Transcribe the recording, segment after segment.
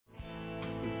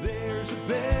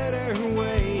better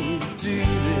way to do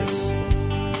this.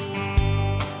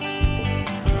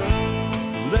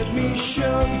 Let me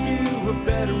show you a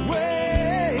better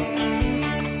way.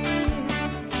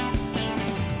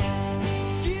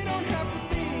 You don't have to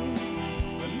be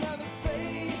another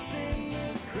face in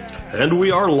the crowd. And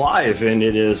we are live, and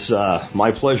it is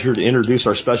my pleasure to introduce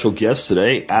our special guest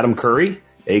today, Adam Curry,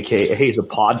 a.k.a. the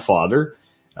Podfather.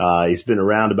 He's been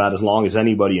around about as long as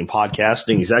anybody in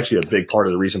podcasting. He's actually a big part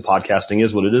of the reason podcasting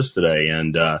is what it is today,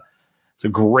 and it's a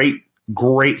great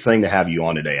thing to have you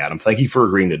on today, Adam. Thank you for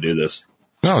agreeing to do this.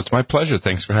 No, it's my pleasure.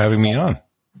 Thanks for having me on.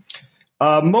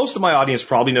 Most of my audience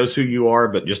probably knows who you are,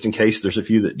 but just in case there's a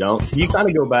few that don't, can you kind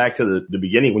of go back to the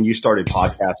beginning when you started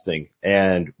podcasting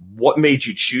and what made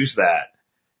you choose that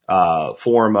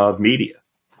form of media?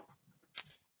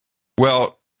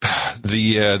 Well,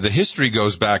 the history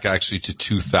goes back actually to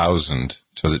 2000,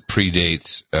 so that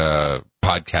predates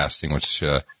podcasting, which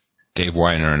Dave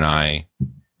Weiner and I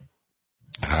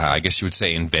guess you would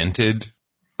say invented,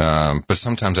 but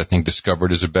sometimes I think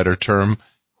discovered is a better term.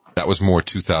 That was more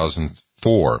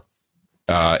 2004.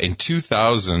 In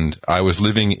 2000, I was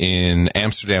living in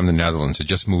Amsterdam, the Netherlands. I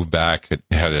just moved back.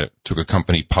 Took a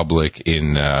company public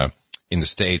in the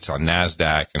States on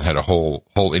NASDAQ and had a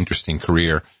whole interesting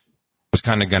career. Was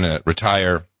kind of going to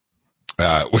retire,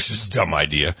 which is a dumb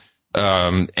idea.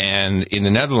 And in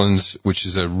the Netherlands, which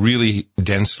is a really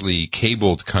densely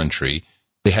cabled country,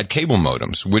 they had cable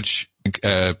modems, which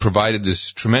provided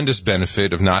this tremendous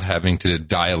benefit of not having to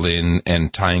dial in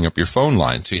and tying up your phone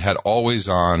line. So you had always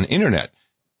on internet.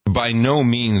 By no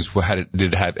means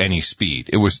did it have any speed.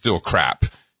 It was still crap.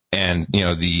 And,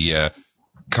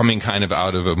 coming kind of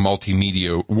out of a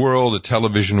multimedia world, a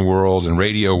television world and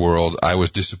radio world, I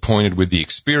was disappointed with the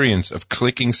experience of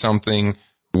clicking something,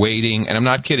 waiting, and I'm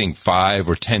not kidding, 5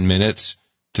 or 10 minutes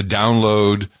to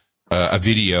download a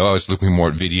video. I was looking more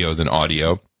at video than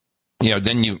audio.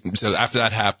 So after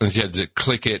that happens, you had to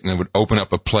click it and it would open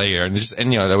up a player and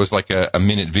that was like a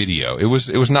minute video. It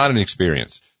was not an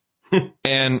experience.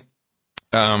 And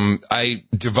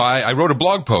I wrote a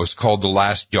blog post called The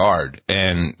Last Yard,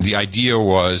 and the idea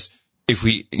was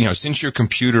since your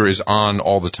computer is on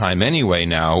all the time anyway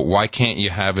now, why can't you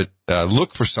have it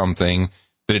look for something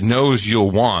that it knows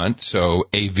you'll want? So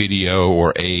a video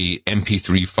or a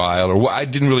MP3 file, or I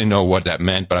didn't really know what that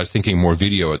meant, but I was thinking more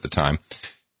video at the time.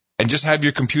 And just have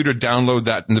your computer download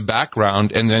that in the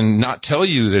background and then not tell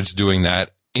you that it's doing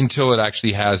that until it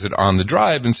actually has it on the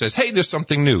drive and says, hey, there's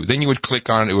something new. Then you would click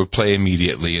on it, it would play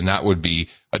immediately, and that would be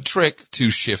a trick to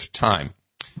shift time.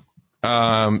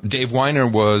 Dave Weiner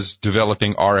was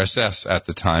developing RSS at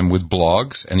the time with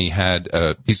blogs, and he had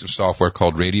a piece of software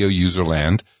called Radio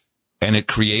Userland, and it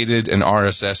created an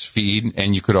RSS feed,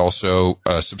 and you could also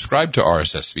subscribe to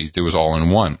RSS feeds. It was all in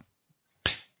one.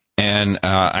 And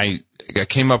I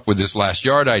came up with this Last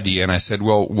Yard idea, and I said,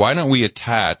 well, why don't we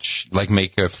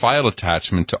make a file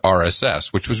attachment to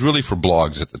RSS, which was really for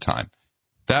blogs at the time.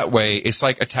 That way, it's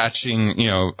like attaching,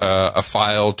 a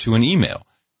file to an email.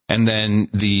 And then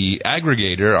the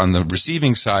aggregator on the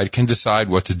receiving side can decide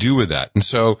what to do with that. And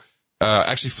so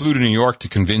actually flew to New York to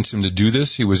convince him to do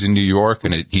this. He was in New York,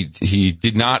 and he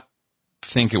did not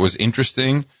think it was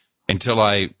interesting until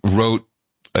I wrote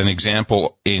an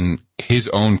example in his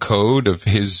own code of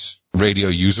his Radio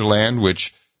Userland,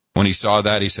 which when he saw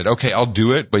that, he said, okay, I'll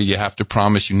do it, but you have to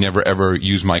promise you never ever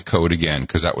use my code again,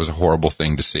 because that was a horrible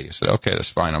thing to see. I said, okay, that's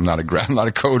fine. I'm not a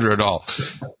coder at all.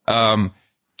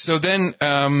 So then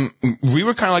we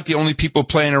were kind of like the only people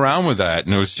playing around with that,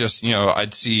 and it was just,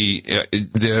 I'd see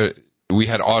we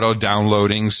had auto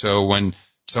downloading, so when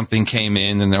something came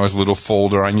in and there was a little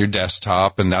folder on your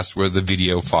desktop, and that's where the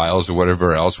video files or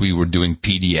whatever else, we were doing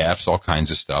PDFs, all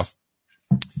kinds of stuff.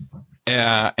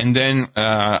 And then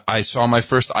I saw my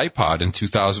first iPod in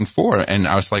 2004, and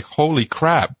I was like, holy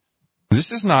crap,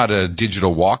 this is not a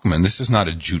digital Walkman. This is not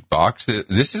a jukebox.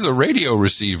 This is a radio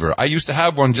receiver. I used to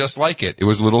have one just like it. It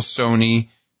was a little Sony,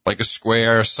 like a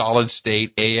square, solid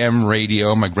state AM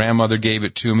radio. My grandmother gave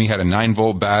it to me, had a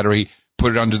 9-volt battery,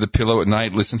 put it under the pillow at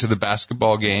night, listen to the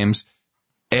basketball games.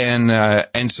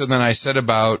 And so then I set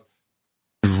about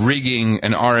rigging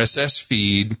an RSS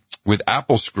feed with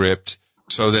AppleScript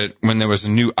so that when there was a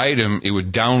new item, it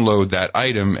would download that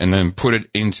item and then put it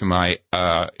into my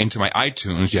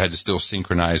iTunes. You had to still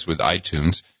synchronize with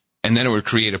iTunes. And then it would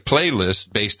create a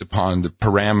playlist based upon the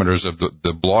parameters of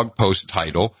the blog post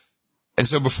title. And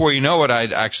so before you know it,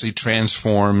 I'd actually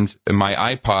transformed my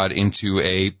iPod into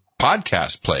a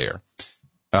podcast player.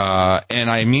 And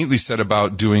I immediately set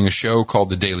about doing a show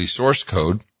called The Daily Source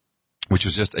Code, which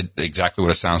was just exactly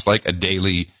what it sounds like, a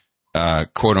daily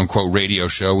quote unquote radio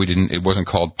show. It wasn't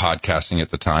called podcasting at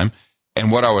the time.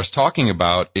 And what I was talking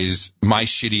about is my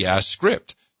shitty ass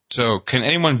script. So can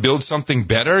anyone build something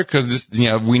better? Cause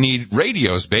we need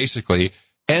radios basically.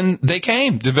 And they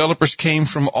came. Developers came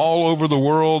from all over the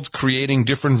world creating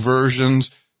different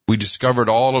versions. We discovered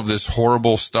all of this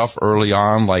horrible stuff early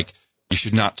on, like you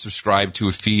should not subscribe to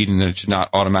a feed and then it should not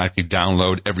automatically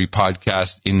download every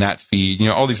podcast in that feed.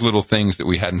 All these little things that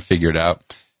we hadn't figured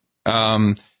out.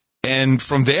 And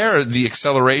from there, the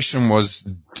acceleration was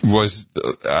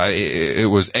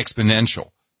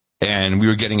exponential. And we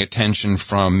were getting attention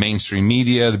from mainstream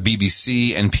media, the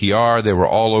BBC, NPR. They were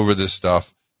all over this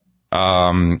stuff.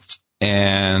 And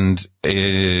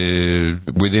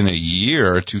within a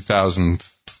year,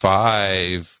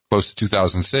 2005, close to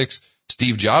 2006,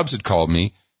 Steve Jobs had called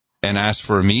me and asked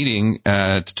for a meeting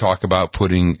to talk about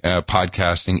putting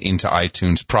podcasting into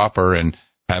iTunes proper and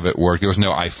have it work. There was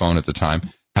no iPhone at the time.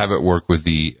 Have it work with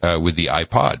the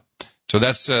iPod. So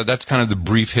that's kind of the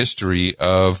brief history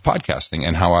of podcasting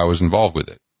and how I was involved with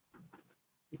it.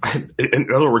 In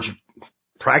other words, you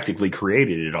practically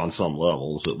created it on some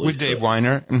levels, at least. With Dave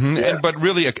Weiner. Mm-hmm. Yeah. But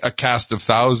really a cast of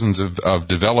thousands of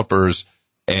developers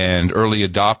and early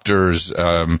adopters.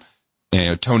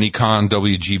 Tony Khan,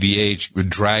 WGBH,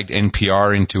 dragged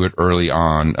NPR into it early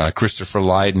on. Christopher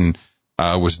Lydon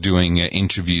was doing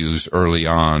interviews early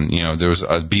on. There was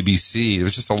a BBC. There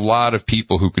was just a lot of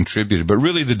people who contributed. But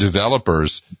really the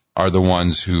developers are the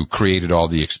ones who created all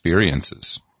the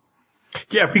experiences.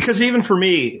 Yeah, because even for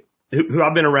me, who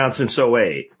I've been around since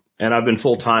 2008, and I've been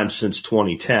full-time since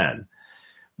 2010,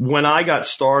 when I got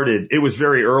started, it was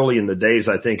very early in the days,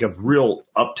 I think, of real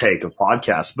uptake of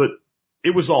podcasts, but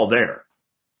it was all there.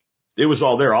 It was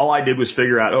all there. All I did was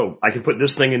figure out, I can put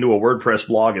this thing into a WordPress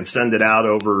blog and send it out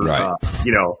over, right.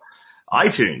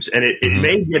 iTunes. And it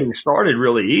made getting started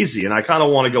really easy. And I kind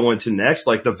of want to go into next,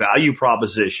 like the value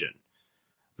proposition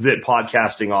that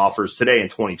podcasting offers today in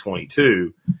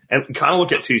 2022, and kind of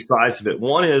look at two sides of it.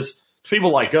 One is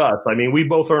people like us. I mean, we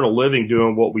both earn a living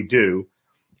doing what we do.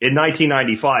 In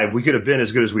 1995, we could have been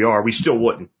as good as we are. We still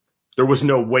wouldn't. There was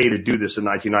no way to do this in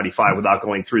 1995 without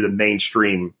going through the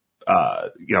mainstream,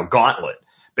 gauntlet,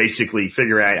 basically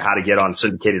figuring out how to get on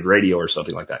syndicated radio or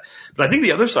something like that. But I think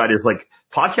the other side is like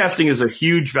podcasting is a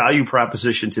huge value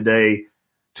proposition today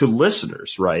to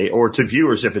listeners, right? Or to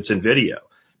viewers if it's in video,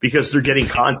 because they're getting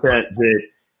content that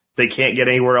they can't get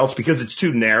anywhere else because it's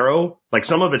too narrow. Like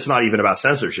some of it's not even about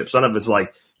censorship. Some of it's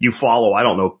like you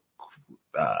follow,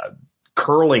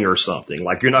 curling or something.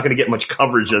 Like you're not going to get much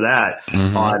coverage of that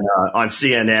on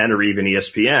CNN or even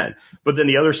ESPN. But then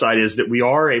the other side is that we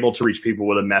are able to reach people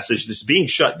with a message that's being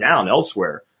shut down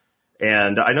elsewhere.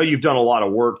 And I know you've done a lot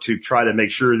of work to try to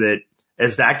make sure that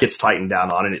as that gets tightened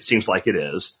down on, and it seems like it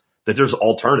is, that there's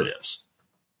alternatives.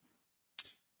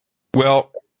 Well,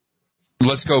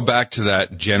 let's go back to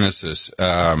that genesis.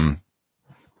 I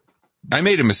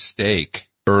made a mistake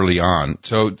early on.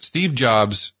 So Steve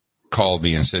Jobs called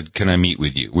me and said, "Can I meet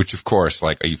with you?" Which, of course,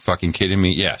 like, are you fucking kidding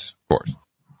me? Yes, of course.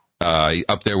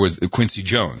 Up there with Quincy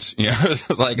Jones.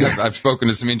 Like I've spoken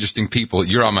to some interesting people.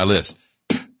 You're on my list.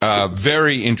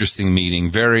 Very interesting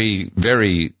meeting. Very,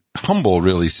 very humble,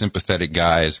 really sympathetic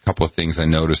guy. There's a couple of things I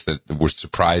noticed that were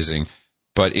surprising.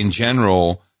 But in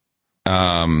general,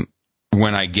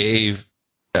 when I gave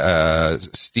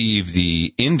Steve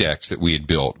the index that we had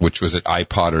built, which was at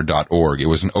iPodder.org. It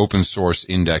was an open source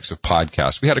index of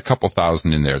podcasts. We had a couple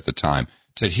thousand in there at the time.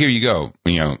 Said, here you go,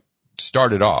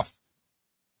 start it off.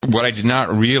 What I did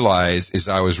not realize is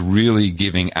I was really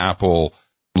giving Apple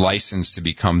license to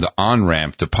become the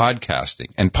on-ramp to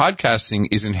podcasting. And podcasting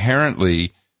is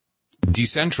inherently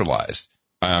decentralized.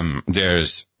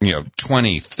 There's,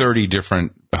 20, 30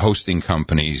 different hosting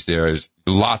companies. There's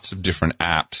lots of different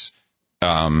apps.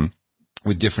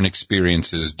 With different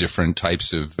experiences, different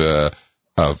types of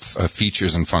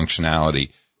features and functionality.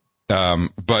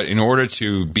 But in order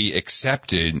to be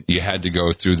accepted, you had to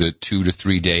go through the 2 to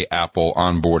 3 day Apple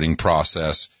onboarding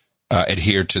process,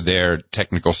 adhere to their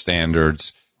technical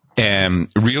standards. And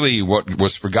really what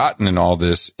was forgotten in all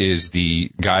this is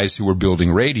the guys who were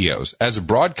building radios. As a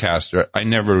broadcaster, I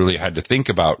never really had to think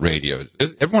about radios.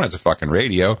 Everyone has a fucking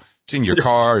radio. It's in your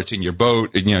car, it's in your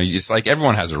boat. It's like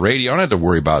everyone has a radio. I don't have to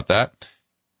worry about that.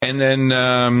 And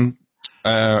then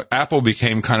Apple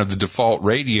became kind of the default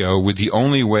radio with the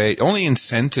only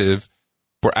incentive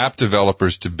for app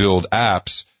developers to build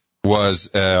apps was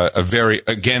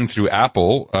again through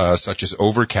Apple, such as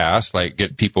Overcast, like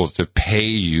get people to pay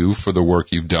you for the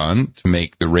work you've done to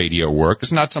make the radio work.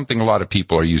 It's not something a lot of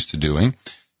people are used to doing.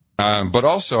 But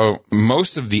also,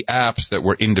 most of the apps that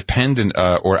were independent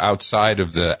or outside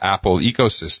of the Apple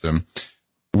ecosystem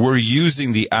were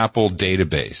using the Apple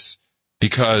database.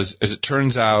 Because, as it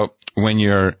turns out, when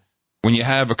you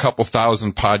have a couple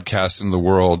thousand podcasts in the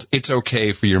world, it's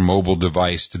okay for your mobile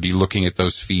device to be looking at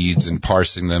those feeds and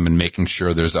parsing them and making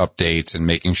sure there's updates and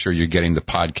making sure you're getting the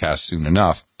podcast soon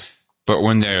enough. But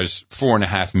when there's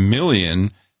 4.5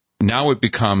 million, now it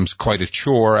becomes quite a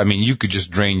chore. I mean, you could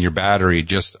just drain your battery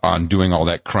just on doing all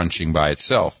that crunching by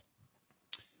itself.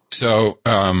 So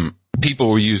people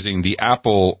were using the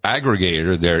Apple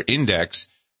aggregator, their index,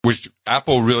 which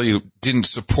Apple really didn't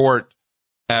support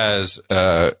as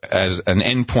an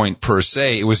endpoint per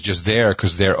se. It was just there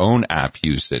because their own app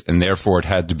used it, and therefore it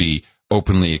had to be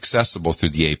openly accessible through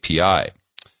the API.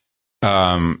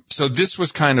 So this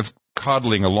was kind of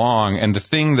coddling along, and the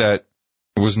thing that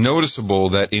was noticeable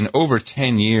that in over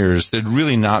 10 years, there'd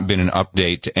really not been an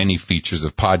update to any features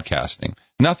of podcasting.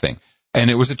 Nothing. And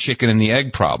it was a chicken and the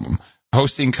egg problem.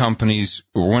 Hosting companies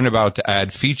weren't about to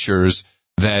add features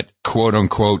that, quote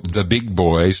unquote, the big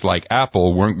boys like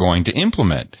Apple weren't going to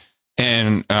implement.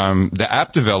 And the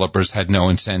app developers had no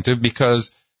incentive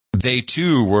because they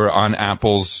too were on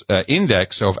Apple's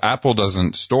index. So if Apple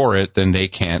doesn't store it, then they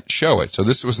can't show it. So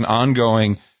this was an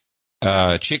ongoing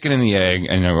chicken and the egg,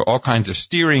 and there were all kinds of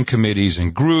steering committees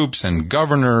and groups and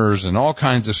governors and all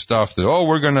kinds of stuff that,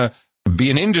 we're going to be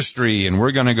an industry and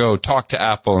we're going to go talk to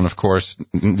Apple. And of course,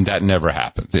 that never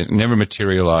happened. It never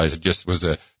materialized. It just was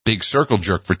a big circle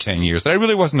jerk for 10 years that I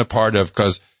really wasn't a part of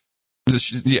because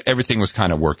everything was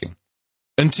kind of working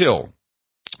until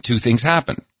two things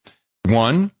happened.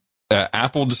 One,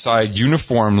 Apple decided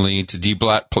uniformly to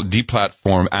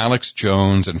deplatform Alex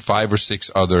Jones and 5 or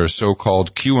 6 other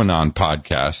so-called QAnon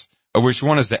podcasts, of which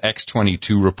one is the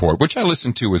X22 report, which I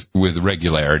listen to with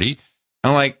regularity.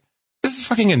 I'm like, this is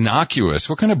fucking innocuous.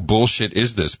 What kind of bullshit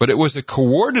is this? But it was a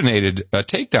coordinated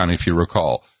takedown, if you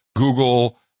recall.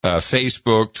 Google,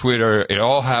 Facebook, Twitter, it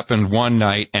all happened one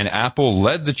night, and Apple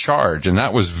led the charge, and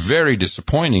that was very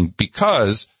disappointing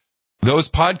because those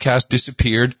podcasts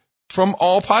disappeared from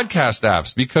all podcast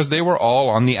apps because they were all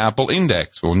on the Apple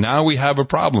index. Well, now we have a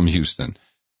problem, Houston.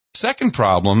 Second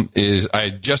problem is I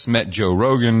just met Joe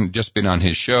Rogan, just been on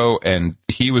his show, and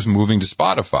he was moving to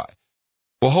Spotify.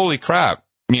 Well, holy crap.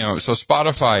 So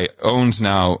Spotify owns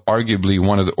now arguably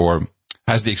or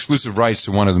has the exclusive rights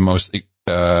to one of the most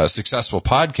successful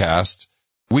podcasts.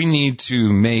 We need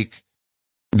to make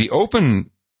the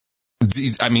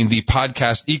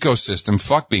podcast ecosystem,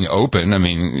 fuck being open. I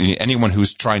mean, anyone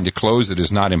who's trying to close it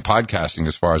is not in podcasting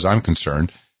as far as I'm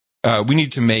concerned. We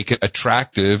need to make it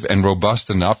attractive and robust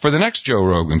enough for the next Joe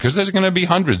Rogan because there's going to be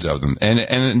hundreds of them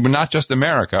and not just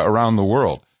America, around the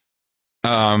world.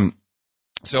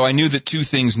 So I knew that two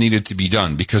things needed to be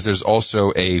done because there's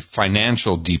also a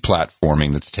financial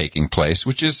deplatforming that's taking place,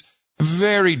 which is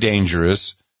very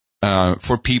dangerous.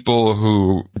 For people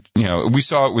who, we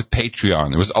saw it with Patreon.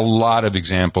 There was a lot of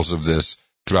examples of this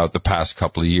throughout the past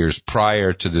couple of years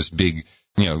prior to this big,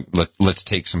 let's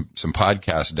take some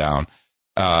podcasts down.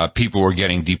 People were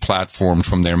getting deplatformed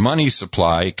from their money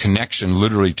supply, connection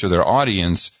literally to their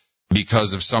audience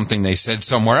because of something they said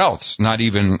somewhere else, not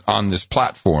even on this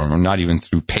platform or not even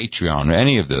through Patreon or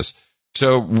any of this.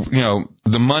 So,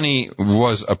 the money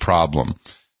was a problem.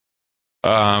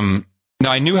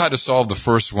 Now, I knew how to solve the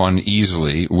first one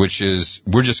easily, which is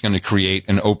we're just going to create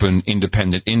an open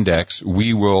independent index.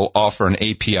 We will offer an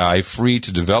API free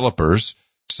to developers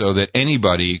so that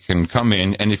anybody can come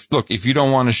in. And if you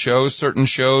don't want to show certain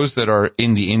shows that are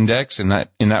in the index, in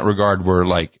that regard, we're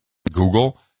like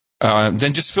Google,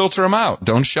 then just filter them out.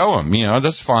 Don't show them.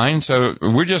 That's fine. So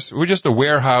we're just a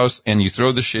warehouse, and you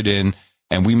throw the shit in,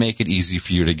 and we make it easy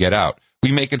for you to get out.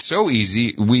 We make it so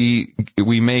easy, we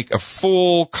make a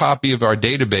full copy of our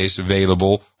database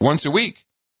available once a week,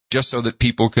 just so that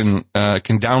people can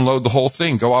download the whole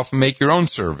thing, go off and make your own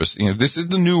service. This is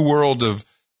the new world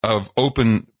of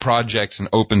open projects and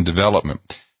open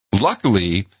development.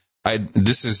 Luckily,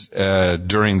 this is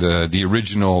during the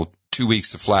original 2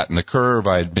 weeks to flatten the curve.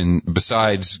 I had been,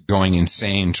 besides going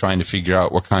insane trying to figure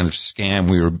out what kind of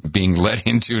scam we were being led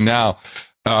into now,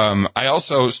 I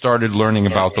also started learning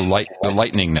about the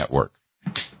Lightning Network.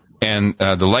 And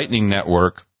the Lightning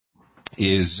Network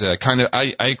is kind of,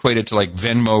 I equate it to like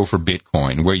Venmo for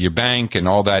Bitcoin, where your bank and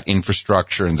all that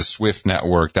infrastructure and the Swift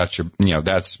network, that's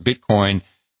that's Bitcoin.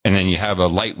 And then you have a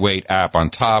lightweight app on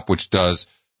top, which does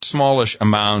smallish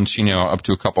amounts, up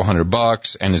to a couple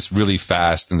 $100, and it's really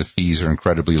fast, and the fees are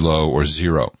incredibly low or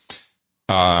zero.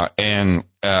 And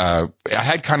I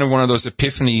had kind of one of those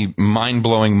epiphany,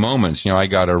 mind-blowing moments. I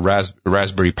got a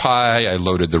Raspberry Pi. I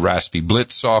loaded the Raspberry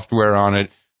Blitz software on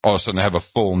it. All of a sudden, I have a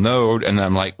full node, and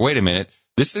I'm like, wait a minute,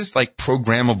 this is like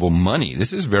programmable money.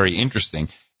 This is very interesting,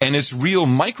 and it's real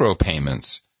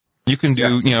micropayments. You can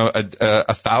do,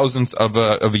 a thousandth of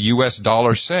a U.S.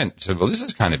 dollar cent. So, well, this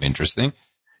is kind of interesting.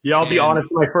 Yeah, I'll be honest.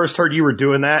 When I first heard you were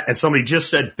doing that, and somebody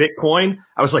just said Bitcoin,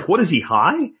 I was like, what is he,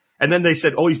 high? And then they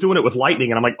said, oh, he's doing it with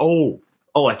Lightning. And I'm like, oh,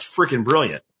 that's freaking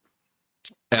brilliant.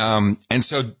 And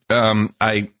so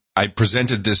I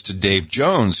presented this to Dave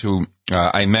Jones, who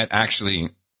I met actually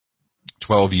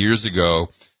 12 years ago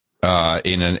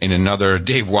in another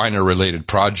Dave Weiner related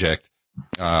project,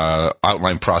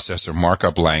 outline processor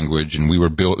markup language. And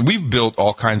we've built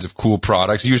all kinds of cool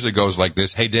products. It usually goes like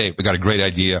this. Hey, Dave, we got a great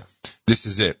idea. This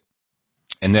is it.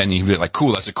 And then he'd be like,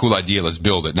 cool, that's a cool idea. Let's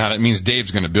build it. Now that means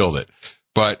Dave's going to build it.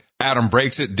 But Adam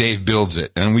breaks it, Dave builds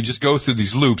it. And we just go through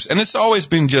these loops. And it's always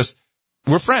been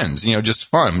we're friends, just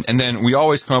fun. And then we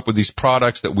always come up with these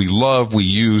products that we love, we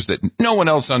use, that no one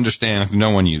else understands,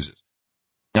 no one uses.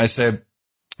 And I said,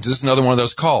 this is another one of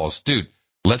those calls. Dude,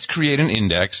 let's create an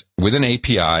index with an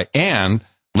API, and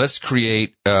let's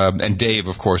create, and Dave,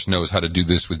 of course, knows how to do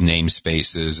this with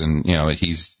namespaces. And,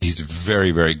 he's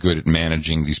very, very good at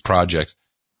managing these projects.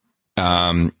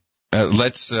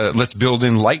 Let's build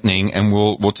in Lightning, and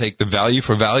we'll take the value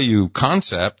for value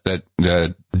concept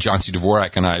that John C.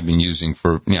 Dvorak and I have been using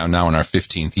for now in our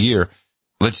 15th year.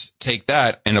 Let's take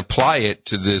that and apply it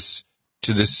to this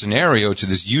scenario, to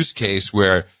this use case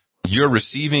where you're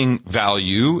receiving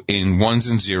value in ones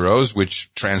and zeros,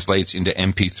 which translates into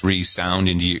MP3 sound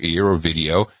into your ear or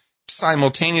video.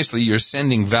 Simultaneously, you're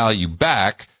sending value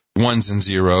back, ones and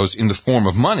zeros, in the form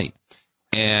of money.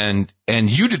 And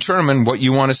you determine what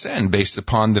you want to send based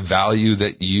upon the value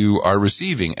that you are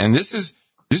receiving. And this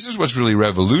is what's really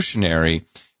revolutionary,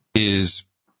 is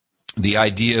the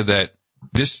idea that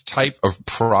this type of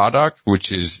product,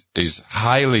 which is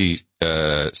highly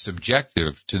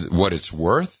subjective to what it's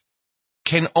worth,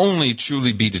 can only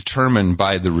truly be determined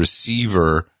by the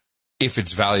receiver if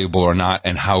it's valuable or not,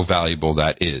 and how valuable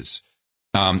that is.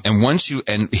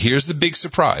 And here's the big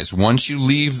surprise, once you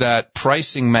leave that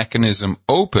pricing mechanism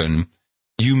open,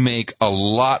 you make a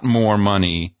lot more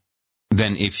money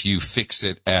than if you fix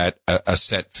it at a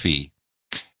set fee.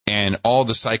 And all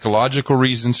the psychological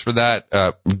reasons for that,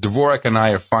 Dvorak and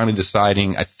I are finally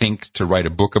deciding, I think, to write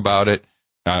a book about it,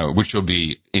 which will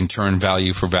be in turn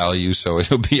value for value. So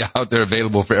it'll be out there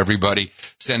available for everybody.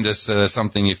 Send us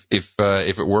something if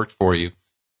it worked for you.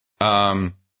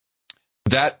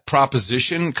 That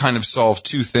proposition kind of solved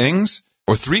two things,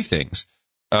 or three things.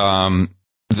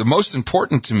 The most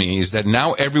important to me is that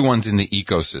now everyone's in the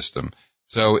ecosystem.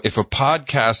 So if a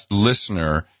podcast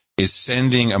listener is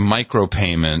sending a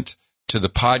micropayment to the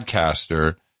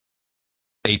podcaster,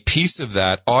 a piece of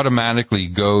that automatically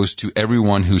goes to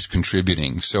everyone who's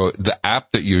contributing. So the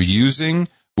app that you're using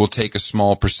will take a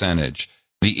small percentage.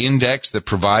 The index that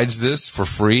provides this for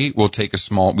free will take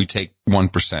we take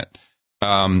 1%.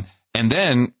 And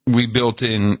then we built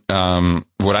in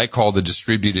what I call the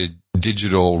distributed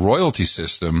digital royalty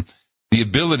system, the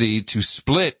ability to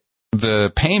split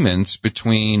the payments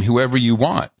between whoever you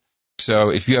want. So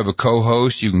if you have a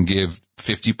co-host, you can give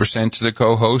 50% to the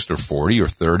co-host, or 40 or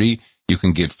 30. You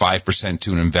can give 5%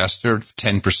 to an investor,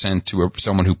 10% to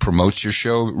someone who promotes your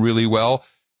show really well.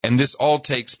 And this all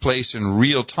takes place in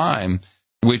real time,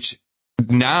 which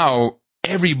now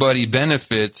everybody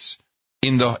benefits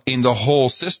in the whole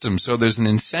system. So there's an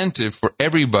incentive for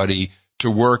everybody to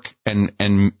work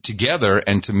and together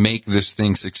and to make this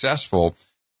thing successful.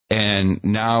 And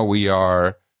now we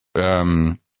are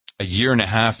a year and a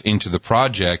half into the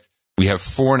project. We have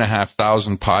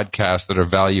 4,500 podcasts that are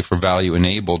value for value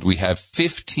enabled. We have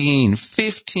 15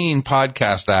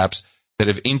 podcast apps that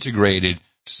have integrated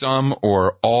some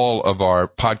or all of our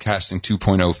podcasting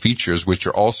 2.0 features, which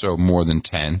are also more than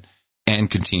 10 and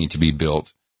continue to be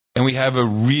built. And we have a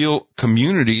real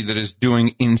community that is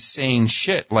doing insane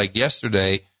shit. Like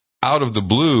yesterday, out of the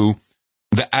blue,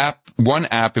 one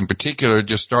app in particular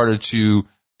just started to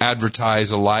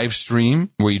advertise a live stream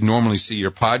where you'd normally see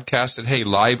your podcast. Said, hey,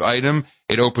 live item.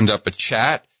 It opened up a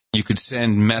chat. You could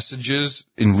send messages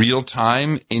in real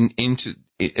time into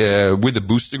with the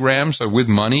boostergram, so with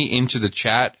money into the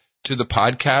chat to the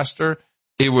podcaster.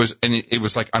 It was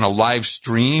like on a live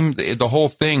stream. The whole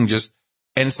thing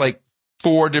and it's like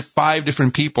 4 to 5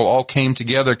 different people all came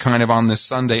together kind of on this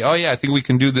Sunday. Oh yeah, I think we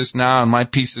can do this now, and my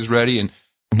piece is ready, and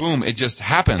boom, it just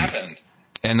happened.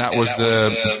 And that was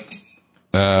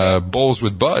the Bowls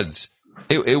with Buds.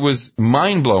 It was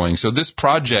mind blowing. So this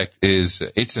project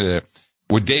it's a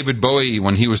with David Bowie,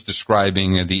 when he was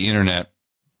describing the internet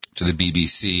to the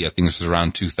BBC, I think this was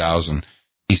around 2000,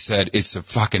 he said, it's a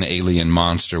fucking alien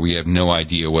monster. We have no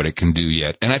idea what it can do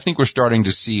yet. And I think we're starting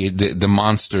to see the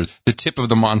monster, the tip of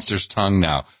the monster's tongue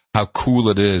now, how cool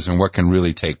it is and what can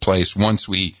really take place once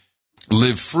we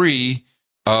live free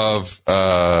of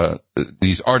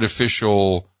these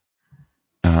artificial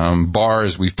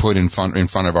bars we've put in front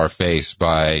of our face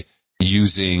by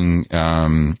using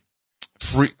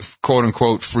free, quote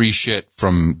unquote, free shit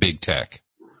from big tech.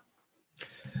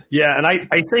 Yeah, and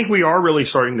I think we are really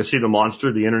starting to see the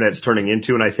monster the internet's turning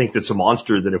into, and I think that's a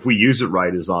monster that if we use it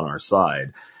right is on our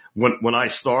side. When I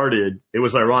started, it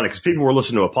was ironic because people were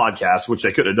listening to a podcast, which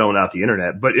they could have done without the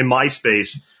internet. But in my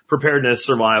space, preparedness,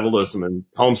 survivalism, and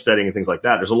homesteading and things like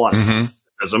that, there's a lot of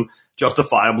cynicism,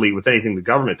 justifiably, with anything the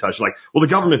government touched. Like, well, the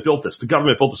government built this. The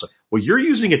government built this. Well, you're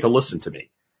using it to listen to me.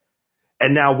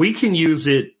 And now we can use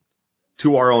it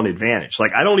to our own advantage.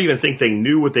 Like, I don't even think they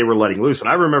knew what they were letting loose. And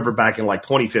I remember back in like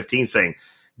 2015 saying,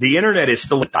 the internet is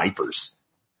still in diapers.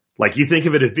 Like, you think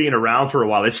of it as being around for a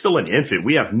while. It's still an infant.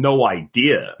 We have no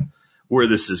idea where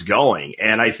this is going.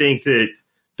 And I think that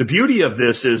the beauty of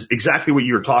this is exactly what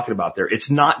you were talking about there.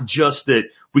 It's not just that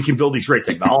we can build these great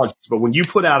technologies, but when you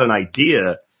put out an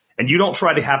idea and you don't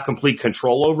try to have complete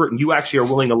control over it and you actually are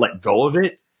willing to let go of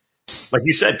it, like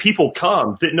you said, people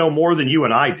come that know more than you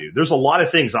and I do. There's a lot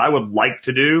of things I would like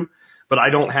to do, but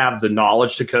I don't have the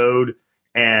knowledge to code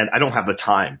and I don't have the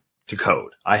time to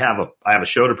code. I have a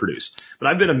show to produce, but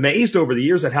I've been amazed over the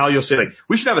years at how you'll say, like,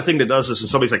 we should have a thing that does this. And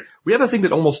somebody's like, we have a thing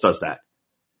that almost does that.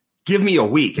 Give me a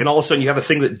week. And all of a sudden you have a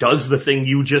thing that does the thing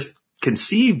you just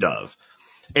conceived of.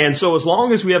 And so as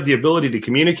long as we have the ability to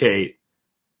communicate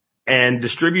and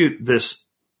distribute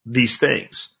these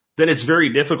things, then it's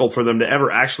very difficult for them to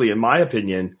ever actually, in my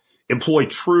opinion, employ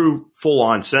true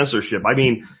full-on censorship. I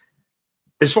mean,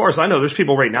 as far as I know, there's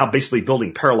people right now basically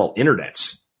building parallel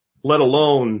internets, let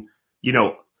alone,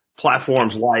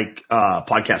 platforms like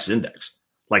Podcast Index,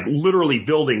 like literally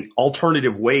building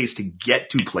alternative ways to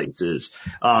get to places,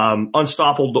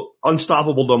 unstoppable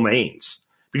domains.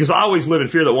 Because I always live in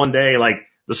fear that one day, like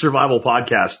the survival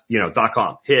podcast,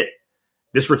 .com hit,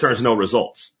 this returns no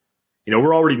results.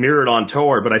 We're already mirrored on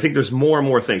Tor, but I think there's more and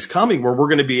more things coming where we're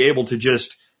going to be able to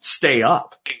just stay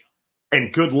up.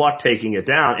 And good luck taking it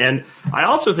down. And I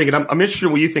also think, and I'm interested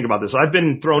in what you think about this. I've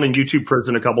been thrown in YouTube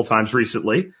prison a couple times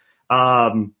recently.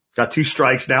 Got 2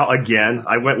 strikes now. Again,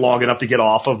 I went long enough to get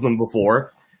off of them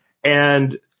before.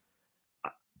 And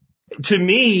to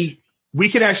me, we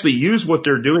can actually use what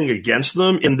they're doing against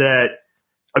them in that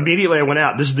immediately I went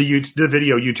out. This is the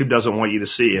video YouTube doesn't want you to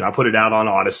see. And I put it out on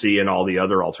Odyssey and all the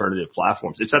other alternative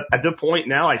platforms. It's at the point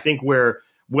now, I think, where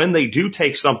when they do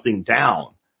take something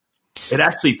down, it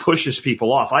actually pushes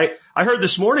people off. I heard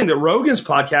this morning that Rogan's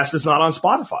podcast is not on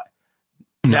Spotify.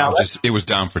 No, it was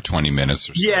down for 20 minutes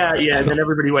or so. Yeah, and then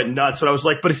everybody went nuts. And I was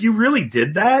like, but if you really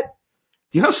did that,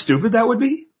 do you know how stupid that would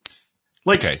be?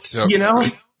 Like, okay, so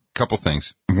a couple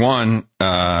things. One,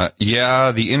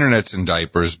 the internet's in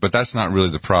diapers, but that's not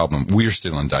really the problem. We're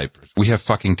still in diapers. We have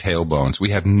fucking tailbones. We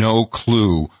have no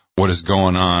clue what is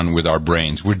going on with our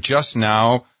brains. We're just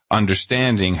now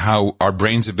understanding how our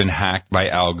brains have been hacked by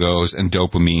algos and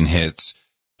dopamine hits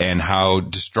and how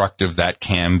destructive that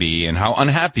can be and how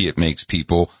unhappy it makes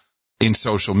people in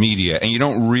social media. And you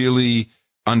don't really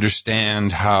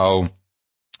understand how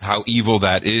evil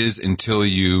that is until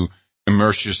you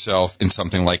immerse yourself in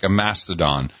something like a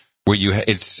Mastodon, where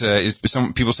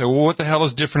some people say, well, what the hell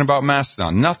is different about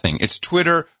Mastodon? Nothing. It's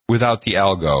Twitter without the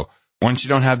algo. Once you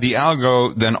don't have the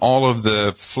algo, then all of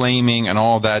the flaming and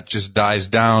all that just dies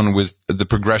down with the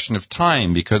progression of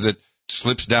time because it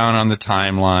slips down on the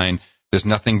timeline. There's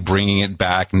nothing bringing it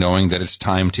back, knowing that it's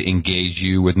time to engage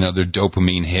you with another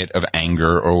dopamine hit of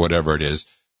anger or whatever it is.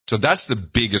 So that's the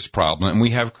biggest problem. And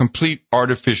we have complete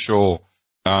artificial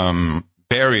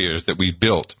barriers that we've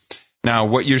built. Now,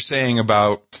 what you're saying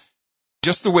about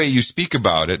just the way you speak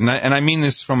about it, and I mean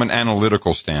this from an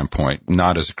analytical standpoint,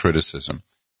 not as a criticism.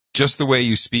 Just the way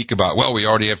you speak about, well, we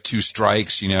already have 2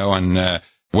 strikes, on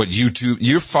what YouTube,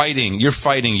 you're fighting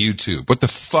YouTube. What the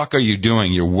fuck are you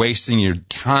doing? You're wasting your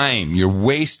time. You're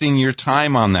wasting your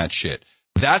time on that shit.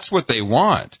 That's what they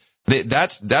want.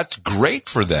 That's great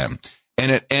for them.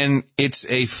 And it's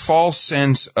a false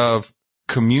sense of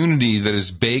community that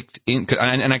is baked in.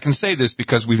 And I can say this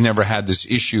because we've never had this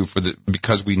issue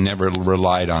because we never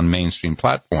relied on mainstream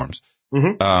platforms.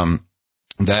 Mm-hmm.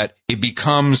 That it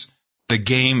becomes the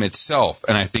game itself,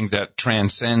 and I think that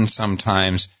transcends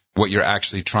sometimes what you're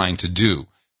actually trying to do.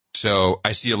 So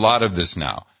I see a lot of this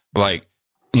now. Like,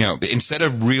 instead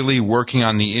of really working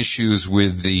on the issues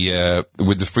with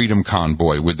the Freedom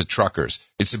Convoy, with the truckers,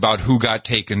 it's about who got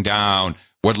taken down,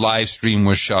 what live stream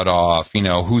was shut off,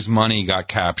 whose money got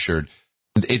captured.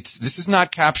 This is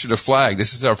not capture the flag.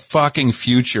 This is our fucking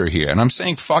future here. And I'm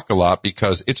saying fuck a lot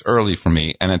because it's early for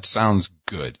me and it sounds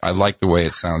good. I like the way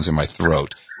it sounds in my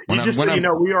throat. We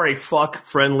are a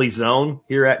fuck-friendly zone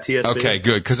here at TSB. Okay,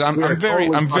 good, because I'm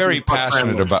very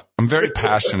passionate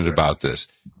about this.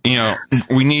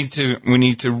 We need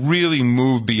to really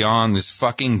move beyond this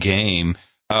fucking game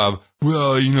of,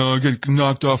 I get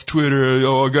knocked off Twitter.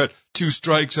 I got 2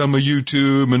 strikes on my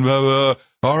YouTube and blah, blah.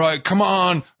 All right, come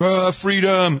on,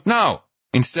 freedom. No,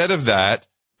 instead of that,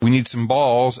 we need some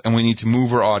balls and we need to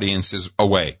move our audiences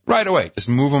away right away. Just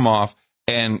move them off.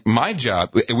 And my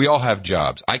job, we all have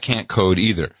jobs. I can't code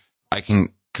either. I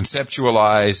can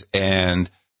conceptualize and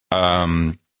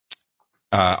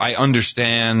I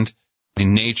understand the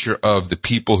nature of the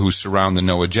people who surround the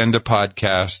No Agenda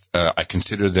podcast. I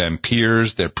consider them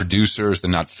peers. They're producers. They're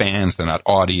not fans. They're not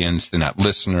audience. They're not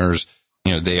listeners.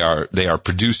 They are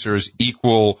producers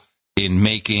equal in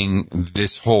making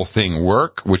this whole thing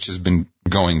work, which has been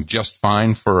going just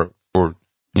fine for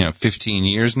 15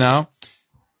 years now.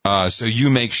 So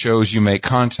you make shows, you make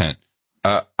content.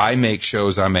 I make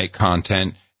shows, I make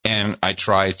content, and I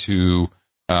try to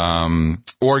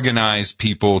organize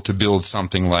people to build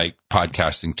something like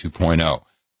Podcasting 2.0.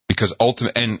 Because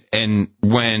and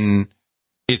when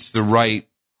it's the right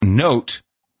note,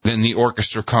 then the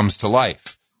orchestra comes to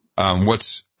life.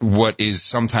 What is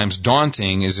sometimes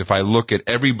daunting is if I look at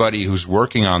everybody who's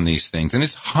working on these things, and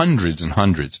it's hundreds and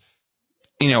hundreds.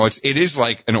 It is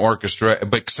like an orchestra,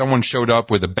 but someone showed up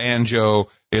with a banjo.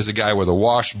 There's a guy with a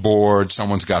washboard.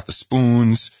 Someone's got the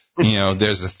spoons.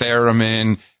 There's a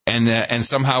theremin, and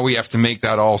somehow we have to make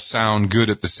that all sound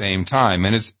good at the same time.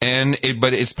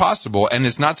 But it's possible, and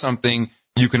it's not something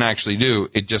you can actually do.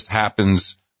 It just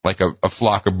happens like a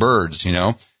flock of birds,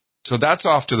 So that's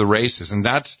off to the races, and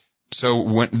so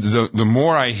when the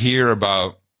more I hear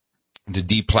about the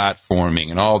deplatforming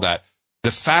and all that,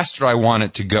 the faster I want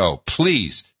it to go.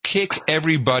 Please kick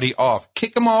everybody off.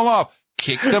 Kick them all off.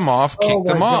 Kick them off. Kick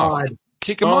them off.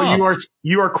 Kick them off.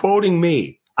 You are quoting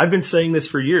me. I've been saying this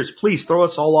for years. Please throw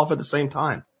us all off at the same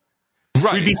time.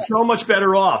 Right. We'd be so much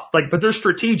better off. But they're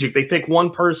strategic. They pick one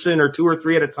person or 2 or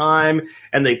 3 at a time,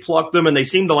 and they pluck them, and they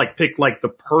seem to pick the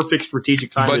perfect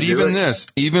strategic time. But to do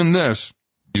it. even this,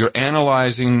 you're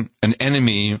analyzing an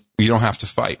enemy you don't have to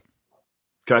fight.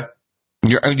 Okay.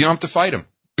 You don't have to fight him.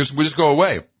 We just go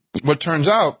away. What turns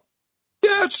out,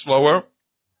 it's slower,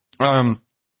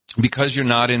 because you're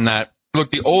not in that.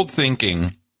 Look, the old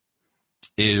thinking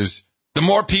is the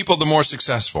more people, the more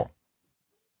successful.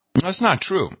 That's not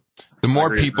true. The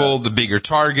more people, the bigger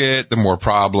target, the more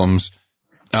problems.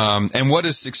 And what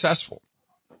is successful?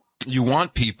 You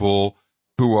want people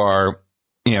who are,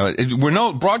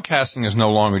 broadcasting is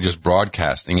no longer just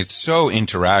broadcasting. It's so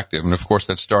interactive. And of course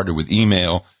that started with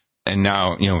email. And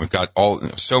now, we've got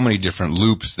so many different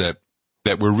loops that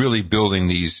we're really building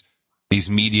these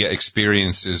media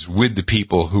experiences with the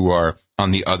people who are on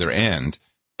the other end.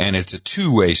 And it's a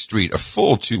two-way street, a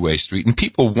full two-way street. And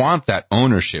people want that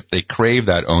ownership. They crave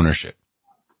that ownership.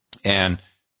 And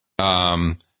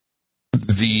the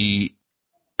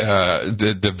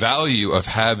value of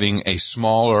having a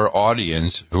smaller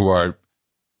audience who are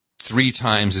 3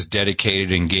 times as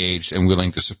dedicated, engaged, and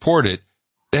willing to support it,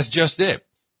 that's just it.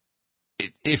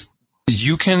 If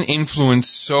you can influence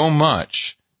so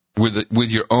much with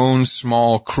your own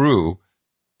small crew,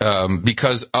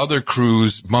 because other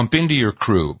crews bump into your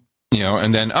crew,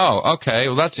 and then, okay,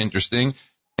 well, that's interesting.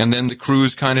 And then the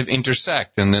crews kind of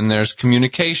intersect, and then there's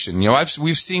communication.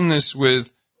 We've seen this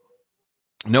with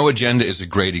No Agenda is a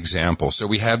great example. So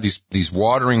we have these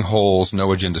watering holes,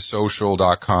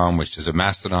 noagendasocial.com, which is a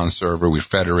Mastodon server. We've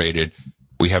federated.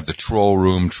 We have the troll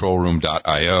room,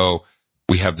 trollroom.io.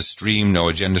 We have the stream,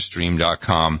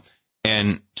 noagendastream.com.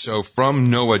 And so from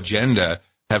No Agenda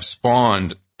have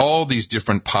spawned all these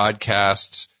different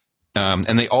podcasts,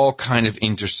 and they all kind of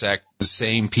intersect. The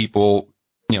same people,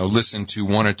 listen to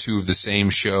 1 or 2 of the same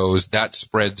shows. That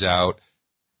spreads out.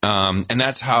 And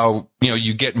that's how,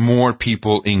 you get more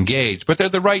people engaged. But they're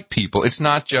the right people. It's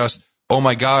not just, oh,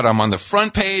 my God, I'm on the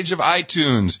front page of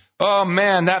iTunes. Oh,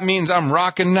 man, that means I'm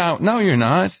rocking now. No, you're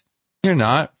not. You're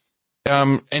not.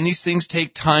 And these things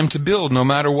take time to build, no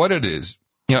matter what it is.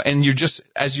 And you're just,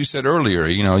 as you said earlier,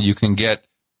 you can get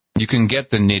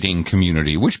the knitting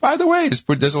community, which, by the way,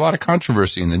 there's a lot of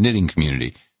controversy in the knitting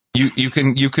community. You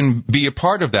can be a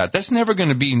part of that. That's never going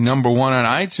to be number 1 on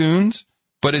iTunes,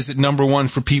 but is it number 1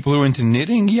 for people who are into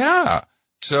knitting? Yeah.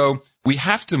 So we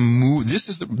have to move.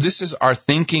 This is our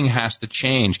thinking has to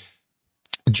change.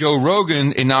 Joe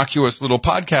Rogan, innocuous little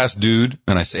podcast dude,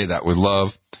 and I say that with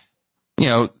love,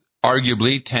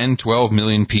 arguably 10, 12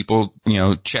 million people,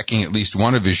 checking at least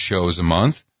one of his shows a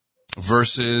month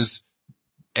versus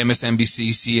MSNBC,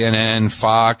 CNN,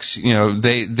 Fox,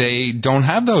 they don't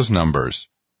have those numbers.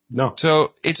 No.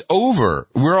 So it's over.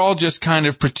 We're all just kind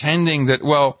of pretending that,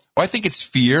 I think it's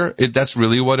fear. That's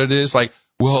really what it is. Like,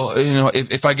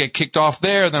 if I get kicked off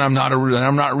there, then I'm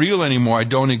not real anymore. I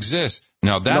don't exist.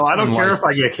 No, I don't care if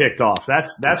I get kicked off.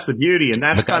 That's the beauty. And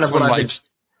that's kind of what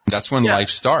that's when life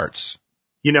starts.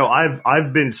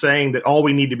 I've been saying that all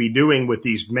we need to be doing with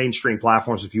these mainstream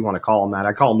platforms, if you want to call them that,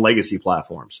 I call them legacy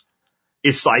platforms,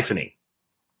 is siphoning.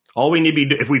 All we need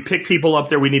to be, if we pick people up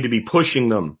there, we need to be pushing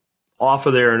them off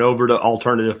of there and over to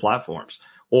alternative platforms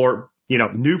or,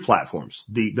 new platforms,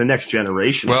 the next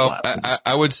generation of platforms.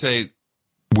 I would say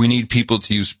we need people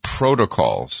to use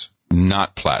protocols,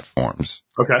 not platforms.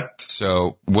 Okay.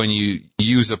 So when you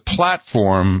use a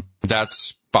platform,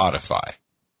 that's Spotify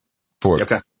for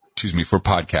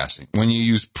podcasting. When you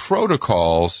use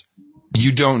protocols,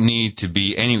 you don't need to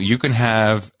be you can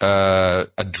have a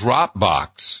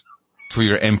Dropbox for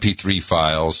your MP3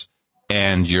 files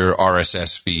and your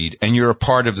RSS feed, and you're a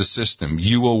part of the system.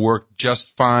 You will work just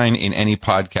fine in any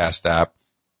podcast app,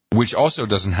 which also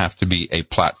doesn't have to be a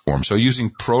platform. So using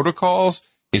protocols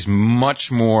is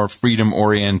much more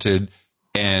freedom-oriented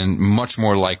and much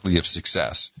more likely of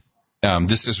success.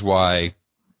 This is why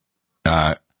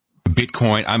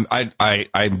Bitcoin.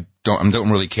 I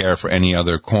don't really care for any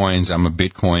other coins. I'm a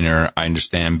Bitcoiner. I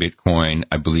understand Bitcoin.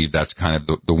 I believe that's kind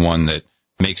of the one that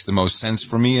makes the most sense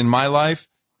for me in my life.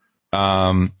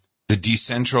 The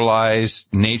decentralized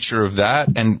nature of that,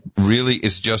 and really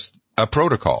is just a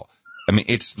protocol. I mean,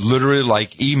 it's literally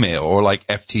like email or like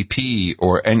FTP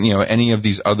or any of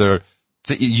these other.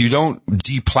 You don't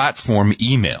deplatform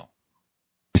email.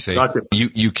 You say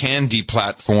you can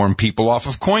deplatform people off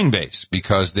of Coinbase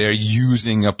because they're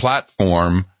using a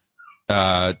platform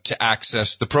to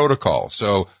access the protocol.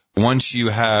 So once you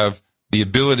have the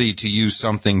ability to use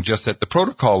something just at the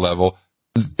protocol level,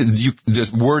 the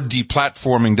word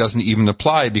deplatforming doesn't even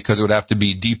apply because it would have to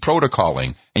be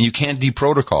deprotocoling, and you can't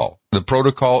deprotocol. The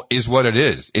protocol is what it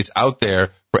is. It's out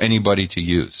there for anybody to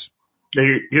use.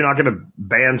 You're not going to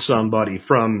ban somebody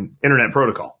from Internet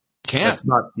Protocol. You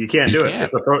can't do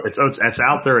it. It's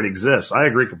out there. It exists. I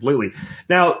agree completely.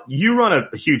 Now, you run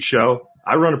a huge show.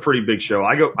 I run a pretty big show.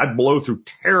 I blow through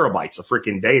terabytes of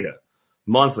freaking data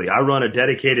monthly. I run a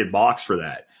dedicated box for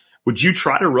that. Would you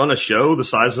try to run a show the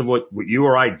size of what you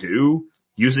or I do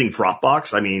using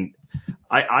Dropbox? I mean,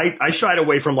 I shied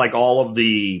away from like all of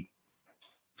the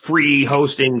free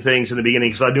hosting things in the beginning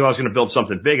because I knew I was going to build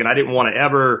something big, and I didn't want to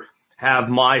ever have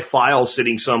my file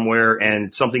sitting somewhere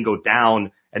and something go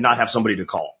down and not have somebody to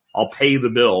call. I'll pay the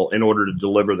bill in order to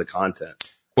deliver the content.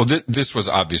 Well, this was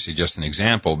obviously just an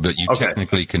example, but you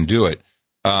technically can do it.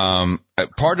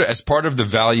 As part of the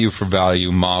value for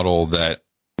value model that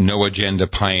No Agenda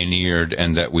pioneered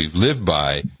and that we've lived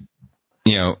by,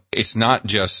 it's not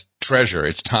just treasure,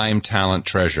 it's time, talent,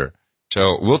 treasure.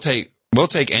 So we'll take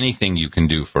anything you can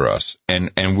do for us,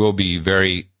 and we'll be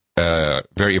very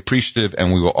appreciative,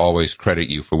 and we will always credit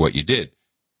you for what you did.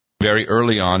 Very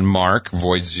early on, Mark,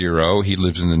 Void Zero, he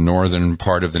lives in the northern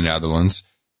part of the Netherlands.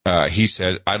 He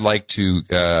said, I'd like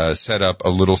to set up a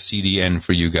little CDN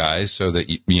for you guys so that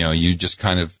you just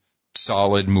kind of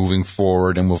solid moving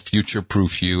forward, and will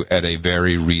future-proof you at a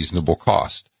very reasonable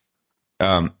cost.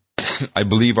 I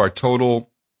believe our total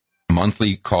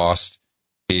monthly cost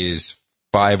is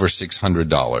 $500 or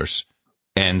 $600,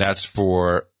 and that's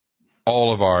for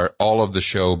all of the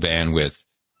show bandwidth.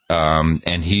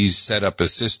 And he's set up a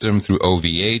system through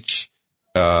OVH.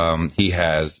 He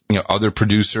has other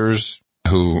producers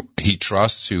who he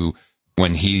trusts, who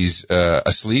when he's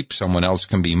asleep, someone else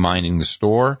can be minding the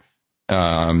store.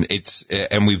 And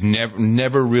we've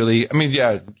never really,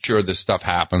 sure, this stuff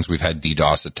happens. We've had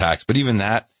DDoS attacks, but even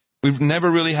that, we've never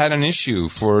really had an issue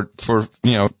for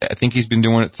I think he's been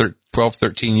doing it 12,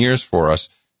 13 years for us.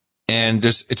 And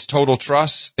it's total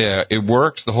trust. It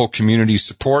works. The whole community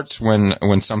supports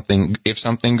if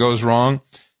something goes wrong.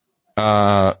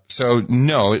 So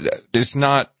no, it's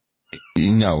not,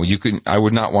 I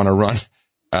would not want to run,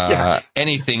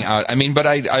 anything out. But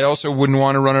I also wouldn't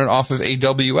want to run it off of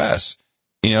AWS.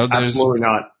 Absolutely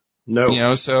not. No.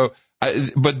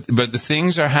 But the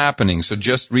things are happening. So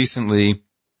just recently,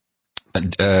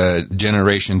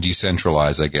 Generation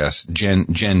Decentralized, I guess, Gen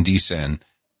Decen,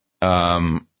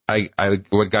 I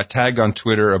got tagged on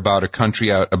Twitter about a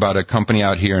company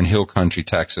out here in Hill Country,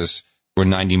 Texas, We're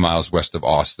 90 miles west of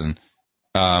Austin,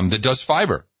 that does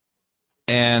fiber.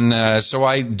 And so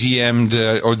I DM'd,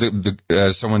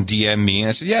 someone DM'd me, and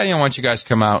I said, yeah, why don't you guys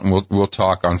come out and we'll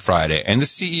talk on Friday. And the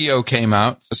CEO came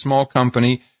out. It's a small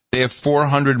company. They have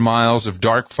 400 miles of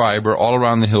dark fiber all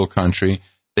around the hill country.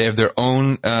 They have their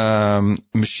own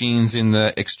machines in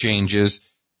the exchanges.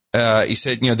 He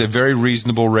said, they're very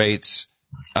reasonable rates.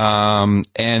 So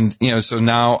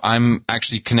now I'm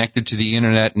actually connected to the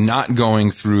internet, not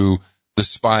going through the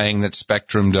spying that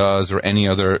Spectrum does or any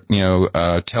other,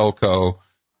 telco.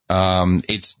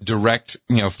 It's direct,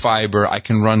 fiber. I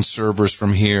can run servers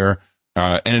from here,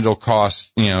 and it'll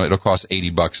cost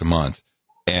 $80 a month.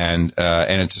 And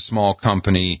it's a small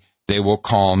company. They will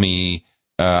call me.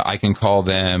 I can call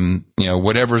them,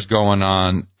 whatever's going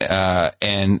on.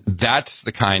 And that's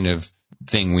the kind of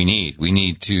thing we need. We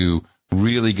need to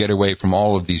really get away from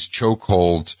all of these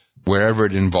chokeholds wherever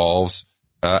it involves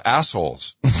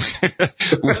assholes,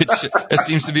 which there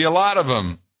seems to be a lot of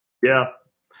them. Yeah.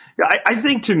 I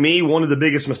think to me, one of the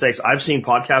biggest mistakes I've seen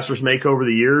podcasters make over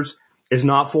the years is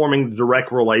not forming a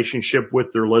direct relationship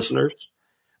with their listeners.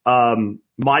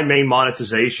 My main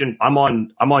monetization, I'm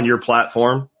on your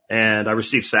platform and I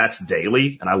receive sats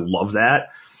daily and I love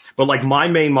that. But like my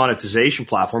main monetization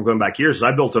platform going back years is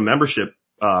I built a membership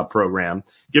program,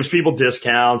 gives people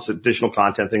discounts, additional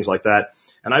content, things like that.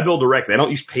 And I bill directly. I don't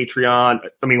use Patreon.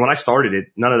 I mean, when I started it,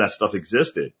 none of that stuff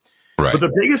existed. Right. But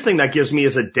the biggest thing that gives me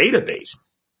is a database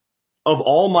of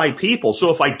all my people. So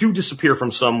if I do disappear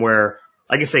from somewhere,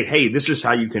 I can say, hey, this is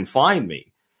how you can find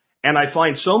me. And I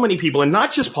find so many people, and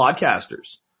not just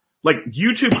podcasters, like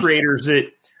YouTube creators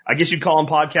that I guess you'd call them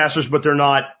podcasters, but they're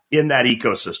not in that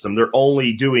ecosystem. They're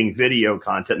only doing video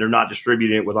content. They're not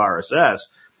distributing it with RSS.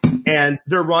 And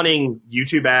they're running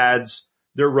YouTube ads.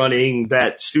 They're running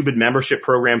that stupid membership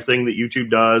program thing that YouTube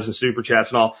does and super chats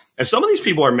and all. And some of these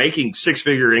people are making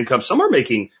 6-figure income. Some are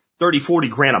making 30, 40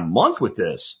 grand a month with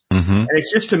this. Mm-hmm. And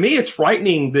it's just, to me, it's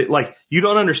frightening that like you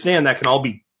don't understand that can all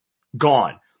be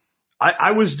gone.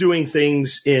 I was doing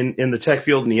things in the tech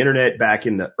field and the internet back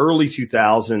in the early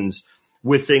 2000s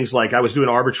with things like I was doing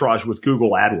arbitrage with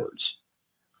Google AdWords,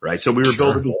 right? So we were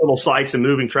building these little sites and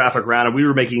moving traffic around, and we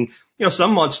were making,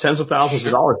 some months tens of thousands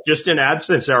of dollars just in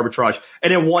AdSense arbitrage.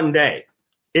 And in one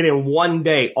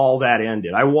day, all that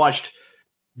ended. I watched,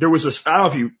 I don't know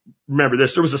if you remember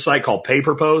this, there was a site called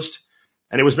Paper Post,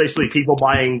 and it was basically people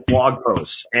buying blog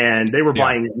posts, and they were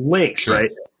buying links, right?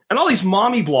 And all these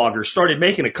mommy bloggers started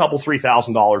making a couple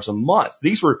 $3,000 a month.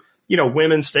 These were,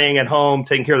 women staying at home,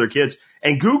 taking care of their kids.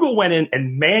 And Google went in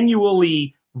and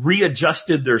manually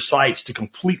readjusted their sites to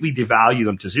completely devalue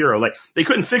them to zero. Like they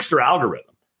couldn't fix their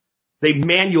algorithm. They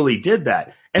manually did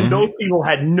that. And those people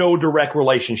had no direct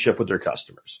relationship with their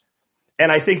customers.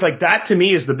 And I think like that to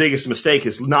me is the biggest mistake,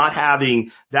 is not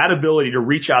having that ability to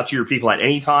reach out to your people at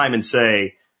any time and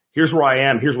say, here's where I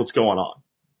am, here's what's going on.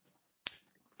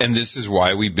 And this is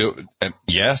why we built,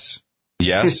 yes.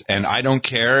 And I don't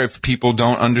care if people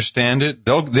don't understand it.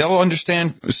 They'll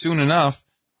understand soon enough.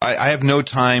 I have no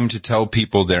time to tell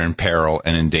people they're in peril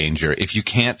and in danger. If you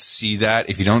can't see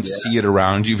that, if you don't see it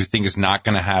around you, if you think it's not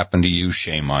going to happen to you,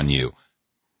 shame on you.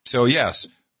 So yes,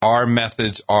 our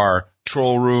methods are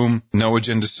Troll Room, No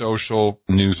Agenda Social,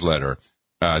 newsletter.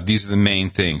 These are the main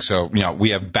things. So,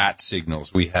 we have bat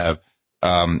signals. We have,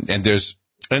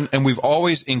 and we've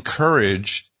always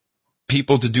encouraged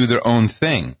people to do their own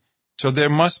thing. So there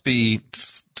must be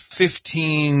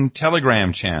 15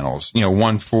 Telegram channels,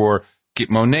 one for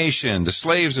Gitmo Nation, the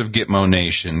slaves of Gitmo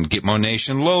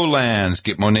Nation Lowlands,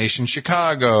 Gitmo Nation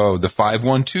Chicago, the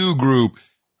 512 group,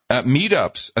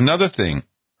 meetups, another thing.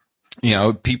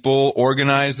 People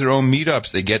organize their own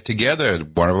meetups. They get together.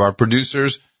 One of our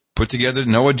producers put together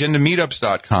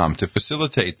noagendameetups.com to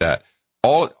facilitate that.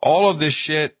 All of this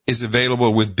shit is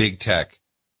available with big tech,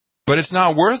 but it's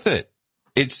not worth it.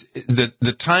 It's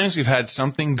the times we've had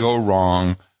something go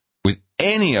wrong with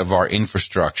any of our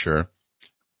infrastructure,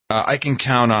 I can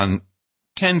count on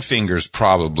 10 fingers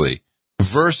probably,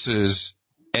 versus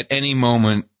at any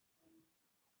moment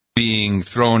being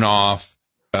thrown off,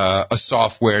 a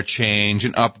software change,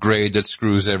 an upgrade that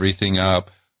screws everything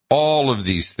up, all of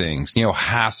these things,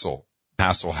 hassle.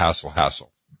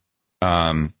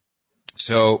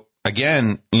 So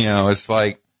again, it's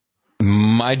like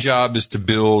my job is to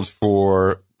build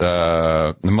for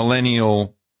the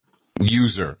millennial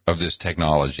user of this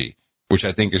technology, which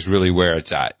I think is really where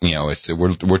it's at.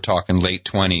 We're talking late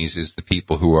 20s is the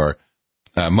people who are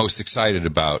most excited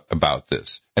about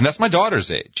this, and that's my daughter's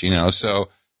age. So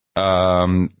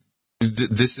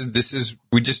this is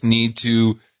we just need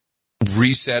to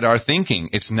reset our thinking.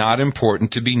 It's not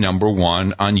important to be number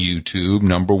one on YouTube,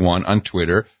 number one on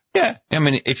Twitter. Yeah, I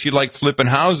mean, if you like flipping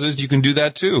houses, you can do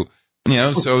that too.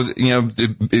 So,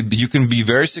 you can be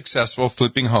very successful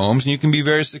flipping homes, and you can be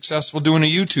very successful doing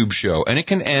a YouTube show. And it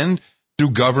can end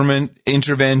through government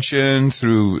intervention,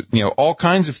 through, all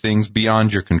kinds of things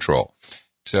beyond your control.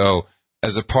 So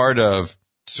as a part of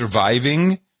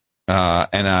surviving,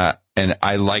 and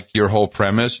I like your whole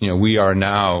premise, we are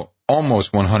now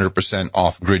almost 100%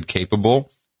 off-grid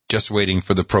capable, just waiting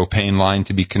for the propane line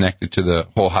to be connected to the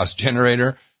whole house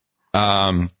generator.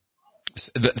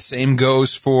 The same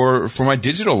goes for my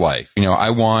digital life.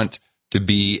 I want to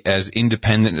be as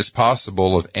independent as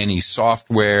possible of any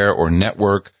software or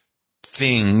network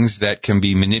things that can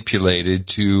be manipulated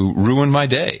to ruin my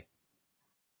day.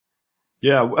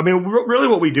 Yeah, I mean, really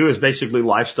what we do is basically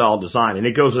lifestyle design, and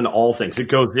it goes into all things. It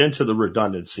goes into the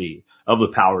redundancy of the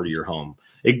power to your home,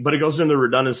 but it goes into the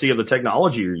redundancy of the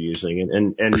technology you're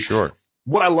using. And for sure.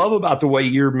 What I love about the way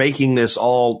you're making this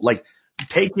all, like,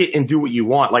 take it and do what you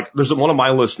want. Like, there's one of my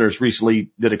listeners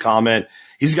recently did a comment.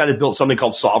 He's got to build something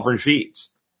called Sovereign Feeds.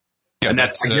 Yeah, and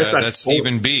that's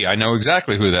Stephen B. I know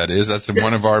exactly who that is. That's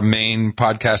one of our main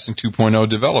Podcasting 2.0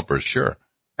 developers. Sure.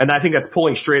 And I think that's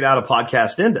pulling straight out of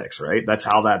Podcast Index, right? That's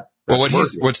how that. Well,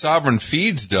 what Sovereign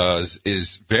Feeds does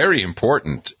is very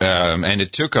important. And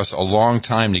it took us a long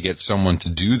time to get someone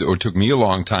to do that, or it took me a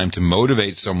long time to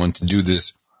motivate someone to do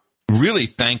this really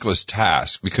thankless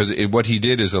task, because what he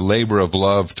did is a labor of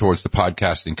love towards the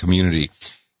podcasting community.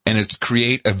 And it's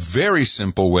create a very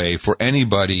simple way for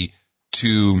anybody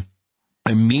to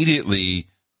immediately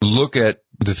look at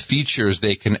the features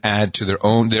they can add to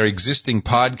their existing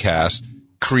podcast,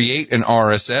 create an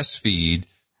RSS feed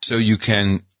so you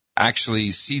can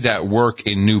actually see that work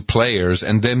in new players,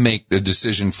 and then make the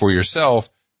decision for yourself.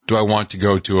 Do I want to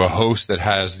go to a host that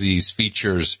has these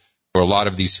features, or a lot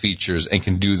of these features, and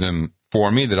can do them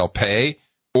for me that I'll pay?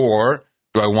 Or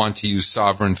do I want to use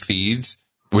Sovereign Feeds,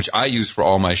 which I use for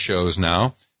all my shows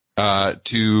now,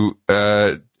 to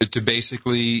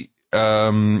basically,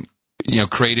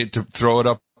 create it, to throw it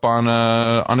up on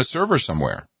a server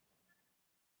somewhere?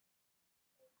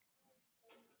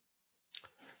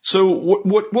 So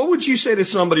what would you say to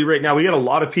somebody right now? We got a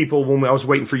lot of people, when I was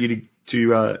waiting for you we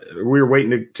were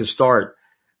waiting to start,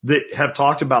 that have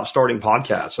talked about starting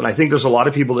podcasts. And I think there's a lot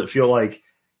of people that feel like,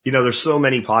 there's so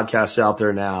many podcasts out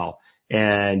there now,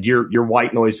 and you're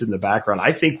white noise in the background.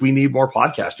 I think we need more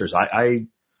podcasters.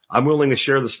 I'm willing to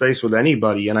share the space with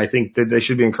anybody, and I think that they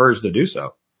should be encouraged to do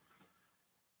so.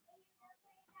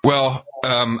 Well,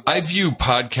 I view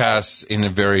podcasts in a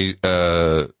very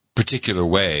particular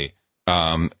way.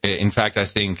 In fact, I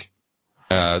think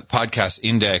Podcast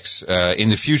Index in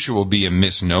the future will be a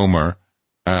misnomer,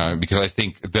 because I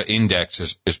think the index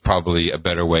is probably a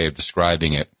better way of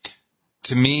describing it.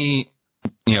 To me,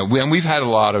 we've had a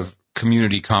lot of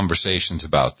community conversations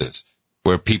about this,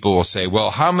 where people will say, well,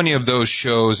 how many of those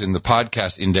shows in the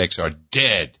Podcast Index are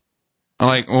dead? I'm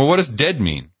like, well, what does dead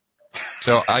mean?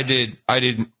 So I did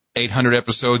 800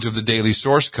 episodes of the Daily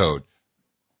Source Code.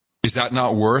 Is that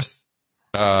not worth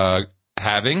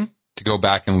having to go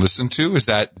back and listen to? Is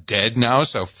that dead now?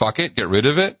 So fuck it, get rid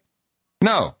of it?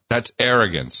 No, that's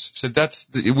arrogance. So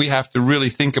we have to really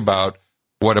think about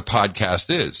what a podcast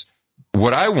is.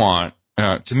 What I want,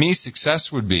 to me,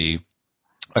 success would be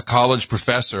a college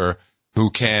professor who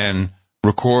can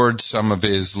record some of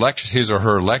his or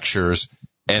her lectures,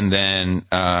 and then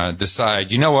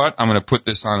decide, you know what, I'm going to put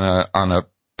this on a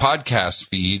podcast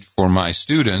feed for my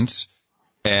students,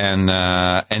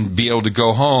 and be able to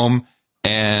go home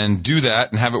and do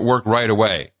that and have it work right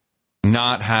away.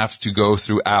 Not have to go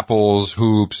through Apple's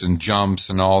hoops and jumps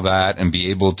and all that, and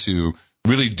be able to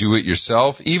really do it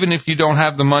yourself. Even if you don't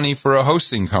have the money for a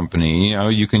hosting company,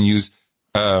 you can use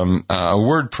a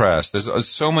WordPress. There's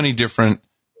so many different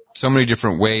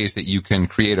ways that you can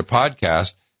create a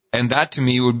podcast, and that to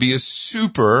me would be a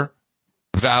super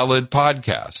valid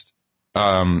podcast.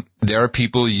 There are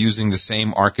people using the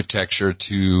same architecture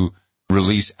to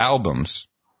release albums,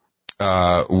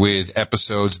 with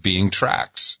episodes being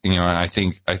tracks, and I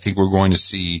think we're going to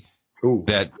see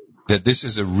that this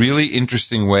is a really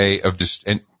interesting way of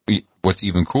and what's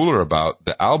even cooler about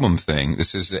the album thing.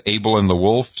 This is Abel and the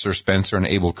Wolf, Sir Spencer and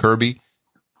Abel Kirby,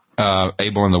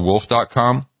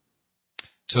 abelandthewolf.com.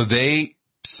 So they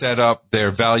set up their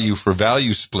value for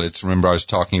value splits. Remember, I was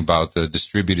talking about the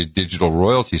distributed digital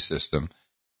royalty system,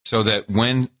 so that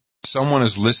when someone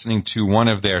is listening to one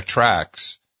of their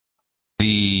tracks,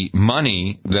 the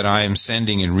money that I am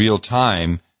sending in real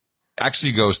time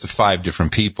actually goes to 5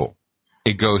 different people.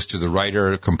 It goes to the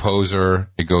writer, composer.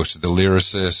 It goes to the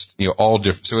lyricist. All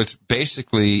different. So it's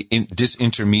basically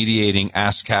disintermediating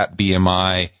ASCAP,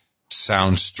 BMI,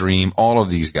 SoundStream, all of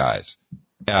these guys,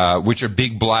 which are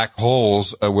big black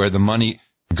holes where the money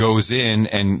goes in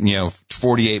and,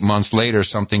 48 months later,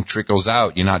 something trickles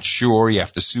out. You're not sure. You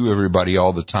have to sue everybody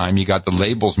all the time. You got the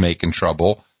labels making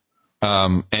trouble.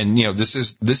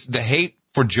 The hate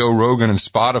for Joe Rogan and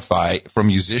Spotify from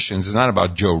musicians is not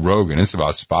about Joe Rogan. It's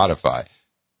about Spotify.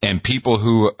 And people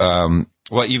who,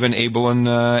 even Abel and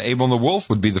the Wolf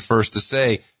would be the first to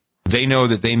say they know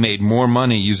that they made more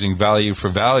money using value for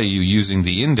value using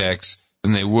the index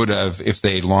than they would have if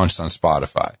they launched on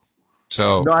Spotify.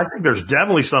 So no, I think there's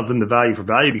definitely something to value for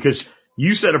value because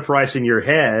you set a price in your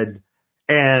head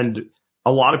and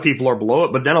a lot of people are below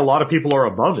it, but then a lot of people are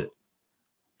above it.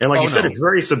 And like you said, it's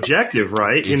very subjective,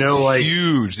 right? It's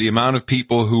huge. The amount of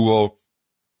people who will,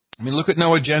 look at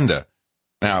No Agenda.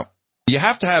 Now, you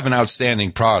have to have an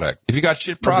outstanding product. If you got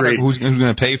shit product, who's going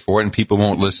to pay for it? And people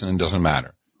won't listen. It doesn't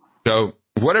matter. So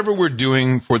whatever we're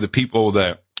doing for the people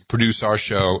that produce our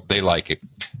show, they like it.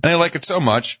 And they like it so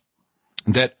much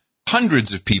that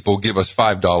hundreds of people give us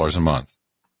 $5 a month.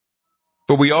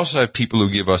 But we also have people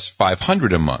who give us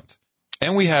 $500 a month.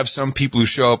 And we have some people who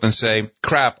show up and say,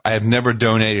 crap, I have never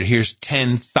donated. Here's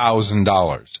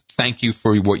 $10,000. Thank you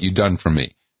for what you've done for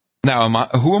me. Now,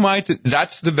 who am I?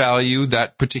 That's the value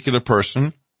that particular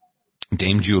person,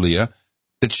 Dame Julia,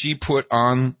 that she put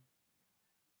on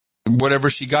whatever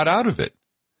she got out of it.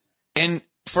 And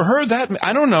for her,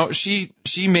 I don't know, she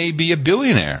may be a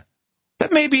billionaire.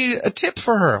 That may be a tip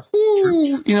for her.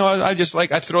 Ooh,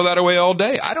 I throw that away all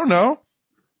day. I don't know.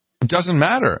 It doesn't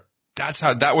matter.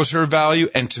 That was her value.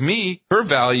 And to me, her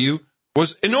value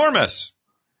was enormous.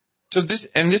 So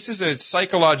this is a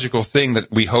psychological thing that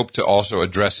we hope to also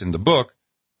address in the book,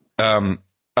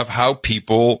 of how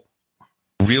people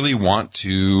really want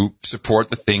to support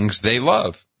the things they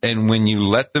love. And when you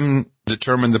let them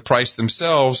determine the price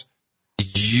themselves,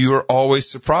 you're always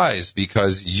surprised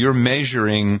because you're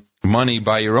measuring money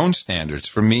by your own standards.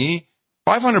 For me,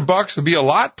 $500 would be a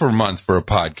lot per month for a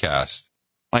podcast.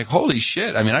 Like, holy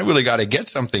shit. I really got to get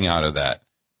something out of that.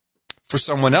 For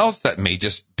someone else, that may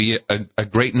just be a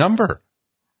great number.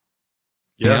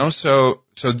 Yeah. So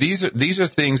these are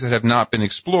things that have not been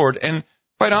explored. And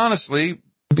quite honestly,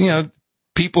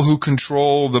 people who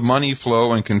control the money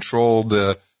flow and control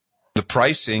the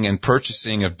pricing and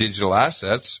purchasing of digital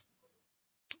assets,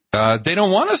 they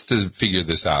don't want us to figure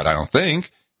this out, I don't think.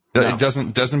 No. It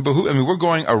doesn't behoove. We're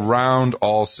going around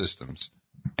all systems.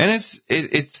 And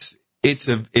it's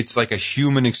like a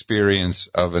human experience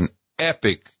of an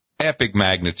epic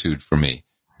magnitude for me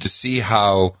to see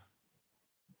how,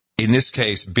 in this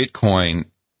case, Bitcoin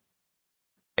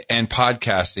and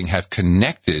podcasting have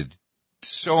connected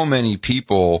so many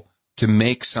people to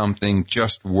make something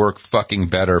just work fucking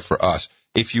better for us.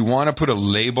 If you want to put a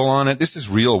label on it, this is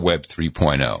real Web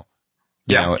 3.0.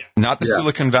 Not the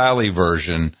Silicon Valley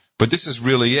version, but this is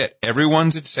really it.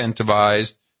 Everyone's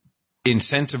incentivized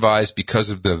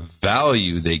because of the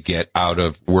value they get out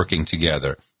of working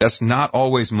together. That's not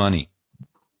always money.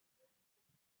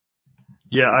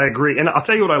 Yeah, I agree. And I'll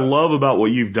tell you what I love about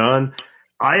what you've done.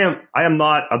 I am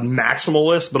not a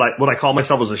maximalist, but what I call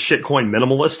myself is a shitcoin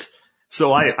minimalist.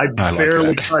 So I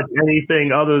barely touch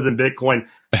anything other than Bitcoin.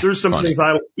 There's some things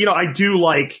I do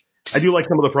like some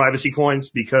of the privacy coins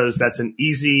because that's an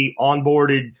easy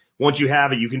onboarded. Once you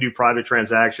have it, you can do private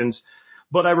transactions.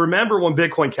 But I remember when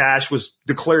Bitcoin Cash was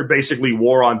declared basically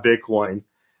war on Bitcoin,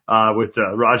 with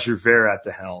Roger Ver at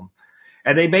the helm.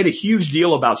 And they made a huge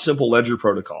deal about simple ledger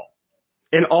protocol.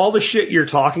 And all the shit you're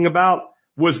talking about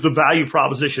was the value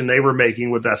proposition they were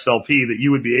making with SLP, that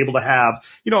you would be able to have,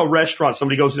 a restaurant,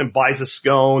 somebody goes in and buys a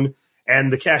scone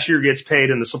and the cashier gets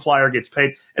paid and the supplier gets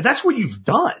paid. And that's what you've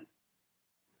done.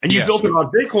 And you built it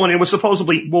on Bitcoin and was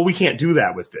supposedly, well, we can't do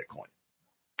that with Bitcoin.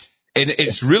 And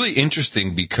it's really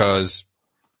interesting because,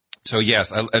 so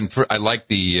yes, I like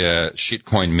the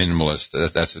shitcoin minimalist.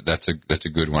 That's a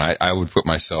good one. I would put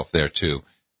myself there too.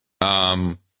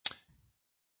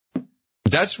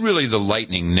 That's really the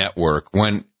Lightning Network.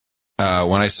 When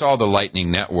I saw the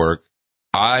Lightning Network,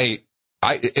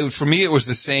 for me it was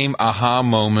the same aha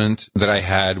moment that I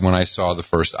had when I saw the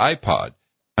first iPod.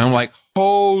 I'm like,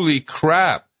 holy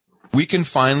crap, we can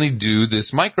finally do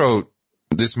this micro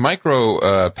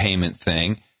payment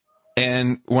thing.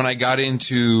 And when I got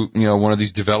into, one of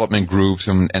these development groups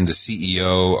and the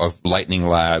CEO of Lightning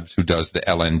Labs, who does the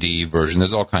LND version,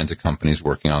 there's all kinds of companies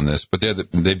working on this, but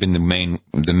they've been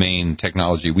the main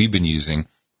technology we've been using.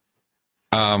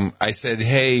 I said,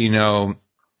 hey,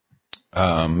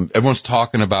 Everyone's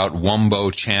talking about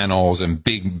wumbo channels and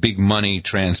big money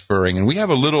transferring. And we have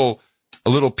a little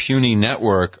puny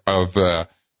network of, like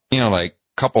a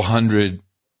couple hundred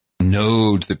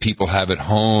nodes that people have at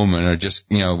home and are just,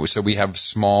 so we have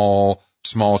small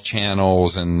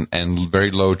channels and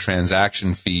very low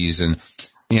transaction fees. And,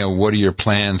 what are your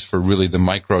plans for really the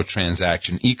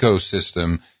microtransaction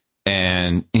ecosystem?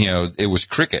 And, it was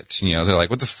crickets, they're like,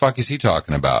 what the fuck is he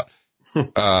talking about?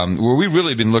 Where we've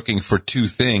really been looking for two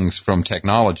things from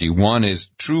technology. One is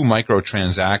true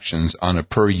microtransactions on a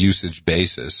per usage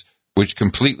basis, which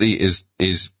completely is,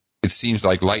 it seems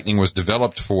like Lightning was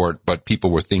developed for it, but people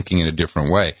were thinking in a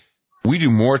different way. We do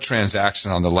more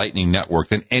transactions on the Lightning network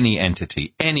than any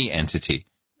entity,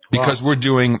 because we're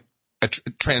doing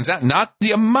not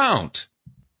the amount.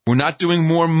 We're not doing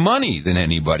more money than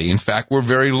anybody. In fact, we're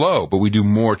very low, but we do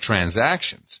more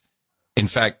transactions. In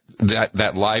fact,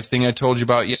 that live thing I told you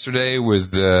about yesterday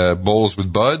with Bowls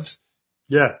with Buds.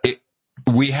 Yeah.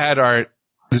 We had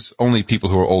this only people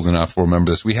who are old enough will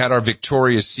remember this. We had our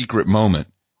Victoria's Secret moment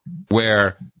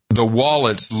where the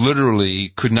wallets literally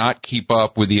could not keep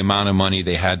up with the amount of money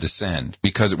they had to send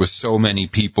because it was so many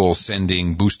people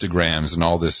sending boostograms and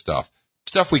all this stuff.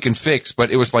 Stuff we can fix,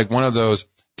 but it was like one of those.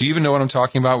 Do you even know what I'm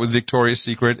talking about with Victoria's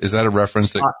Secret? Is that a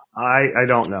reference? I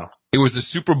don't know. It was the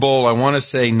Super Bowl, I want to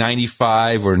say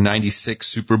 95 or 96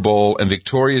 Super Bowl, and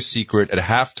Victoria's Secret at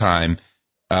halftime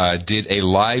did a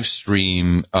live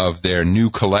stream of their new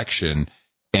collection,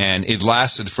 and it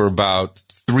lasted for about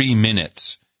 3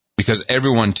 minutes because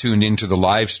everyone tuned into the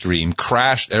live stream,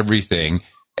 crashed everything,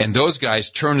 and those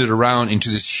guys turned it around into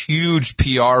this huge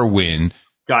PR win.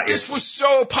 This was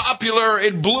so popular,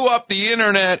 it blew up the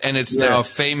internet, and it's now a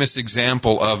famous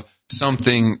example of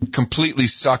something completely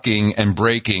sucking and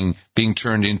breaking being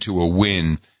turned into a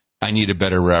win. I need a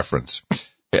better reference,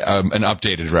 an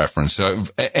updated reference. So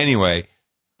anyway,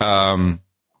 I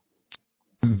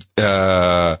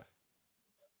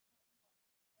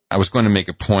was going to make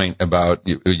a point about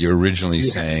you originally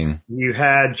saying. You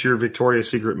had your Victoria's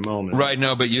Secret moment. Right,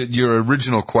 no, but your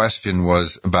original question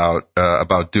was about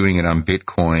doing it on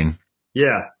Bitcoin.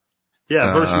 Yeah.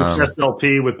 Yeah, versus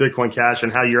SLP with Bitcoin Cash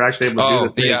and how you're actually able to do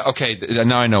the things. Yeah, okay.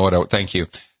 Now I know thank you.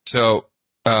 So,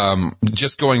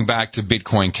 just going back to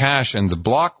Bitcoin Cash and the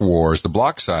block wars, the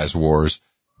block size wars,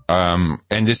 and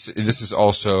this is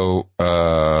also,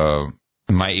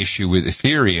 my issue with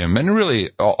Ethereum and really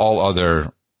all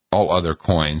other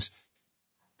coins.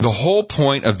 The whole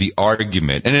point of the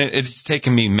argument, and it's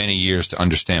taken me many years to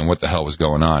understand what the hell was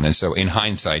going on. And so in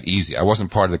hindsight, easy. I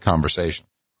wasn't part of the conversation.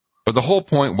 But the whole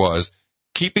point was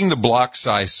keeping the block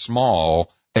size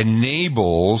small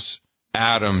enables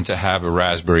Adam to have a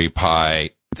Raspberry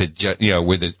Pi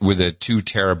that, with a 2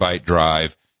 terabyte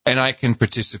drive, and I can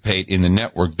participate in the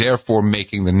network, therefore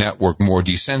making the network more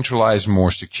decentralized,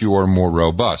 more secure, more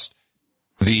robust.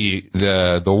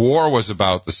 The war was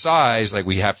about the size, like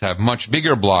we have to have much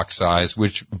bigger block size,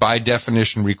 which by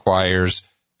definition requires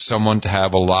someone to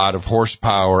have a lot of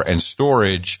horsepower and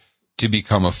storage to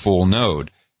become a full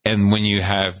node. And when you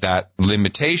have that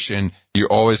limitation,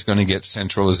 you're always going to get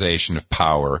centralization of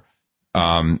power.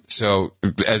 So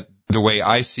the way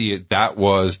I see it, that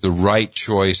was the right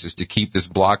choice, is to keep this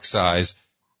block size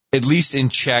at least in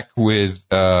check with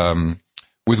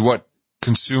what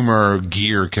consumer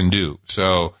gear can do.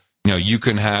 So, you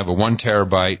can have a 1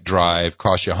 terabyte drive,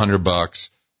 cost you $100,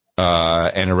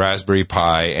 and a Raspberry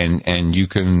Pi, and you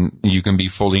can be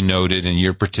fully noded, and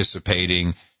you're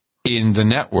participating in the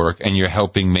network, and you're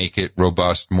helping make it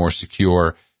robust, more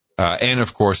secure. And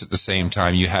of course, at the same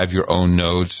time, you have your own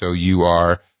node, so you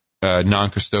are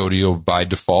non-custodial by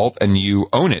default, and you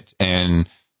own it. And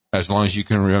as long as you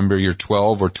can remember your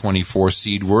 12 or 24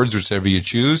 seed words, whichever you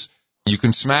choose, you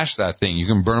can smash that thing. You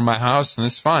can burn my house, and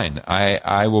it's fine.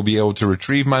 I will be able to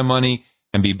retrieve my money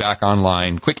and be back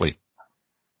online quickly.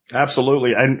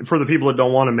 Absolutely. And for the people that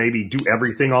don't want to maybe do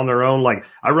everything on their own, like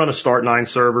I run a Start9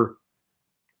 server,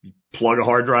 you plug a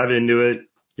hard drive into it,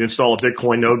 you install a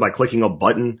Bitcoin node by clicking a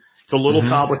button. It's a little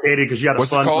complicated because you got to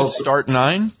What's it called?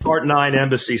 Start9? Start9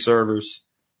 Embassy servers.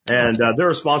 And they're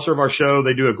a sponsor of our show.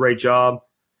 They do a great job.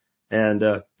 And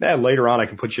later on, I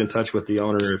can put you in touch with the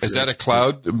owner. Is that a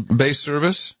cloud-based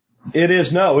service? It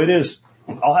is. No, it is.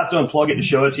 I'll have to unplug it to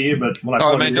show it to you. But when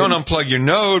don't unplug your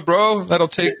node, bro. That'll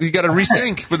take. You got to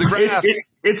resync with the graph.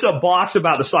 It's a box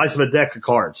about the size of a deck of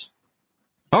cards.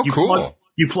 Oh, cool.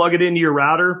 You plug it into your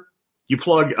router. You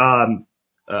plug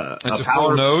it's a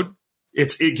full node.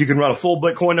 You can run a full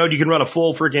Bitcoin node. You can run a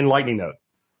full freaking Lightning node.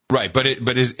 Right, but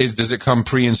does it come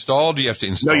pre-installed? Do you have to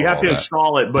install? No, you have to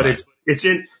install it, but it's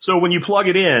in. So when you plug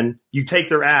it in, you take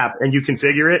their app and you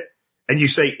configure it. and you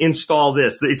say install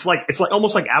this. It's like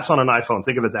almost like apps on an iPhone.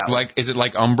 Think of it that way. Is it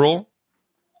like Umbrel?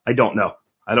 I don't know.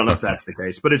 I don't know if that's the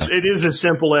case, but it is as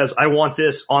simple as I want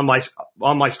this on my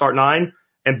Start 9,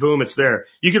 and boom, it's there.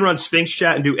 You can run Sphinx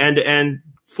chat and do end-to-end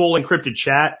full encrypted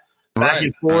chat back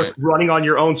and forth, running on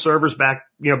your own servers back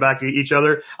to each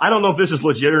other. I don't know if this is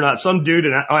legit or not. Some dude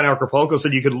on Acapulco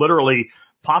said you could literally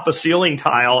pop a ceiling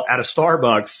tile at a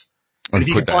Starbucks, and if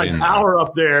you can find power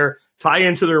up there, tie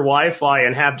into their Wi-Fi,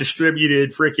 and have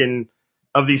distributed freaking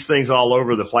of these things all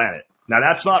over the planet. Now,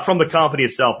 that's not from the company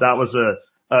itself. That was a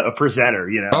presenter,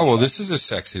 Oh, well, this is a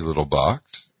sexy little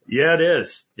box. Yeah, it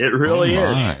is. It really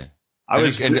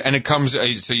is. And it comes,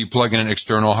 so you plug in an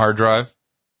external hard drive?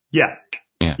 Yeah.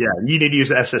 Yeah. You need to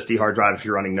use an SSD hard drive if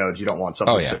you're running nodes. You don't want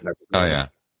something sitting there. Oh, yeah.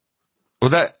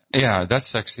 Well, that's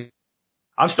sexy.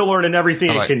 I'm still learning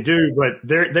everything it can do, but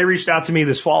they reached out to me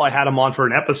this fall. I had them on for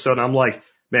an episode, and I'm like,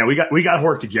 man, we got to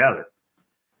work together.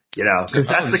 Because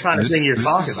that's the kind of thing you're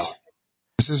talking about.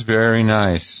 This is very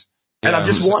nice. And I'm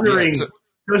just wondering.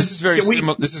 This is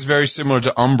very similar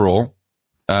to Umbrel.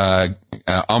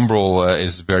 Umbrel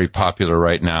is very popular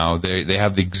right now. They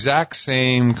have the exact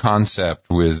same concept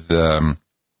with the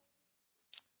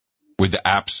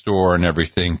App Store and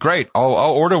everything. Great. I'll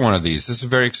order one of these. This is a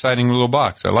very exciting little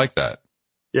box. I like that.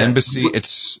 Yeah. Embassy,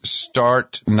 it's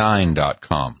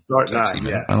start9.com. Start9,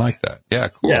 yeah. I like that. Yeah,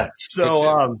 cool. Yeah.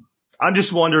 So, I'm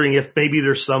just wondering if maybe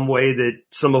there's some way that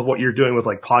some of what you're doing with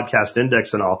like Podcast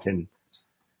Index and all can.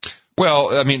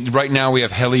 Well, I mean, right now we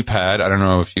have Helipad. I don't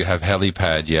know if you have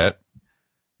Helipad yet.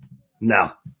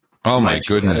 No. Oh, my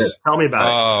goodness. Tell me about it.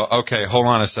 Oh, okay. Hold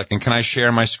on a second. Can I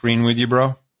share my screen with you,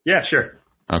 bro? Yeah, sure.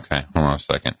 Okay. Hold on a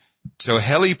second. So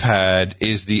Helipad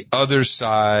is the other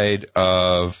side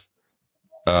of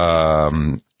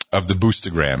the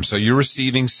boostagram. So you're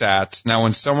receiving sats. Now,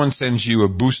 when someone sends you a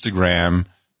boostagram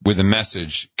with a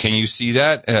message, can you see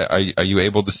that? Are you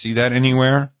able to see that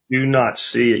anywhere? Do not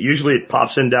see it. Usually it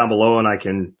pops in down below,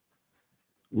 and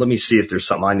let me see if there's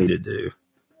something I need to do.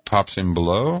 Pops in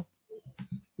below?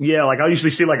 Yeah, like I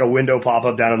usually see like a window pop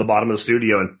up down at the bottom of the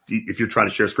studio, and if you're trying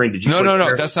to share a screen, did you?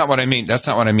 No, that's not what I mean.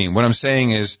 What I'm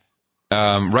saying is,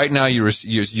 right now you're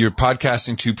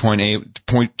podcasting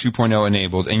 2.0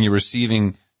 enabled, and you're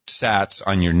receiving sats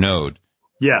on your node.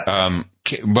 Yeah.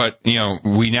 But,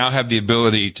 we now have the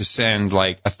ability to send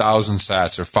like 1,000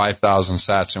 sats or 5,000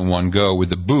 sats in one go with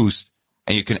the boost,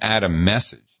 and you can add a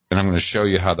message. And I'm going to show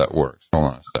you how that works. Hold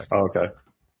on a second. Oh, okay.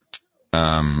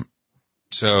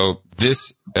 So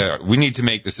this, we need to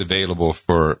make this available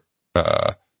for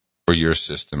your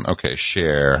system. Okay,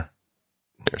 share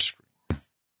screen.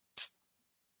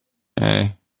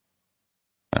 Okay.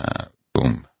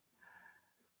 Boom.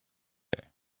 Okay.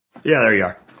 Yeah, there you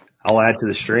are. I'll add to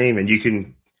the stream, and you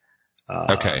can.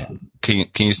 Okay. Can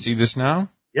you see this now?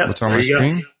 Yeah. What's on my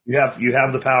screen? You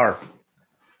have the power.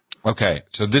 Okay.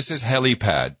 So this is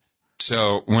Helipad.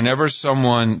 So whenever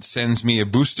someone sends me a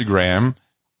boostagram,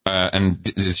 and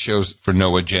this shows for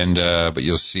no agenda, but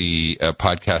you'll see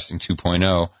podcasting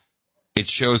 2.0, it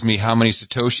shows me how many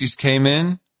Satoshis came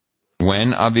in,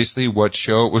 when, obviously, what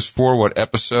show it was for, what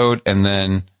episode, and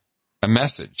then a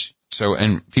message. So,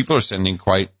 and people are sending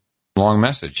quite long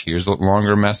message. Here's a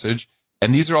longer message.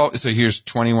 And these are all, so here's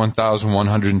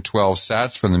 21,112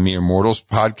 sats from the Mere Mortals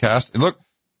podcast. And look,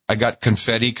 I got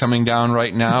confetti coming down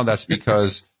right now. That's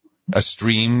because a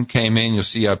stream came in. You'll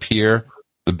see up here,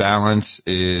 the balance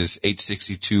is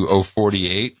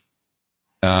 862,048.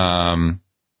 So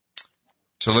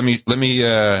let me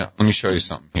show you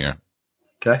something here.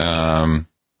 Okay.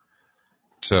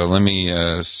 So let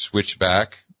me, switch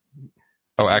back.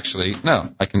 Oh, actually, no,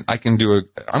 I'm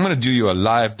going to do you a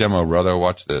live demo, brother.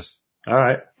 Watch this. All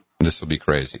right. This will be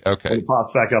crazy. Okay. When it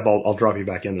pops back up, I'll drop you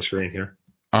back in the screen here.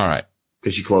 All right.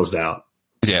 Because you closed out.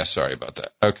 Yeah, sorry about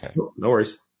that. Okay. No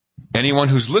worries. Anyone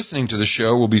who's listening to the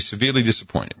show will be severely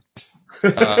disappointed.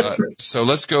 So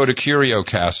let's go to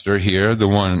CurioCaster here, the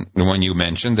one you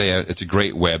mentioned. It's a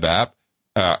great web app.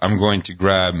 I'm going to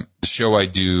grab the show I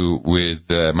do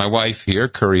with my wife here,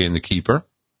 Curry and the Keeper.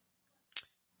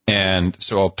 And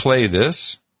so I'll play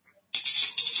this.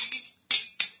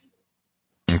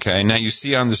 Okay, now you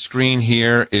see on the screen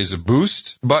here is a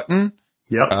boost button.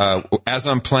 Yep. As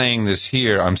I'm playing this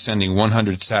here, I'm sending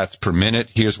 100 sats per minute.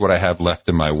 Here's what I have left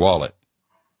in my wallet.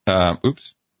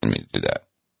 Oops, let me do that.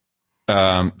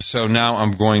 So now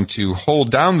I'm going to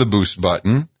hold down the boost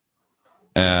button,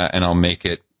 and I'll make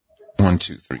it 1,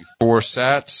 2, 3, 4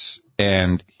 sats.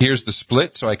 And here's the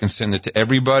split, so I can send it to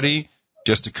everybody.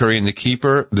 Just to Curry and the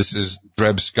Keeper. This is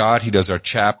Dreb Scott. He does our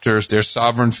chapters. They're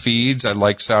sovereign feeds. I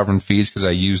like sovereign feeds because I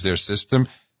use their system.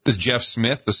 The Jeff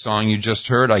Smith, the song you just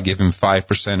heard, I give him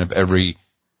 5% of every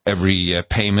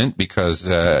payment because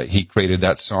he created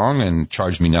that song and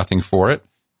charged me nothing for it.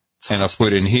 And I'll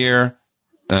put in here,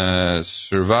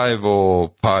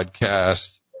 Survival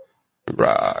Podcast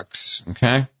Rocks.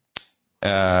 Okay.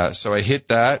 So I hit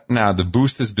that. Now the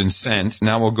boost has been sent.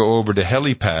 Now we'll go over to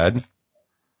Helipad.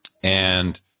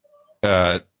 And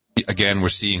again, we're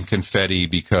seeing confetti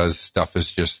because stuff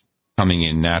is just coming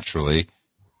in naturally.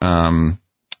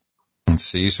 Let's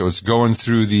see. So it's going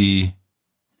through the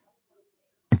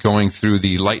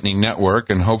Lightning Network,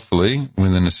 and hopefully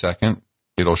within a second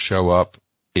it'll show up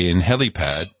in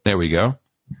Helipad. There we go.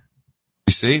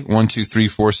 You see, 1, 2, 3,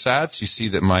 4 sats. You see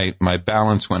that my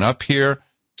balance went up here.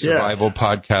 Survival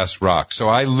Podcast Rock. So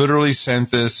I literally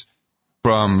sent this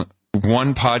from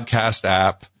one podcast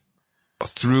app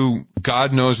through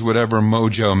God knows whatever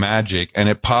mojo magic, and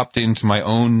it popped into my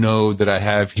own node that I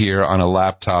have here on a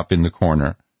laptop in the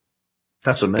corner.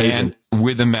 That's amazing. And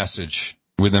with a message.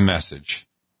 So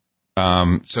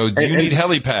you need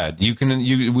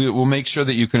Helipad. We'll make sure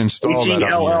that you can install that.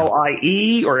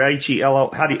 Hellie or Hell?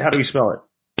 How do you spell it?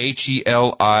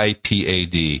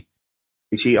 Helipad.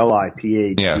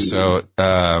 Helipad. Yeah. So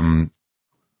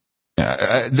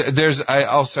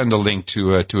I'll send a link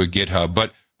to a GitHub,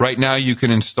 but right now you can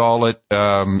install it.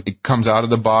 It comes out of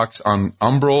the box on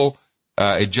Umbrel.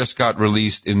 It just got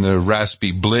released in the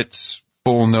Raspberry Blitz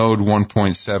full node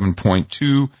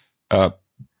 1.7.2.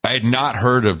 I had not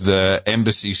heard of the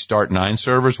Embassy Start 9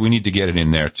 servers. We need to get it in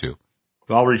there too.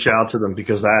 I'll reach out to them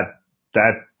because that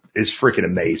is freaking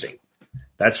amazing.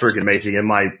 That's freaking amazing. And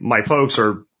my folks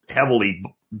are heavily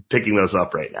picking those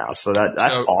up right now. So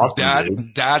that's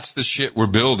awesome. That's the shit we're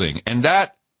building. And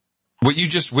what you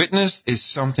just witnessed is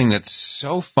something that's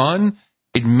so fun.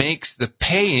 It makes the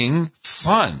paying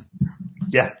fun.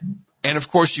 Yeah. And of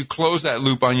course you close that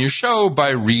loop on your show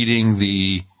by reading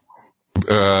the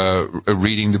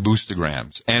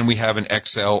boostograms. And we have an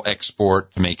Excel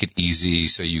export to make it easy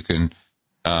so you can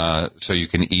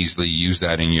easily use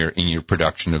that in your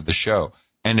production of the show.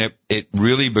 And it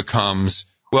really becomes,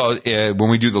 when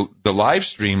we do the live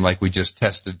stream like we just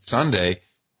tested Sunday,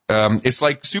 it's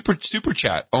like super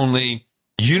chat, only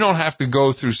you don't have to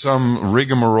go through some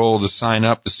rigmarole to sign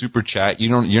up the super chat.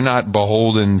 You're not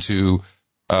beholden to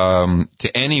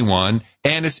anyone,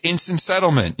 and it's instant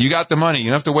settlement. You got the money. You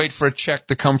don't have to wait for a check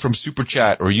to come from super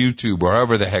chat or YouTube or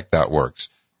however the heck that works.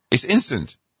 It's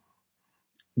instant.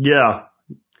 Yeah.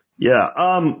 Yeah.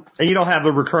 And you don't have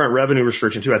a recurrent revenue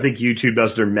restriction too. I think YouTube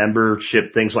does their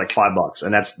membership things like $5,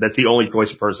 and that's the only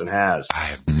choice a person has. I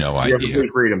have no idea. You have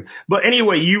complete freedom. But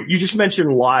anyway, you just mentioned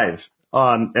live,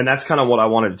 and that's kind of what I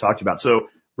wanted to talk to you about. So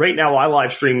right now I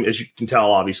live stream, as you can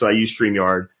tell, obviously I use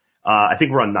StreamYard. I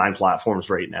think we're on 9 platforms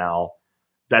right now.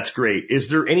 That's great. Is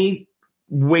there any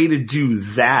way to do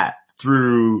that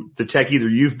through the tech either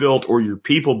you've built or your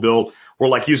people built, or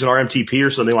like using RMTP or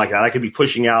something like that? I could be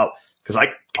pushing out, because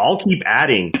I'll keep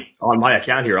adding on my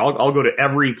account here. I'll go to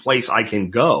every place I can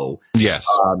go. Yes.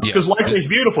 Because life is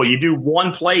beautiful. You do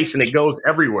one place and it goes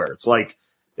everywhere. It's like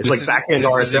back-end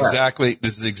RSS.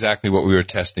 This is exactly what we were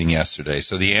testing yesterday.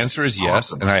 So the answer is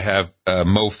yes. Awesome. And I have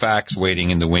Mo Fax waiting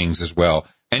in the wings as well.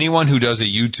 Anyone who does a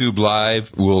YouTube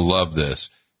live will love this.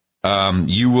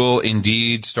 You will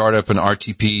indeed start up an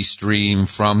RTP stream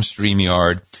from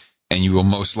StreamYard, and you will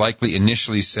most likely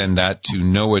initially send that to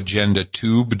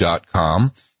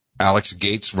noagendatube.com. Alex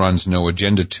Gates runs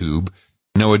NoAgendaTube.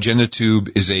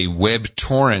 NoAgendaTube is a web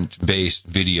torrent-based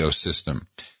video system.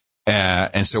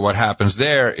 And so what happens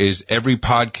there is every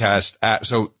podcast app,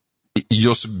 so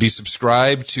you'll be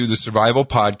subscribed to the Survival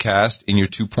Podcast in your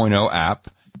 2.0 app.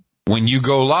 When you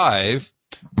go live,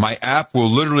 my app will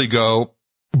literally go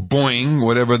boing,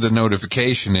 whatever the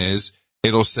notification is.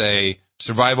 It'll say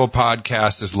Survival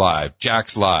Podcast is live.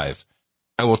 Jack's live.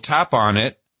 I will tap on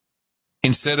it.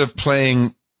 Instead of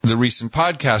playing the recent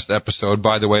podcast episode,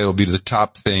 by the way, it'll be the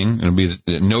top thing. It'll be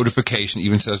the notification. It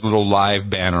even says little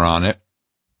live banner on it.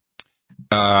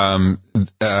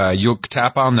 You'll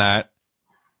tap on that.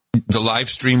 The live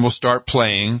stream will start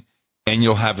playing, and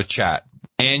you'll have a chat.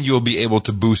 And you'll be able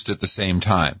to boost at the same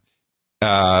time.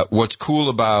 What's cool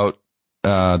about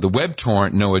the web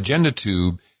torrent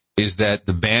NoAgendaTube is that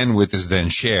the bandwidth is then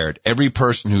shared. Every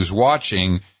person who's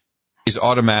watching is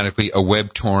automatically a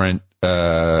web torrent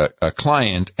a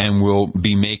client and will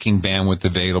be making bandwidth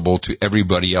available to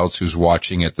everybody else who's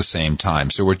watching at the same time.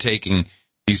 So we're taking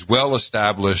these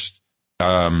well-established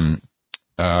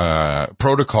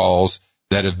protocols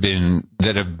that have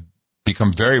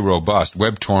become very robust.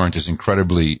 WebTorrent is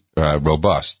incredibly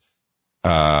robust.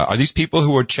 Are these people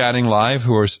who are chatting live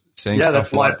who are saying Yeah,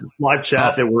 stuff that's live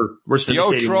chat that we're syndicating.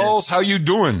 Yo, trolls, how you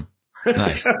doing?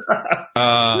 Nice.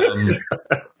 I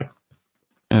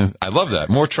love that.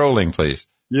 More trolling, please.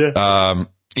 Yeah.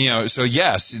 So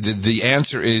yes, the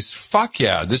answer is fuck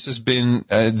yeah. This has been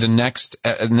the next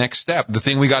step. The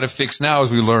thing we got to fix now,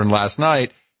 as we learned last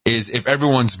night, is if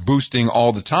everyone's boosting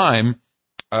all the time,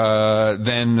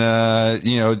 then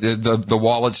the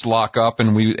wallets lock up,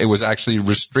 and it was actually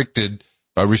restricting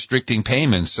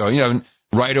payments. So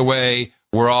right away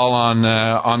we're all on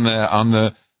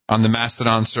the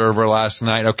Mastodon server last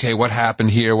night. Okay, what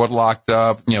happened here? What locked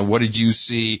up? What did you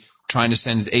see? Trying to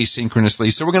send it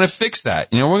asynchronously. So we're going to fix that.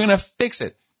 We're going to fix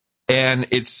it. And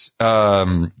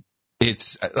I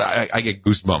get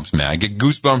goosebumps, man. I get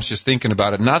goosebumps just thinking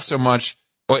about it. Not so much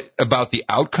about the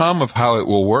outcome of how it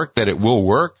will work, that it will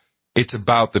work. It's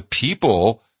about the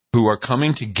people who are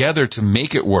coming together to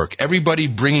make it work. Everybody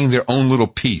bringing their own little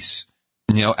piece.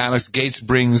 Alex Gates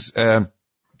brings,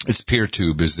 it's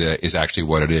PeerTube is actually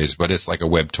what it is, but it's like a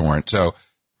web torrent. So,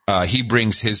 he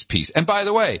brings his piece. And by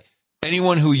the way,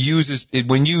 anyone who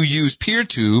when you use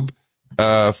PeerTube,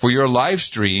 for your live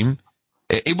stream,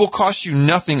 it will cost you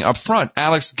nothing up front.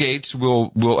 Alex Gates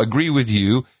will agree with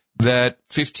you that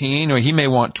 15, or he may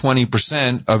want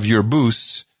 20% of your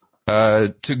boosts,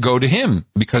 to go to him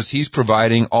because he's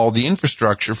providing all the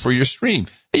infrastructure for your stream.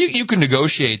 You can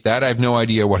negotiate that. I have no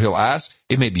idea what he'll ask.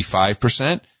 It may be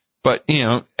 5%, but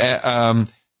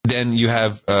then you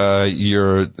have,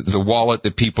 the wallet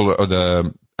that people, or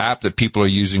the app that people are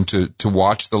using to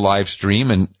watch the live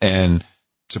stream and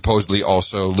supposedly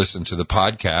also listen to the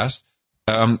podcast.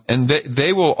 And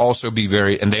they will also be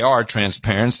and they are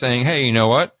transparent, saying, hey, you know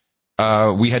what?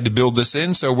 We had to build this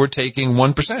in, so we're taking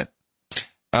 1%.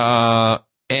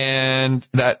 And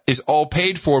that is all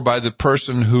paid for by the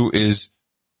person who is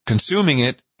consuming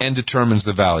it and determines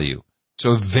the value.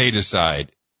 So they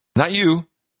decide, not you,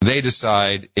 they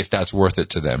decide if that's worth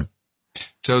it to them.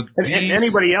 So and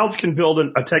anybody else can build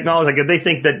a technology. Like if they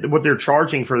think that what they're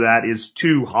charging for that is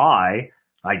too high,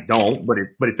 I don't. But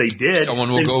if they did,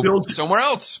 someone will go somewhere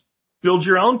else. Build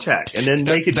your own tech and then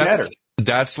make it better.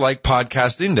 That's like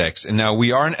Podcast Index. And now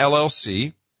we are an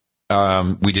LLC.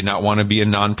 We did not want to be a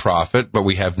nonprofit, but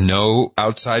we have no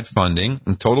outside funding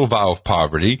and total vow of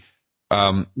poverty.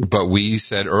 But we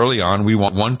said early on we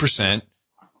want 1%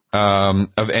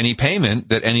 of any payment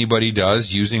that anybody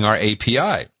does using our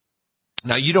API.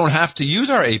 Now, you don't have to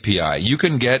use our API. You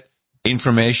can get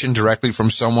information directly from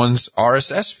someone's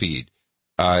RSS feed.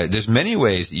 There's many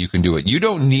ways that you can do it. You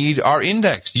don't need our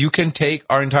index. You can take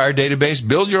our entire database,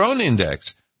 build your own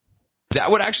index.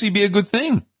 That would actually be a good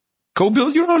thing. Go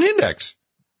build your own index.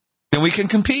 Then we can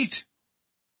compete.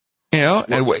 We'll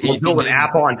build an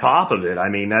app on top of it. I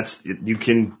mean, you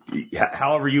can,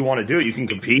 however you want to do it, you can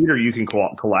compete or you can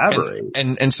collaborate.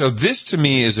 And so this to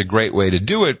me is a great way to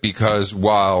do it because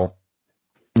while,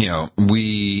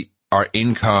 our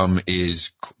income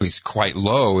is quite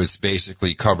low, it's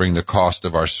basically covering the cost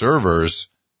of our servers.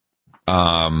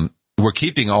 We're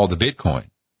keeping all the Bitcoin.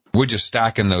 We're just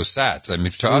stacking those sats. I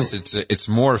mean, to us, it's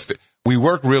more, we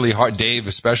work really hard. Dave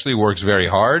especially works very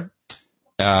hard.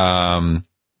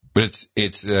 But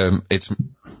it's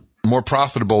more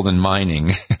profitable than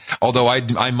mining. Although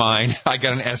I mine, I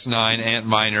got an S9 ant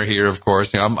miner here, of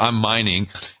course. I'm mining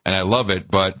and I love it,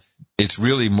 but it's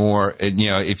really more,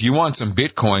 if you want some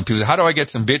Bitcoin, people say, how do I get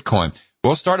some Bitcoin?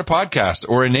 Well, start a podcast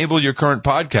or enable your current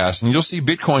podcast and you'll see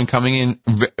Bitcoin coming in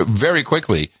very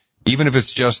quickly, even if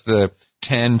it's just the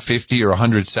 10, 50 or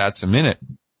 100 sats a minute.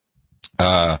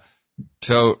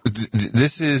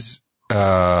 This is,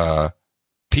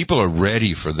 people are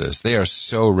ready for this. They are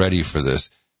so ready for this.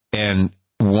 And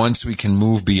once we can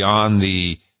move beyond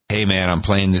hey man, I'm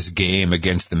playing this game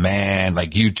against the man,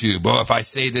 like YouTube. Oh, if I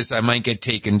say this, I might get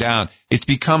taken down. It's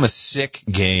become a sick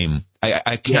game.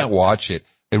 I can't watch it.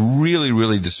 I really,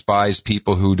 really despise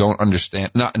people who don't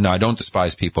understand. No, I don't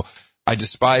despise people. I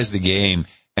despise the game.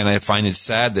 And I find it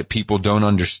sad that people don't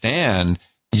understand.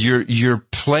 You're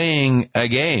playing a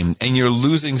game and you're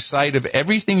losing sight of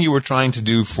everything you were trying to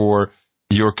do for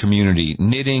your community.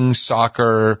 Knitting,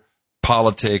 soccer,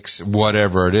 politics,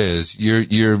 whatever it is.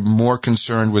 You're more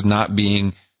concerned with not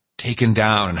being taken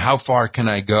down and how far can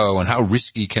I go and how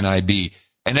risky can I be?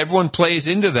 And everyone plays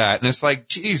into that. And it's like,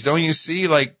 geez, don't you see?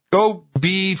 Like, go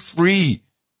be free.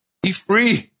 Be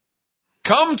free.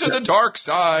 Come to the dark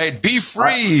side. Be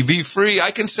free. Be free.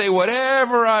 I can say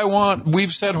whatever I want.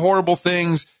 We've said horrible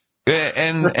things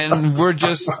and we're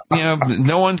just,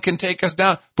 no one can take us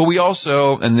down. But we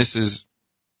also, and this is,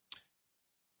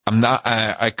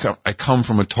 I come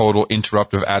from a total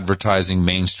interruptive advertising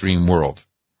mainstream world.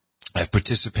 I've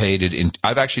participated in,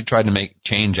 I've actually tried to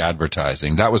change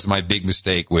advertising. That was my big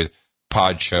mistake with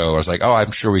Pod Show. I was like, oh,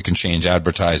 I'm sure we can change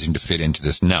advertising to fit into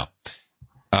this. No.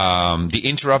 The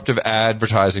interruptive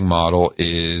advertising model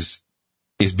is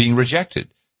being rejected.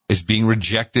 It's being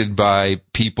rejected by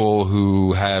people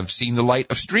who have seen the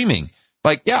light of streaming.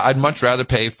 Like, yeah, I'd much rather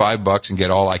pay $5 and get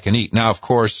all I can eat. Now, of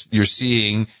course, you're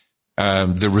seeing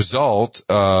the result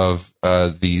of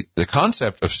the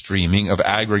concept of streaming, of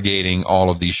aggregating all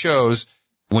of these shows,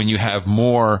 when you have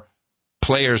more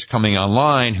players coming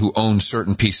online who own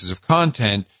certain pieces of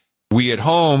content. We at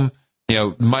home,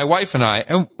 my wife and I,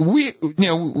 and we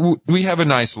have a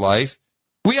nice life.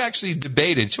 We actually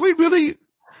debated, should we really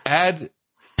add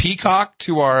Peacock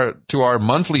to our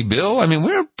monthly bill? I mean,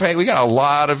 we got a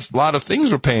lot of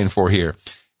things we're paying for here.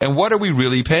 And what are we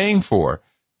really paying for?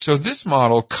 So this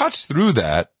model cuts through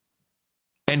that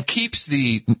and keeps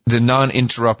the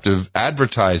non-interruptive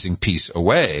advertising piece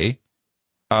away,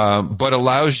 but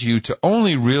allows you to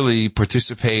only really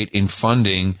participate in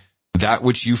funding that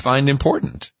which you find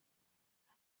important.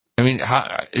 I mean,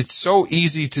 it's so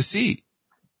easy to see.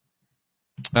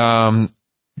 In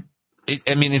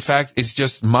fact, it's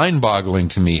just mind-boggling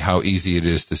to me how easy it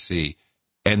is to see.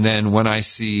 And then when I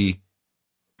see,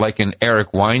 like an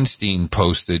Eric Weinstein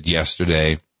posted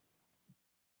yesterday,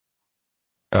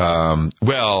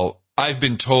 I've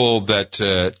been told that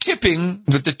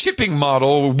the tipping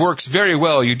model works very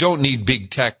well. You don't need big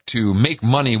tech to make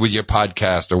money with your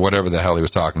podcast, or whatever the hell he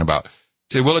was talking about.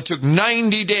 Say, well, it took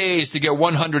 90 days to get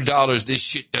 $100. This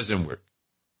shit doesn't work.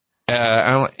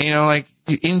 Like,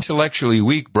 intellectually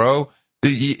weak, bro.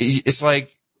 It's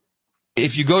like,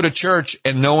 if you go to church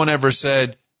and no one ever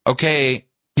said, okay,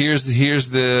 here's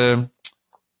the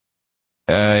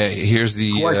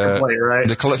collection plate, right?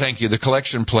 The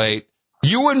collection plate.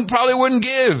 You probably wouldn't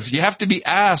give. You have to be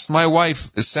asked. My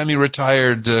wife is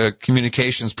semi-retired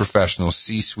communications professional,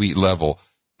 C-suite level.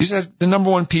 She says the number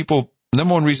one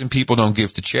reason people don't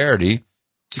give to charity is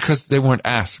because they weren't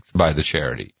asked by the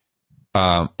charity.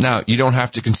 Now, you don't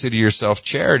have to consider yourself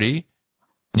charity.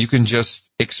 You can just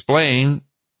explain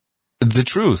the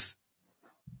truth.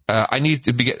 I need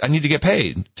to get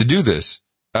paid to do this.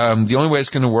 The only way it's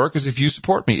going to work is if you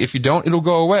support me. If you don't, it'll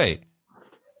go away.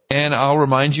 And I'll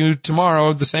remind you tomorrow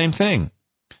of the same thing.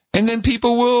 And then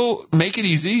people will make it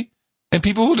easy, and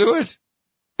people will do it.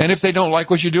 And if they don't like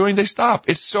what you're doing, they stop.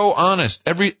 It's so honest.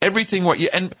 Everything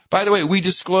and by the way, we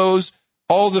disclose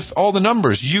all the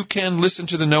numbers. You can listen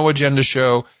to the No Agenda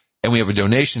show, and we have a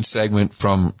donation segment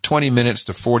from 20 minutes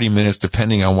to 40 minutes,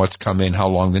 depending on what's come in, how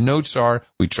long the notes are.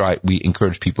 We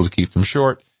encourage people to keep them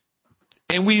short.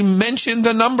 And we mention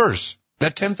the numbers.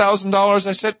 That $10,000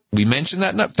 I said, we mentioned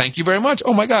that number. Thank you very much.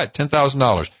 Oh my God,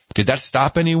 $10,000. Did that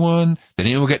stop anyone? Did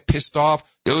anyone get pissed off?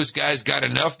 Those guys got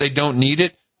enough. They don't need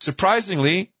it.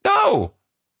 Surprisingly, no.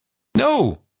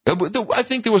 I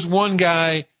think there was one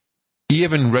guy, he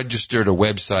even registered a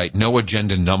website,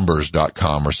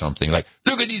 noagendanumbers.com or something. Like,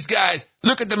 look at these guys.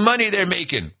 Look at the money they're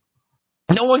making.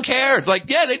 No one cared. Like,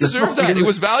 yeah, they deserve that. It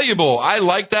was valuable. I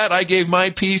like that. I gave my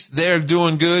piece. They're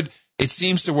doing good. It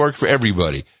seems to work for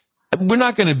everybody. We're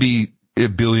not going to be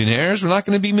billionaires. We're not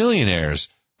going to be millionaires.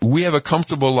 We have a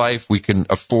comfortable life. We can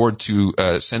afford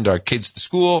to send our kids to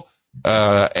school,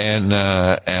 and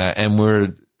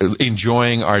we're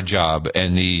enjoying our job.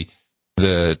 And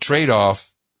the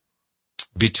trade-off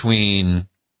between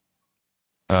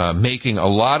making a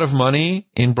lot of money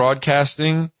in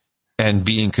broadcasting and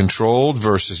being controlled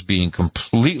versus being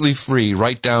completely free,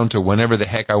 right down to whenever the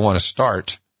heck I want to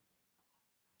start,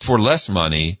 for less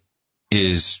money,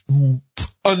 is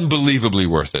unbelievably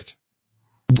worth it.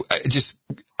 Just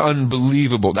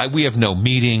unbelievable. We have no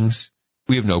meetings.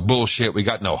 We have no bullshit. We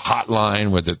got no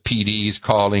hotline where the PD's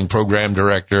calling, program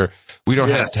director. We don't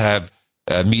have to have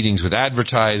meetings with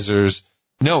advertisers.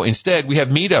 No, instead we have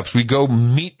meetups. We go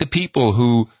meet the people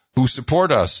who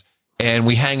support us, and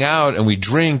we hang out and we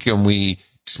drink and we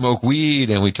smoke weed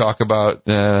and we talk about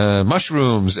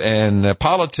mushrooms and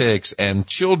politics and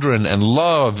children and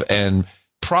love and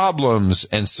problems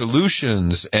and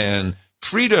solutions and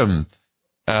freedom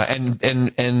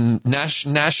and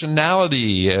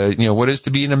nationality, what it is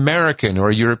to be an American or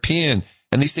a European.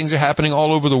 And these things are happening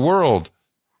all over the world.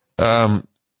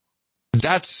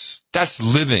 That's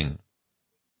living.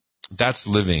 That's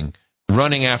living.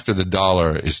 Running after the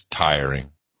dollar is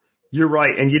tiring. You're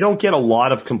right. And you don't get a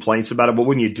lot of complaints about it, but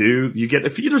when you do, there's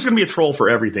going to be a troll for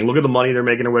everything. Look at the money they're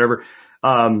making or whatever.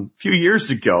 A few years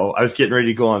ago, I was getting ready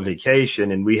to go on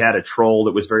vacation, and we had a troll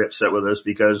that was very upset with us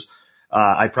because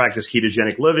I practiced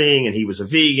ketogenic living, and he was a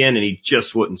vegan, and he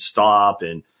just wouldn't stop.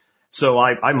 And so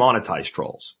I monetized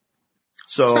trolls.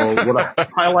 So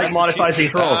I like monetizing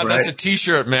trolls, right? That's a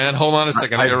T-shirt, man. Hold on a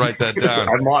second. I gotta write that down.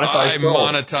 I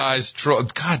monetize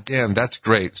trolls. God damn, that's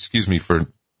great. Excuse me for.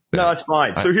 No, it's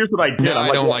fine. So here's what I did. No,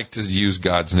 I don't like to use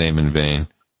God's name in vain.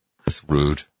 That's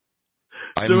rude.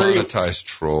 I monetize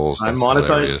trolls. That's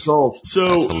hilarious. Trolls. So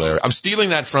that's hilarious. I'm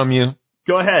stealing that from you.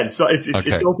 Go ahead. So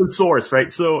it's open source,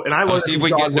 right? So, and I learned. See if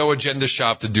we can get No Agenda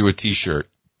Shop to do a T-shirt.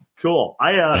 Cool.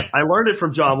 I learned it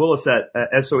from John Willis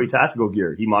at SOE Tactical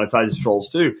Gear. He monetizes trolls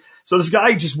too. So this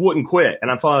guy just wouldn't quit. And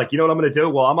I'm finally like, you know what I'm going to do?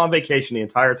 Well, I'm on vacation the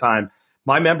entire time.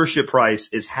 My membership price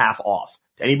is half off.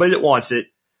 To anybody that wants it,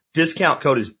 discount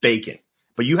code is bacon.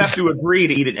 But you have to agree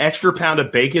to eat an extra pound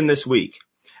of bacon this week.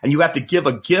 And you have to give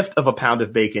a gift of a pound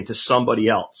of bacon to somebody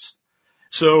else.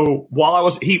 So while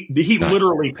he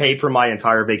literally paid for my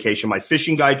entire vacation, my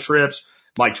fishing guide trips,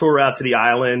 my tour out to the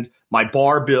island, my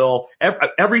bar bill,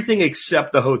 everything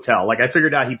except the hotel. Like I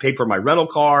figured out he paid for my rental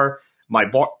car, my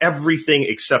bar, everything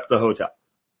except the hotel.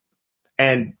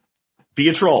 And be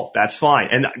a troll. That's fine.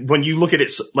 And when you look at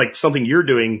it like something you're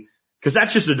doing, cause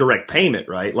that's just a direct payment,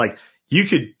 right? Like you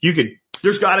could,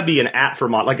 there's got to be an app for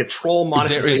like a troll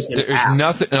monetization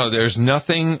app. There's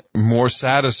nothing more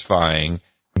satisfying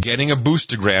getting a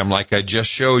boostergram like I just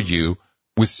showed you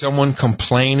with someone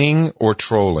complaining or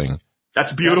trolling.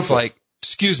 That's beautiful. That's like,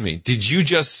 excuse me, did you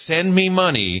just send me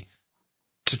money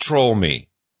to troll me?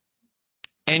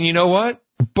 And you know what?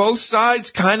 Both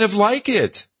sides kind of like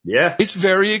it. Yeah. It's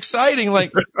very exciting.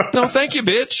 Like, no, thank you,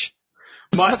 bitch.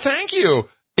 Thank you.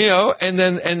 You know, and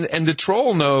then, and the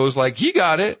troll knows, like, he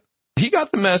got it. He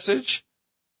got the message.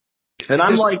 And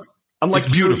I'm like,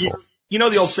 it's beautiful. So you know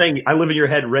the old saying, I live in your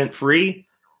head rent free?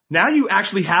 Now you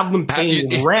actually have them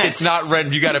paying rent. It's not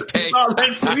rent. You got to pay. It's not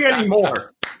rent free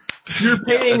anymore. You're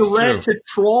paying rent to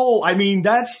troll. I mean,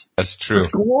 that's true.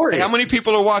 That's glorious. Hey, how many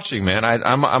people are watching, man?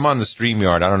 I'm on the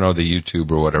StreamYard. I don't know the YouTube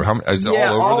or whatever. Is it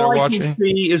all over there watching? All I can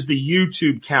see is the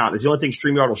YouTube count. It's the only thing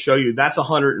StreamYard will show you. That's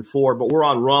 104. But we're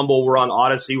on Rumble. We're on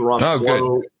Odyssey. We're on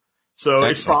Flow. So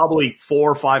excellent. It's probably 400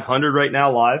 or 500 right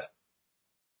now live.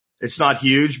 It's not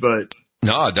huge, but.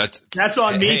 No, that's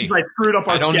on me because I screwed up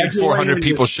our schedule. I don't need 400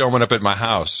 people showing up at my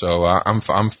house, so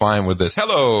I'm fine with this.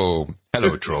 Hello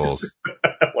trolls.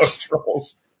 Hello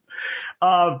trolls.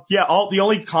 The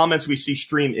only comments we see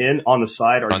stream in on the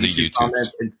side are on the YouTube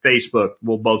comments, and Facebook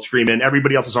will both stream in.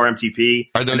 Everybody else is RMTP.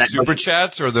 Are those super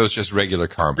chats or are those just regular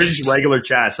comments? They're just regular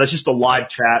chats. That's just a live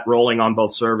chat rolling on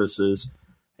both services,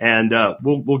 and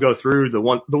we'll go through the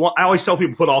one. I always tell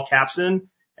people put all caps in.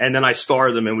 And then I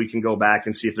star them and we can go back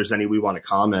and see if there's any we want to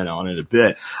comment on in a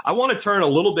bit. I want to turn a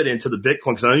little bit into the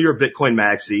Bitcoin because I know you're a Bitcoin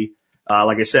maxi.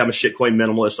 Like I said, I'm a shitcoin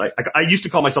minimalist. I used to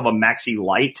call myself a maxi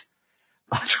light.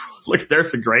 Look,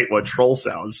 there's a great one. Troll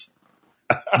sounds.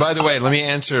 By the way, let me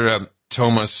answer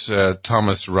Thomas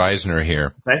Reisner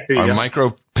here. Okay, Are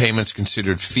micropayments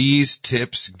considered fees,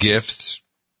 tips, gifts?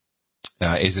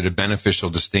 Is it a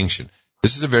beneficial distinction?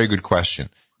 This is a very good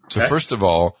question. So first of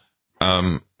all,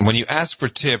 when you ask for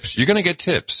tips, you're going to get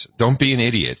tips. Don't be an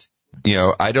idiot. You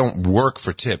know, I don't work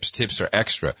for tips. Tips are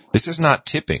extra. This is not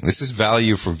tipping. This is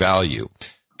value for value.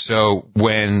 So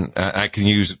when I can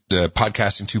use the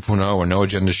Podcasting 2.0 or No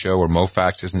Agenda Show or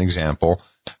MoFax as an example,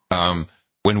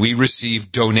 when we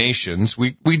receive donations,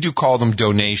 we do call them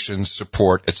donations,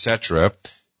 support, etc.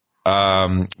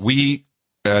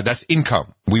 That's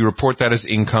income. We report that as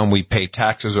income. We pay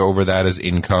taxes over that as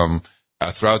income.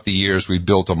 Throughout the years, we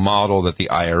built a model that the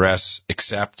IRS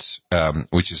accepts,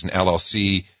 which is an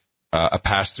LLC, a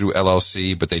pass-through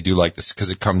LLC, but they do like this because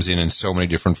it comes in so many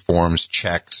different forms,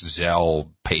 checks, Zelle,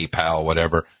 PayPal,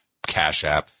 whatever, Cash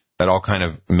App, that all kind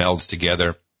of melds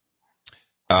together.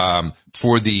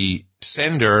 For the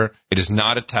sender, it is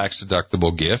not a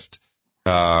tax-deductible gift.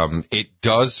 It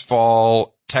does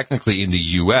fall technically in the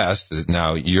U.S.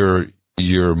 Now,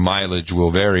 your mileage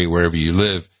will vary wherever you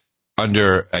live,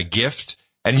 under a gift,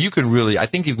 and you can really, I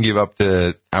think you can give up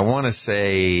to, I want to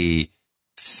say,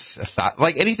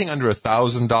 like anything under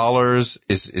 $1,000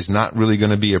 is not really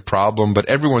going to be a problem, but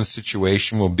everyone's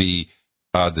situation will be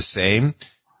the same.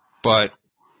 But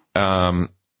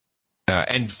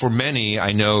and for many,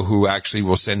 I know who actually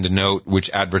will send a note which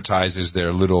advertises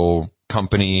their little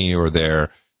company or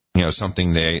their,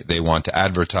 something they want to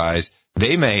advertise.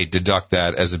 They may deduct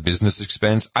that as a business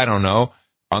expense. I don't know.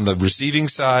 On the receiving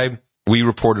side, we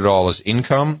report it all as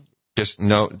income. Just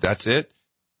note that's it.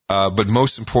 But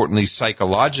most importantly,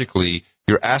 psychologically,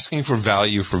 you're asking for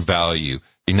value for value.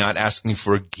 You're not asking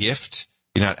for a gift.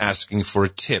 You're not asking for a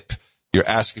tip. You're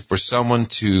asking for someone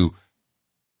to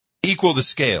equal the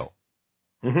scale.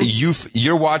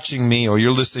 You're watching me or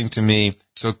you're listening to me,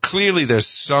 so clearly there's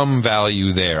some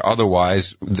value there.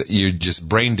 Otherwise, you're just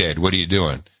brain dead. What are you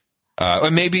doing? Or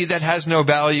maybe that has no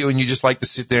value and you just like to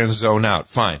sit there and zone out.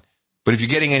 Fine. But if you're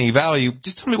getting any value,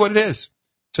 just tell me what it is.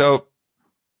 So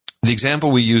the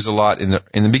example we use a lot in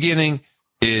the beginning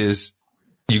is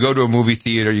you go to a movie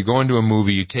theater, you go into a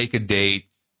movie, you take a date,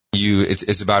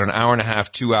 it's about an hour and a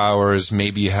half, 2 hours,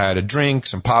 maybe you had a drink,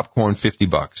 some popcorn,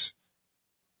 $50.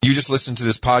 You just listened to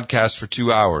this podcast for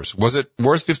 2 hours. Was it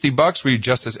worth $50? Were you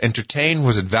just as entertained?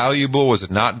 Was it valuable? Was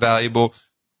it not valuable?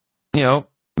 You know,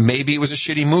 maybe it was a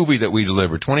shitty movie that we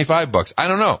delivered, $25. I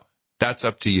don't know. That's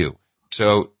up to you.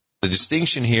 So the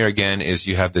distinction here again is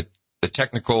you have the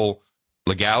technical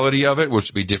legality of it,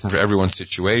 which will be different for everyone's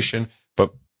situation.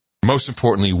 But most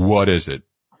importantly, what is it?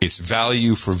 It's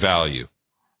value for value.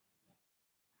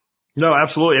 No,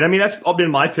 absolutely. And I mean, that's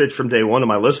been my pitch from day one to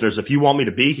my listeners. If you want me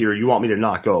to be here, you want me to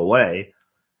not go away,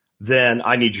 then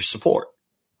I need your support,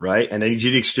 right? And I need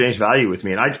you to exchange value with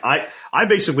me. And I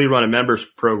basically run a members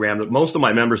program that most of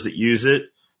my members that use it,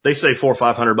 they say $400 or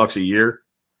 $500 a year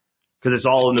because it's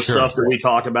all in the stuff that we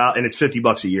talk about, and it's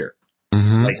 $50 a year.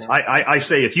 Mm-hmm. Like I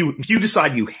say, if you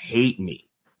decide you hate me,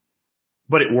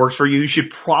 but it works for you, you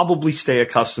should probably stay a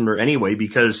customer anyway,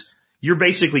 because you're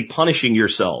basically punishing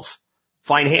yourself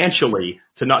financially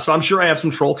to not. So I'm sure I have some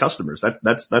troll customers.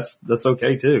 That's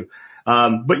okay too.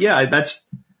 But yeah,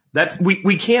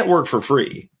 we can't work for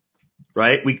free,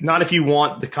 right? Not if you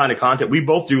want the kind of content. We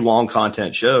both do long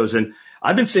content shows, and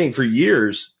I've been saying for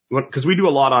years, because we do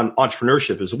a lot on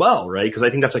entrepreneurship as well, right? Because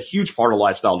I think that's a huge part of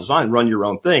lifestyle design. Run your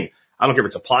own thing. I don't care if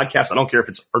it's a podcast. I don't care if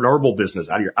it's an herbal business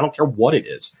out here. I don't care what it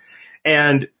is.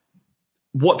 And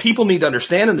what people need to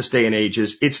understand in this day and age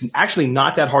is it's actually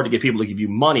not that hard to get people to give you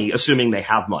money, assuming they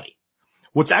have money.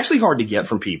 What's actually hard to get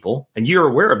from people, and you're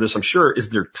aware of this, I'm sure, is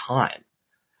their time.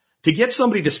 To get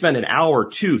somebody to spend an hour,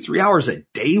 2, 3 hours a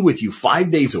day with you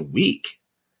 5 days a week,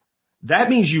 that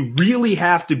means you really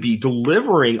have to be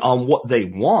delivering on what they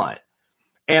want.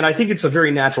 And I think it's a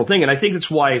very natural thing. And I think it's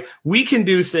why we can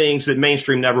do things that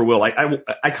mainstream never will.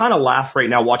 I kind of laugh right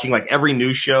now watching like every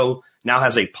news show now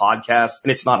has a podcast,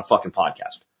 and it's not a fucking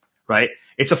podcast, right?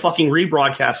 It's a fucking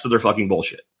rebroadcast of their fucking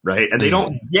bullshit, right? And they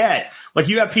don't get, like,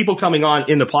 you have people coming on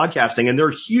in the podcasting and they're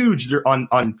huge. They're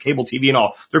on cable TV and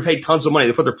all. They're paid tons of money.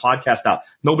 They put their podcast out.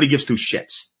 Nobody gives two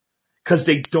shits because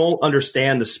they don't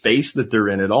understand the space that they're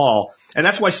in at all. And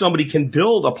that's why somebody can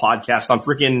build a podcast on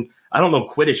freaking, I don't know,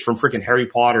 Quidditch from freaking Harry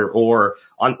Potter, or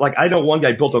on, like, I know one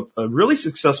guy built a really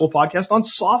successful podcast on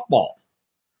softball,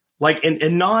 like,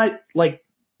 and not like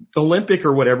Olympic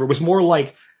or whatever. It was more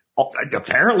like,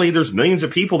 apparently there's millions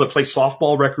of people that play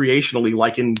softball recreationally,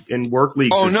 like in work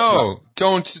leagues. Oh no,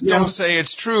 don't say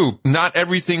it's true. Not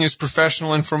everything is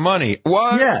professional and for money.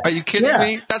 What? Yeah. Are you kidding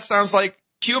me? That sounds like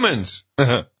humans.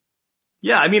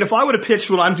 Yeah, I mean, if I would have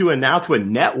pitched what I'm doing now to a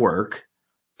network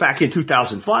back in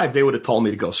 2005, they would have told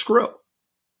me to go screw.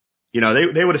 You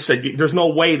know, they would have said, there's no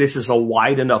way this is a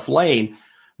wide enough lane.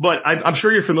 But I'm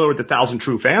sure you're familiar with the 1,000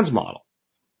 True Fans model.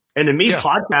 And to me,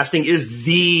 podcasting is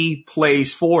the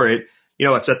place for it. You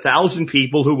know, it's 1,000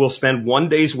 people who will spend 1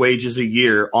 day's wages a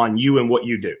year on you and what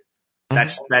you do.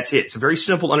 That's it. It's a very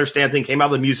simple, understand thing. Came out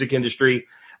of the music industry.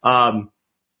 The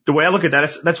way I look at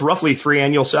that, that's roughly 3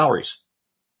 annual salaries.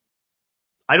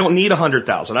 I don't need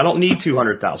 100,000. I don't need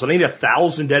 200,000. I need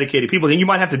 1,000 dedicated people. Then you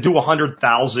might have to do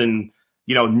 100,000,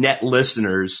 you know, net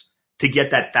listeners to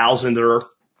get that 1,000 that are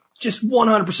just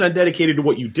 100% dedicated to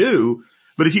what you do.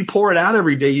 But if you pour it out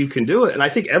every day, you can do it. And I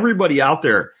think everybody out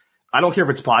there, I don't care if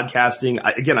it's podcasting.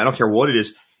 I don't care what it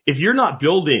is. If you're not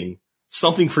building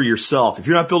something for yourself, if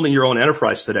you're not building your own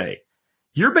enterprise today,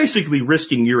 you're basically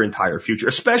risking your entire future,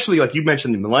 especially like you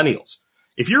mentioned, the millennials.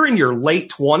 If you're in your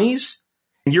late 20s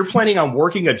and you're planning on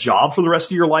working a job for the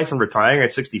rest of your life and retiring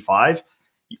at 65,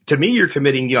 to me, you're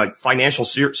committing, you know, like financial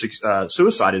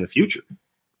suicide in the future.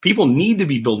 People need to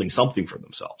be building something for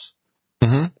themselves.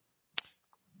 Mm-hmm.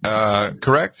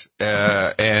 Correct.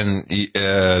 And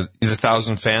the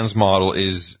 1,000 Fans model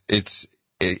is,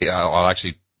 I'll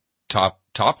actually top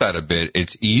that a bit.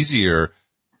 It's easier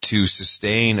to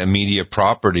sustain a media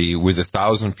property with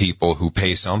 1,000 people who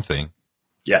pay something.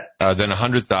 Yeah. Than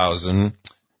 100,000.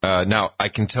 Now I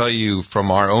can tell you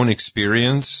from our own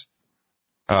experience,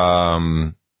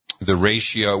 the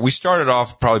ratio, we started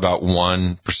off probably about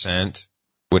 1%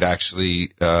 would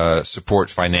actually, support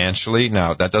financially.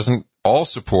 Now that doesn't, all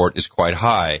support is quite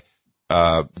high.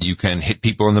 You can hit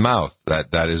people in the mouth.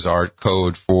 That is our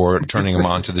code for turning them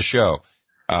on to the show.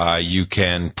 You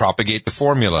can propagate the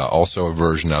formula, also a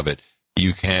version of it.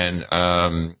 You can,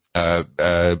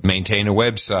 maintain a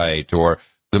website or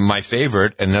my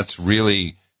favorite, and that's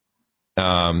really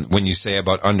when you say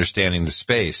about understanding the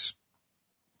space.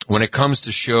 When it comes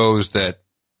to shows that,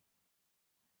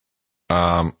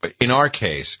 in our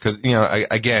case, because,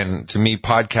 again, to me,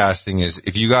 podcasting is,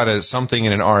 if you got something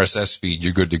in an RSS feed,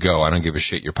 you're good to go. I don't give a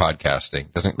shit you're podcasting.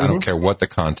 I don't care what the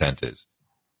content is.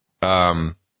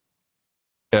 Why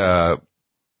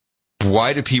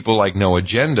do people like No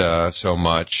Agenda so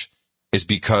much is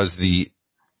because the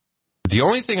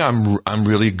only thing I'm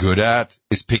really good at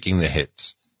is picking the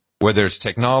hits. Whether it's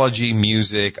technology,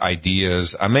 music,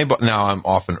 ideas. Now I'm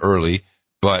often early,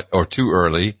 or too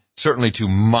early, certainly to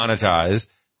monetize,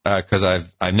 cause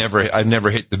I've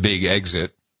never hit the big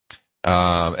exit.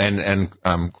 And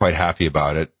I'm quite happy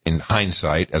about it in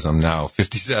hindsight, as I'm now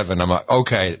 57. I'm like,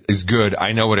 okay, it's good.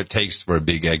 I know what it takes for a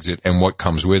big exit and what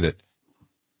comes with it.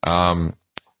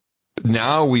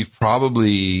 Now we're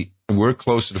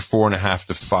closer to 4.5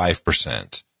 to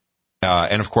 5%.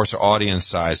 And of course, our audience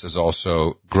size has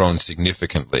also grown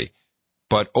significantly.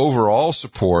 But overall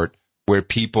support, where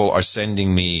people are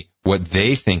sending me what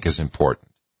they think is important.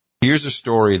 Here's a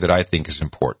story that I think is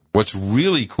important. What's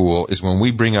really cool is when we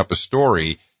bring up a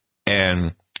story,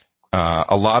 and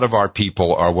a lot of our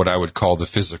people are what I would call the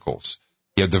physicals.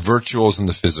 You have the virtuals and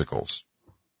the physicals.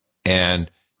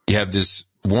 And you have this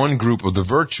one group of the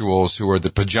virtuals who are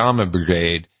the pajama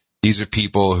brigade. These are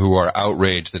people who are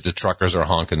outraged that the truckers are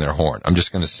honking their horn. I'm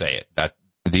just going to say it.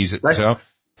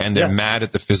 And they're mad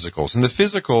at the physicals. And the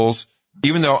physicals,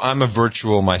 even though I'm a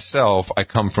virtual myself, I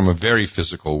come from a very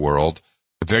physical world,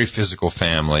 a very physical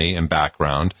family and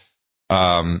background.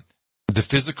 The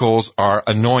physicals are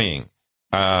annoying.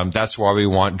 That's why we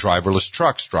want driverless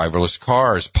trucks, driverless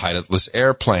cars, pilotless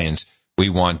airplanes. We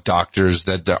want doctors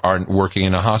that aren't working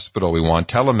in a hospital. We want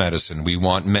telemedicine. We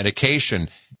want medication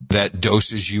that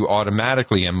doses you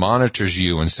automatically and monitors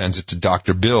you and sends it to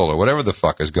Dr. Bill or whatever the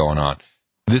fuck is going on.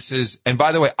 And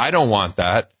by the way, I don't want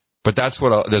that, but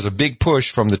there's a big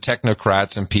push from the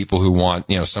technocrats and people who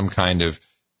want, some kind of,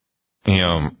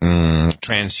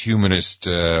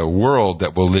 transhumanist world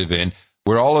that we'll live in,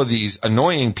 where all of these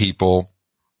annoying people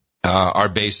are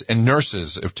based, and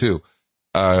nurses too,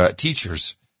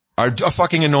 teachers are a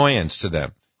fucking annoyance to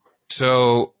them.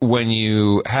 So when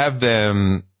you have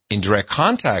them in direct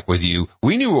contact with you,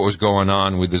 we knew what was going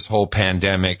on with this whole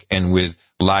pandemic and with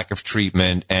lack of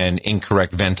treatment and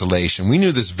incorrect ventilation. We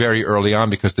knew this very early on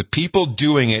because the people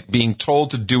doing it, being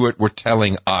told to do it, were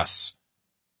telling us.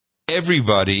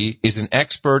 Everybody is an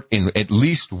expert in at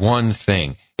least one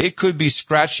thing. It could be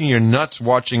scratching your nuts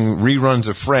watching reruns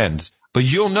of Friends, but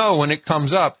you'll know when it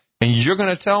comes up, and you're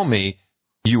going to tell me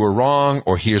you were wrong,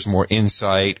 or here's more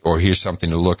insight, or here's something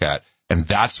to look at. And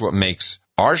that's what makes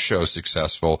our show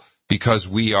successful, because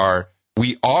the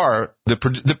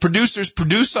producers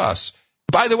produce us.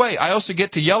 By the way, I also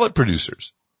get to yell at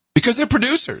producers because they're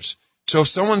producers. So if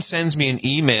someone sends me an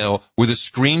email with a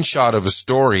screenshot of a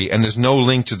story and there's no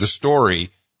link to the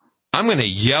story, I'm going to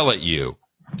yell at you.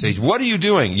 Say, what are you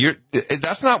doing? You're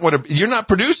not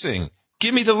producing.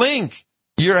 Give me the link.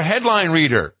 You're a headline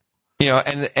reader.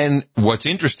 And what's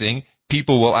interesting,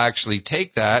 people will actually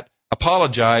take that,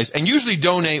 apologize, and usually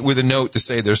donate with a note to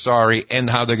say they're sorry and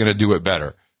how they're going to do it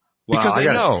better. Because they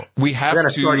know we have to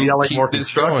keep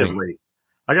this going.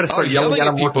 I got to start yelling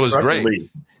at people is great.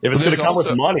 If it's going to come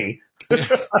with money.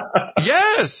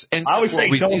 Yes. And I always say,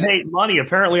 don't hate money.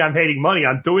 Apparently I'm hating money.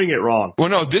 I'm doing it wrong. Well,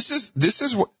 no, this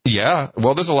is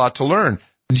well, there's a lot to learn.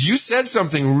 You said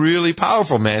something really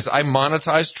powerful, man. I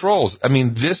monetize trolls. I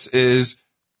mean, this is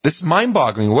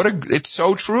mind-boggling. It's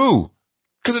so true.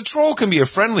 Because a troll can be a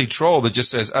friendly troll that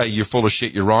just says, hey, you're full of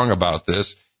shit. You're wrong about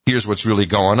this. Here's what's really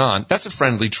going on. That's a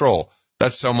friendly troll.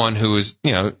 That's someone who is,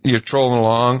 you're trolling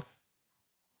along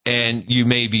and you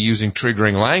may be using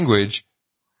triggering language.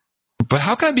 But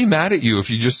how can I be mad at you if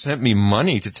you just sent me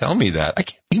money to tell me that? I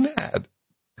can't be mad.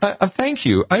 Thank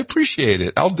you. I appreciate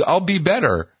it. I'll be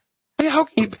better. I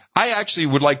actually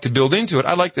would like to build into it.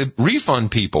 I'd like to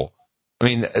refund people. I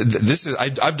mean,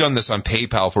 I've done this on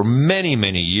PayPal for many,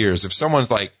 many years. If someone's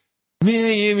like,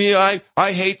 I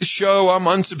hate the show, I'm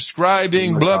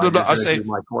unsubscribing, blah, blah, blah. I say,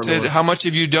 how much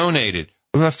have you donated?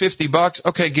 $50.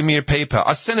 Okay, give me your PayPal.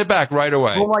 I'll send it back right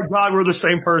away. Oh my God, we're the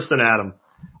same person, Adam.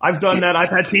 I've done that. I've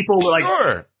had people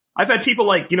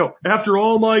after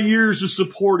all my years of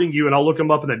supporting you, and I'll look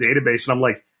them up in the database, and I'm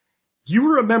like,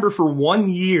 you remember for 1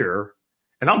 year,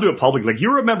 and I'll do it publicly, like,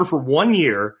 you remember for 1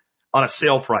 year on a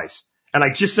sale price, and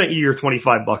I just sent you your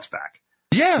 $25 back.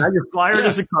 Yeah. Now you're fired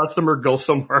as a customer, go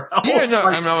somewhere else. Yeah, no,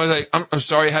 I'm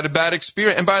sorry I had a bad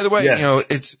experience. And by the way,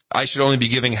 I should only be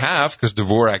giving half because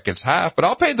Dvorak gets half, but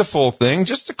I'll pay the full thing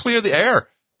just to clear the air.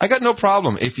 I got no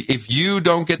problem. If you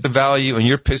don't get the value and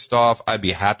you're pissed off, I'd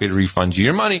be happy to refund you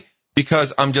your money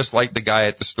because I'm just like the guy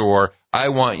at the store. I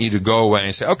want you to go away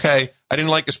and say, okay, I didn't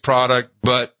like his product,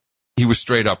 but he was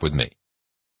straight up with me.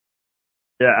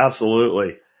 Yeah,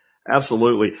 absolutely.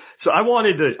 Absolutely. So I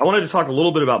wanted to talk a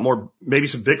little bit about more, maybe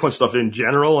some Bitcoin stuff in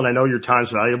general. And I know your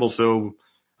time's valuable, so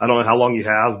I don't know how long you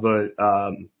have, but,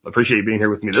 appreciate you being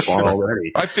here with me this long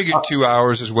already. I figured 2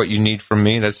 hours is what you need from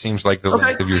me. That seems like the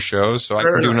length of your shows. So I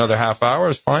can do another half hour.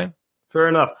 It's fine. Fair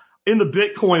enough. In the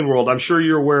Bitcoin world, I'm sure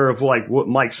you're aware of like what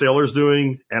Mike Saylor's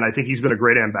doing. And I think he's been a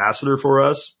great ambassador for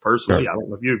us personally. Yeah. I don't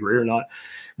know if you agree or not.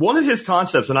 One of his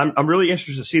concepts, and I'm really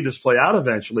interested to see this play out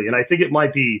eventually. And I think it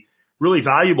might be really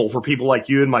valuable for people like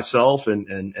you and myself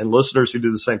and listeners who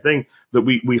do the same thing, that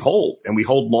we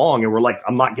hold long, and we're like,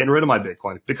 I'm not getting rid of my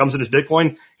Bitcoin. If it comes in as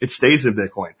Bitcoin, it stays in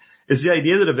Bitcoin. Is the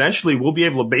idea that eventually we'll be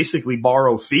able to basically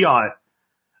borrow fiat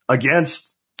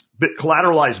against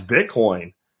collateralized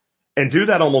Bitcoin and do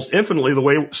that almost infinitely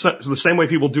the same way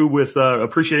people do with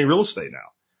appreciating real estate now.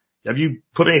 Have you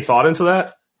put any thought into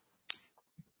that?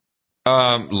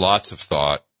 Lots of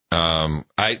thought.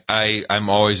 I'm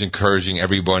always encouraging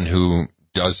everyone who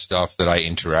does stuff that I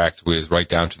interact with, right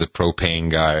down to the propane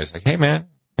guys. Like, hey man,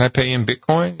 can I pay you in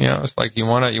Bitcoin? You know, it's like, you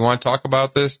want to talk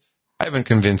about this? I haven't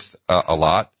convinced a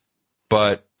lot,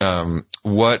 but,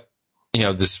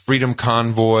 this Freedom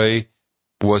Convoy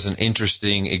was an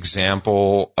interesting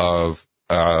example of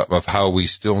how we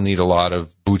still need a lot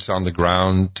of boots on the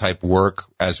ground type work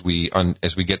as we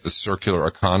get the circular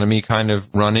economy kind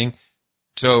of running.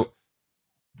 So,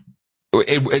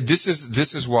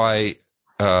 this is why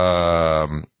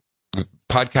podcasting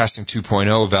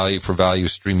 2.0 value for value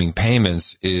streaming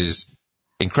payments is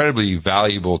incredibly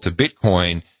valuable to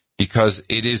Bitcoin, because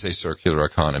it is a circular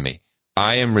economy.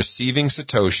 I am receiving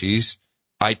Satoshis.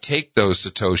 I take those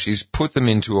Satoshis, put them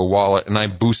into a wallet, and I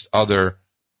boost other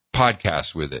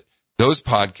podcasts with it. Those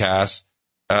podcasts,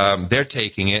 they're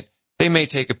taking it. They may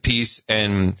take a piece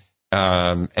and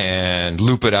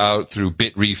loop it out through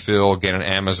Bitrefill, get an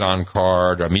Amazon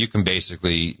card. I mean,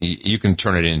 you can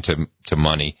turn it into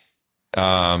money.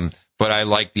 But I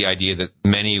like the idea that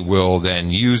many will then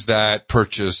use that,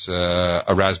 purchase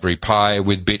a Raspberry Pi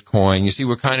with Bitcoin. You see,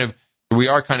 we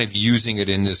are kind of using it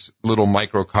in this little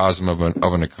microcosm of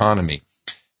an economy.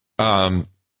 I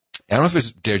don't know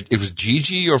if it was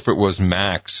Gigi or if it was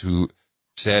Max who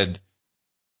said,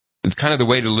 kind of the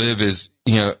way to live is,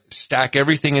 stack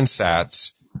everything in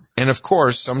sats. And of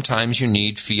course, sometimes you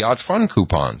need fiat fund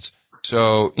coupons.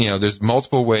 So, there's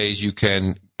multiple ways you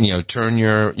can, turn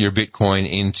your Bitcoin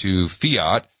into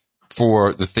fiat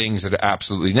for the things that are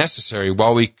absolutely necessary,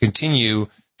 while we continue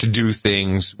to do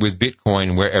things with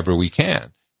Bitcoin wherever we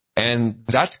can. And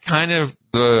that's kind of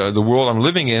the world I'm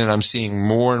living in. And I'm seeing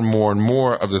more and more and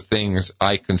more of the things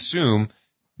I consume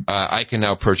I can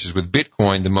now purchase with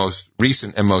Bitcoin, the most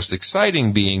recent and most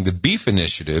exciting being the Beef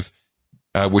Initiative,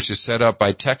 which is set up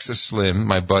by Texas Slim,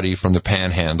 my buddy from the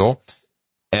Panhandle.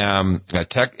 And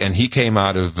he came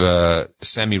out of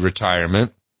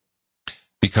semi-retirement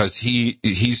because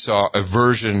he saw a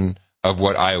version of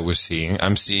what I was seeing.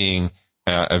 I'm seeing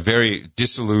a very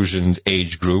disillusioned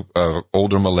age group of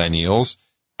older millennials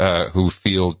who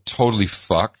feel totally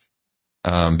fucked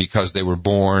because they were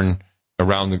born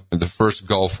around the first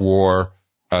Gulf War,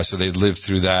 so they lived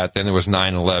through that. Then there was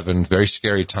 9/11, very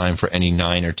scary time for any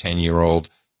 9 or 10-year-old,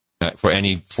 for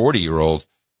any 40-year-old.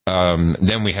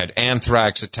 Then we had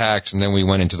anthrax attacks, and then we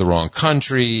went into the wrong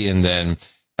country, and then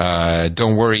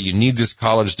don't worry, you need this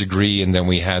college degree, and then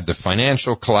we had the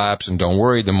financial collapse, and don't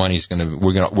worry, the money's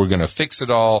we're gonna fix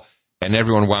it all, and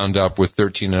everyone wound up with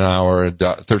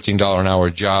 $13 an hour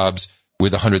jobs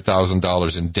with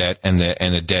 $100,000 in debt and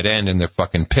a dead end, and they're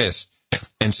fucking pissed.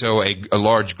 And so a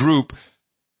large group,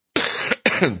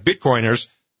 Bitcoiners,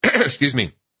 excuse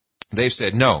me, they've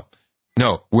said, no,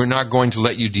 we're not going to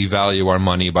let you devalue our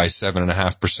money by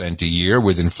 7.5% a year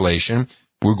with inflation.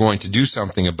 We're going to do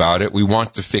something about it. We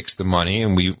want to fix the money,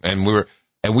 and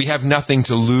we have nothing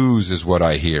to lose, is what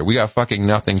I hear. We got fucking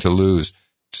nothing to lose.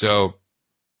 So,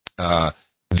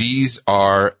 these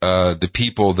are, the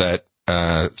people that,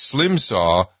 Slim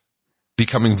saw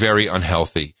becoming very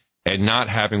unhealthy and not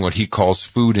having what he calls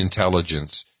food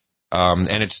intelligence.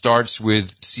 And it starts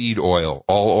with seed oil,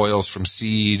 all oils from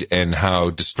seed, and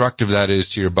how destructive that is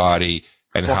to your body,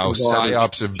 and how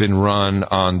psyops have been run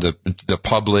on the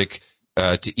public,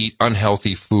 to eat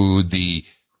unhealthy food, the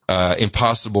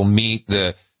impossible meat,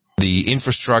 the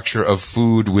infrastructure of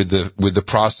food with the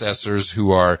processors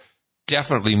who are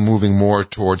definitely moving more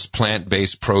towards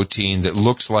plant-based protein that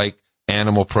looks like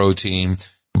animal protein,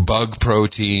 bug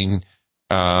protein,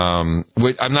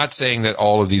 I'm not saying that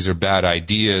all of these are bad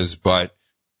ideas, but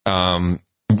and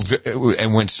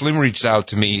when Slim reached out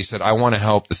to me, he said, I want to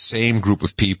help the same group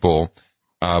of people,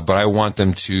 but I want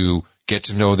them to get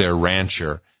to know their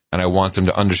rancher, and I want them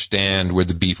to understand where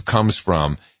the beef comes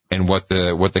from and what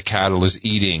the cattle is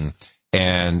eating.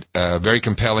 And very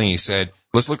compelling, he said,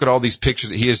 let's look at all these pictures.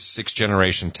 He is 6th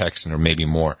generation Texan or maybe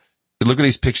more. Look at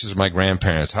these pictures of my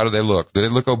grandparents. How do they look? Do they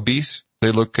look obese?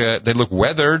 They look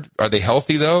weathered. Are they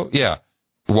healthy though? Yeah.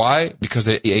 Why? Because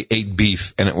they ate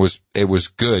beef, and it was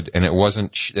good, and it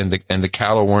wasn't, and the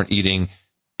cattle weren't eating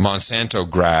Monsanto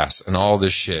grass and all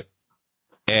this shit.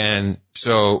 And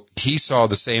so he saw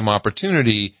the same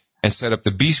opportunity and set up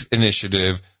the Beef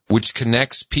Initiative, which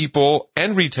connects people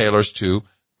and retailers to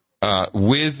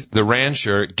with the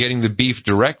rancher, getting the beef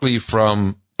directly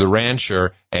from the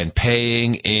rancher and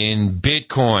paying in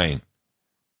Bitcoin.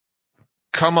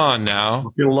 Come on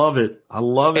now. You love it. I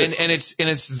love it. And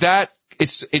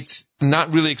it's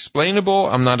not really explainable.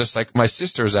 I'm not my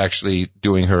sister is actually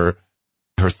doing her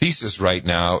thesis right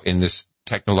now in this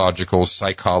technological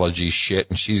psychology shit,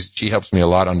 and she helps me a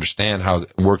lot understand how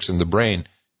it works in the brain.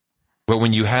 But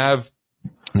when you have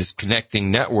this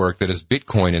connecting network that is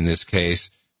Bitcoin in this case,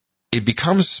 it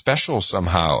becomes special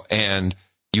somehow. And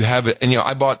you have it, and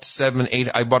I bought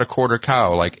I bought a quarter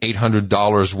cow, like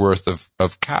 $800 worth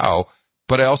of cow,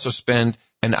 but I also spent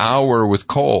an hour with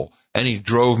Cole, and he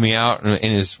drove me out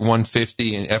in his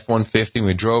 150 and F-150, and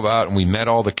we drove out and we met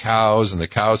all the cows, and the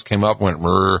cows came up, went,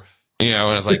 and I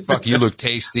was like, fuck, you look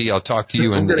tasty. I'll talk to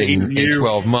you in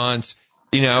 12 months.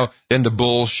 Then the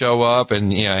bulls show up,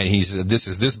 and he said, this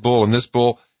is this bull and this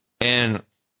bull. And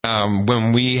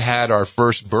when we had our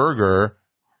first burger,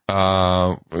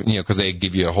 because they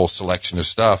give you a whole selection of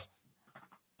stuff,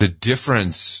 the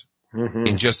difference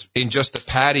in just the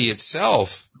patty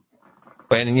itself.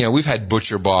 And we've had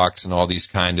Butcher Box and all these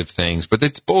kind of things, but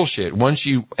it's bullshit. Once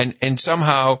you and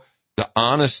somehow the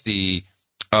honesty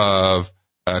of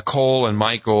Cole and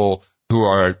Michael, who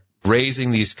are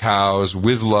raising these cows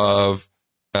with love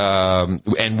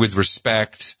and with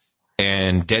respect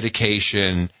and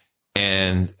dedication,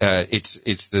 and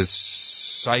it's this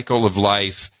cycle of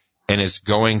life, and it's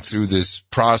going through this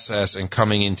process and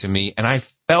coming into me, and I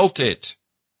felt it.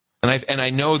 And I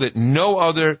know that no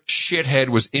other shithead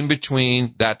was in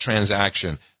between that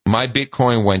transaction. My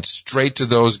Bitcoin went straight to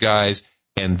those guys,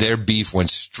 and their beef went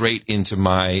straight into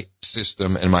my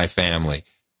system and my family.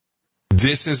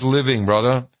 This is living,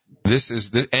 brother.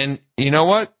 And you know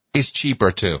what? It's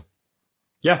cheaper too.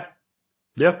 Yeah.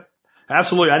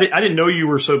 Absolutely. I didn't know you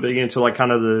were so big into like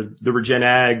kind of the Regen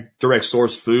Ag direct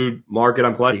source food market.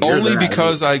 I'm glad to hear only that.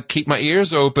 Because I keep my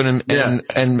ears open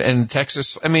and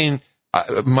Texas. I mean,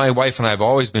 my wife and I have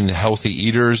always been healthy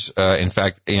eaters. In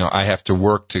fact, I have to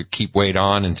work to keep weight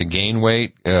on and to gain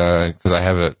weight, because I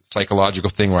have a psychological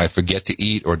thing where I forget to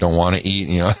eat or don't want to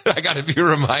eat. I got to be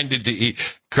reminded to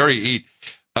eat.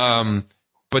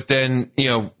 But then,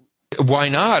 why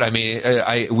not? I mean,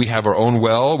 we have our own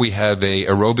well. We have a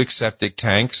aerobic septic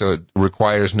tank, so it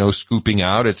requires no scooping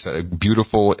out. It's a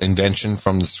beautiful invention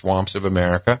from the swamps of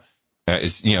America.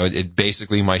 It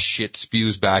basically, my shit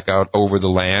spews back out over the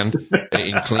land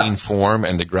in clean form,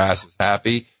 and the grass is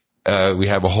happy. We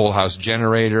have a whole house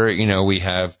generator. We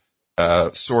have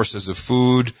sources of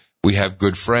food. We have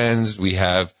good friends. We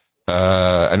have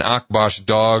an Akbash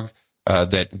dog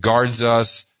that guards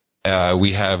us.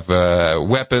 We have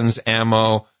weapons,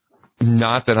 ammo.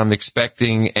 Not that I'm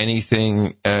expecting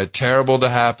anything terrible to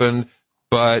happen,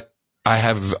 but I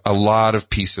have a lot of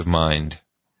peace of mind.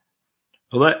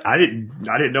 Well, I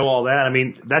didn't know all that. I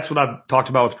mean, that's what I've talked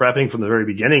about with prepping from the very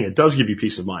beginning. It does give you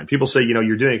peace of mind. People say,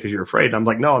 you're doing it because you're afraid. And I'm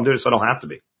like, no, I'm doing it so I don't have to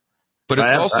be. But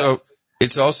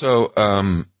it's also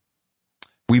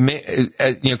we may,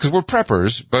 because we're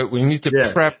preppers, but we need to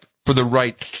prep for the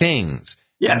right things.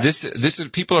 Yeah. And this is,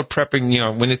 people are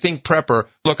prepping, when they think prepper,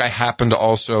 look, I happen to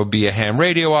also be a ham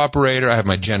radio operator. I have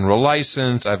my general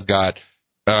license. I've got,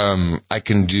 I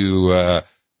can do,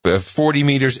 40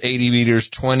 meters, 80 meters,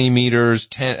 20 meters,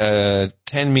 10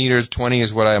 meters, 20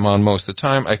 is what I'm on most of the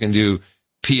time. I can do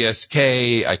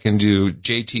PSK. I can do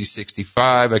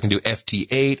JT65. I can do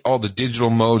FT8, all the digital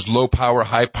modes, low power,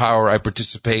 high power. I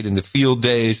participate in the field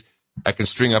days. I can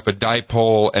string up a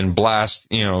dipole and blast,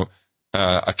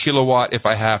 a kilowatt if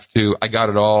I have to. I got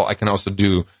it all. I can also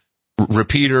do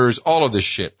repeaters, all of this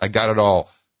shit. I got it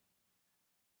all.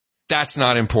 That's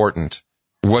not important.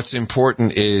 What's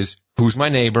important is, who's my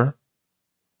neighbor?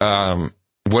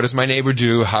 What does my neighbor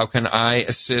do? How can I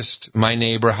assist my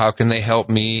neighbor? How can they help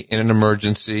me in an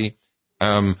emergency?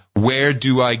 Where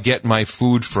do I get my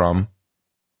food from?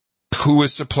 who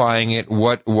is supplying it,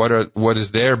 what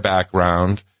is their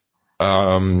background.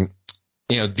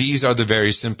 These are the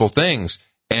very simple things.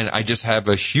 And I just have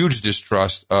a huge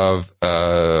distrust of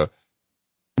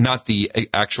not the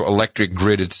actual electric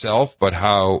grid itself, but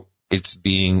how it's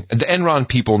being. The Enron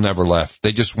people never left.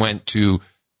 They just went to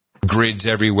grids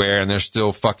everywhere, and they're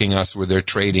still fucking us with their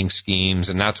trading schemes.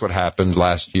 And that's what happened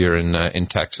last year in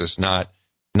Texas, not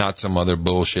some other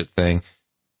bullshit thing.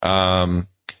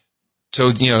 So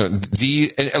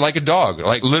like a dog,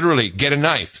 like literally get a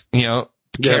knife,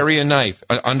 carry a knife,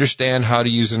 understand how to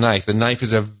use a knife. The knife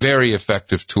is a very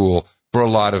effective tool for a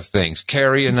lot of things.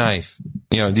 Carry a knife.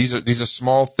 These are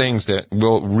small things that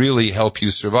will really help you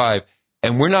survive.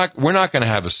 And we're not going to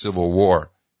have a civil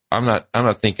war. I'm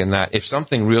not thinking that. If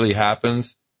something really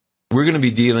happens, we're going to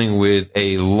be dealing with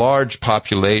a large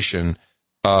population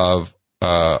of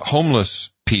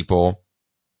homeless people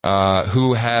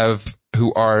who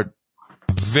are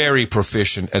very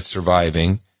proficient at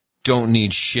surviving, don't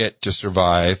need shit to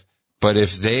survive. But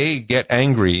if they get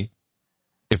angry,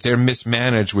 if they're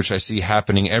mismanaged, which I see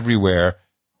happening everywhere,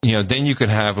 then you can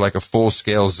have like a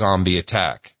full-scale zombie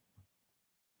attack.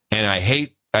 And I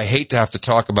hate to have to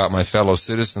talk about my fellow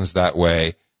citizens that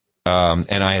way.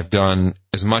 And I have done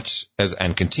as much as,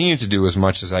 and continue to do as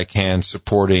much as I can,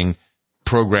 supporting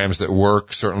programs that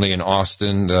work, certainly in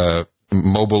Austin, the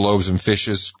Mobile Loaves and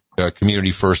Fishes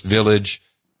Community First Village,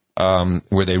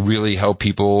 where they really help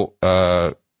people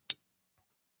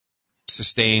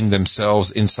sustain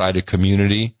themselves inside a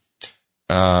community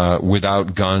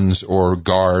without guns or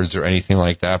guards or anything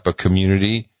like that, but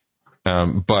community.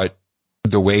 But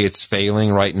the way it's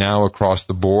failing right now across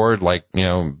the board, like,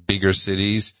 bigger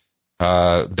cities,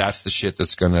 that's the shit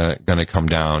that's gonna come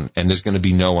down. And there's gonna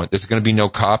be no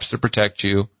cops to protect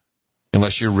you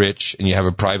unless you're rich and you have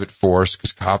a private force,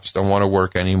 because cops don't want to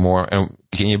work anymore. And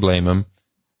can you blame them?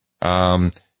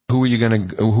 When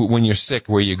you're sick,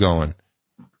 where are you going?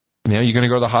 You're gonna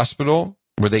go to the hospital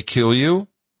where they kill you?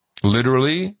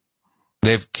 Literally,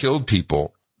 they've killed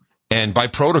people, and by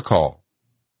protocol.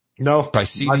 No, by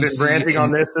CDC, I've been ranting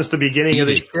on this since the beginning of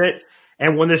this shit.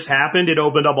 And when this happened, it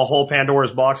opened up a whole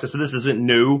Pandora's box. So this isn't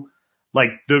new. Like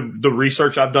the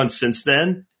research I've done since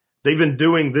then, they've been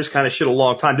doing this kind of shit a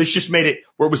long time. This just made it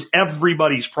where it was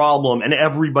everybody's problem and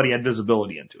everybody had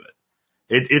visibility into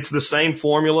it. It's the same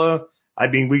formula. I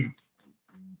mean,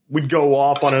 we'd go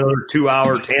off on another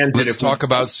 2-hour tangent. Let's talk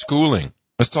about schooling.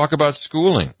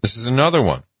 This is another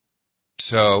one.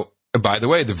 So, by the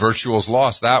way, the virtuals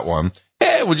lost that one.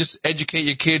 Hey, we'll just educate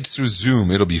your kids through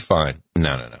Zoom. It'll be fine.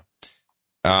 No.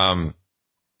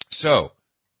 So,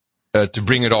 to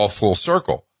bring it all full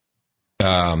circle,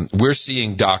 we're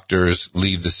seeing doctors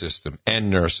leave the system and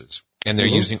nurses, and they're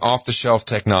using off-the-shelf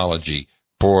technology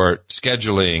for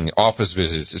scheduling office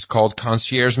visits. It's called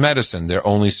concierge medicine. They're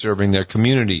only serving their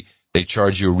community. They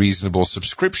charge you a reasonable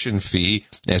subscription fee,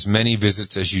 as many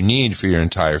visits as you need for your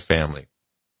entire family.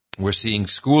 We're seeing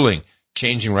schooling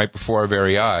changing right before our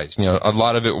very eyes. A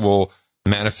lot of it will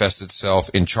manifest itself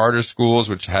in charter schools,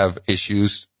 which have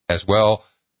issues as well.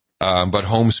 But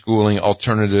homeschooling,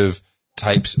 alternative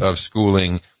types of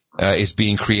schooling, is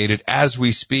being created as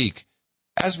we speak.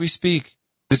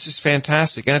 This is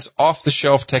fantastic. And it's off the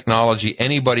shelf technology.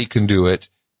 Anybody can do it.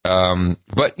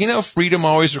 But freedom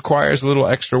always requires a little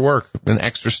extra work, an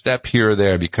extra step here or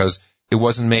there, because it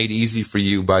wasn't made easy for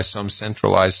you by some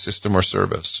centralized system or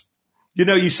service.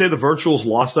 You say the virtuals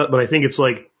lost that, but I think it's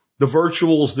like the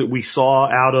virtuals that we saw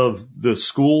out of the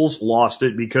schools lost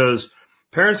it because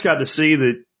parents got to see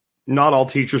that not all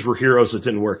teachers were heroes that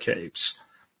didn't wear capes.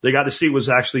 They got to see what was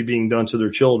actually being done to their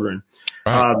children.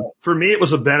 Right. For me, it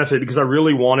was a benefit because I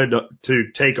really wanted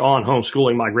to take on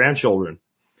homeschooling my grandchildren.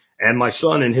 And my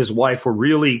son and his wife were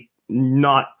really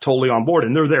not totally on board.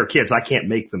 And they're their kids. I can't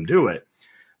make them do it.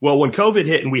 Well, when COVID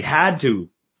hit and we had to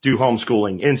do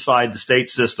homeschooling inside the state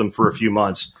system for a few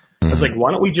months, I was like, why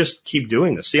don't we just keep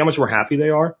doing this? See how much more happy they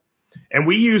are? And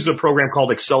we use a program called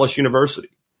Excellus University.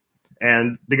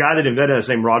 And the guy that invented it is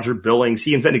named Roger Billings.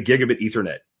 He invented gigabit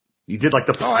Ethernet. He did like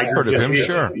the... Oh, I heard of him,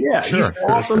 sure. Yeah, he's an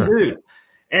awesome dude.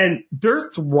 And they're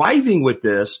thriving with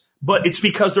this, but it's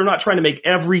because they're not trying to make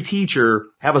every teacher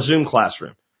have a Zoom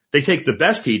classroom. They take the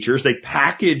best teachers, they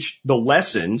package the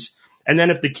lessons, and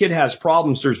then if the kid has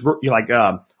problems, there's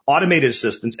automated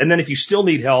assistance. And then if you still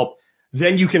need help,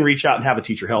 then you can reach out and have a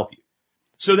teacher help you.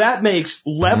 So that makes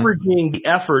leveraging the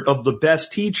effort of the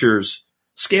best teachers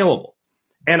scalable.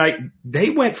 And they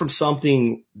went from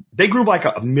they grew like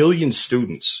 1 million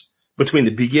students between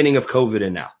the beginning of COVID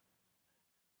and now.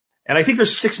 And I think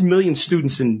there's 6 million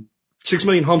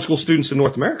homeschool students in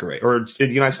North America, right? Or in the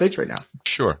United States right now.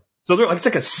 Sure. So it's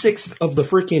like a sixth of the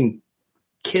freaking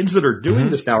kids that are doing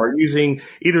this now are using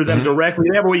either them directly.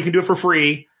 They have a way you can do it for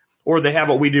free, or they have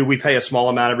what we do. We pay a small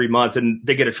amount every month, and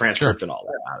they get a transcript and all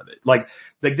that out of it. Like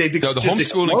the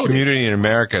homeschooling community in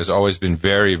America has always been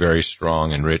very, very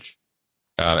strong and rich,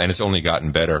 and it's only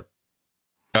gotten better.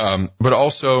 But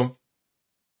also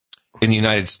in the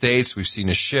United States, we've seen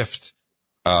a shift.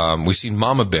 We've seen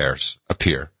mama bears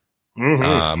appear.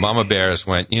 Mama bears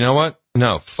went, you know what?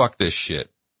 No, fuck this shit.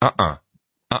 Not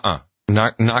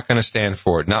going to stand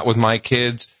for it. Not with my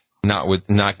kids. Not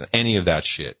any of that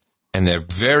shit. And they're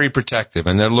very protective,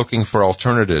 and they're looking for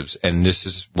alternatives. And this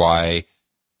is why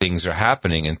things are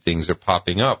happening and things are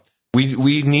popping up.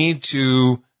 We need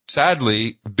to,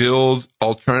 sadly, build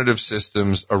alternative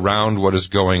systems around what is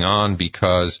going on,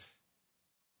 because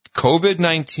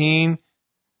COVID-19,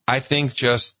 I think,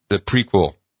 just the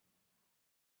prequel.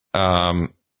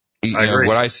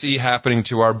 What I see happening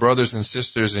to our brothers and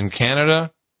sisters in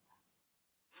Canada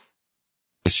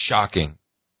is shocking.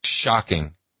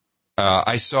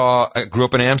 I grew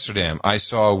up in Amsterdam. I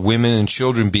saw women and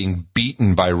children being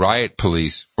beaten by riot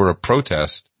police for a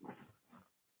protest.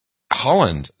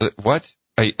 Holland, what?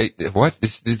 What?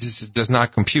 This does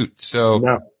not compute. So,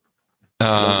 no.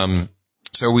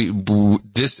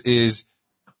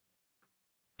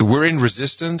 We're in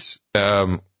resistance.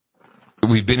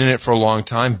 We've been in it for a long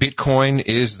time. Bitcoin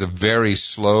is the very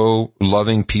slow,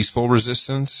 loving, peaceful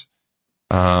resistance.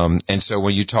 And so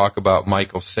when you talk about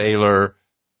Michael Saylor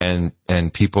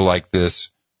and people like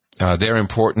this, they're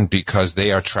important because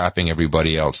they are trapping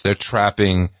everybody else. They're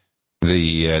trapping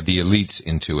the elites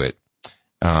into it,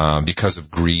 because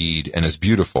of greed, and it's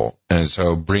beautiful. And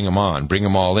so bring them on, bring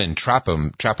them all in, trap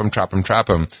them,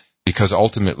 because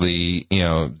ultimately,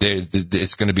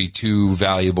 it's going to be too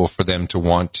valuable for them to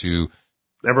want to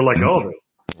never let go of it.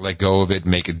 Let go of it,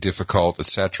 make it difficult,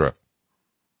 etc.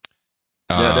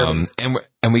 And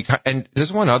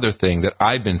there's one other thing that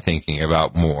I've been thinking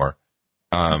about more,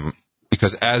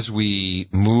 because as we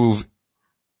move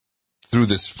through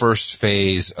this first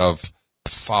phase of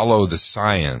follow the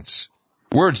science,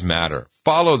 words matter.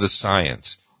 Follow the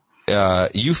science.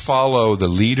 You follow the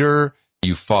leader.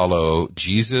 You follow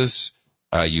Jesus.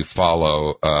 You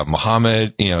follow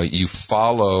Muhammad. You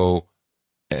follow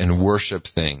and worship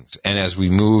things. And as we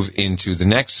move into the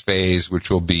next phase, which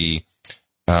will be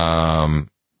the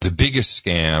biggest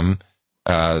scam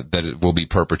that it will be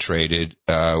perpetrated,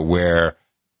 where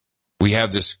we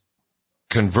have this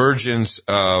convergence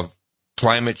of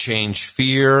climate change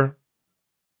fear,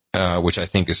 which I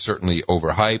think is certainly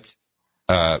overhyped,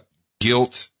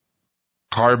 guilt,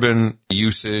 carbon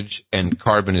usage, and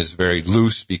carbon is very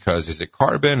loose because is it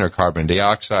carbon or carbon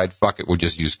dioxide? Fuck it, we'll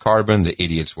just use carbon. The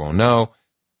idiots won't know.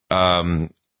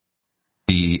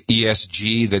 The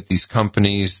ESG that these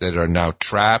companies that are now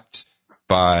trapped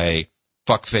by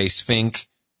fuckface Fink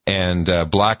and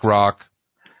BlackRock,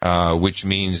 which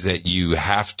means that you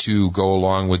have to go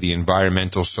along with the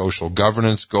environmental social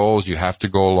governance goals. You have to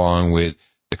go along with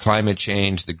the climate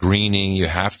change, the greening. You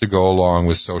have to go along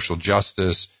with social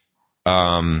justice.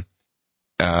 All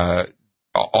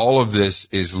of this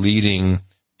is leading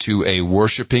to a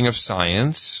worshiping of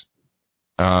science,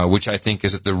 which I think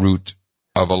is at the root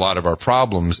of a lot of our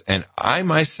problems. And I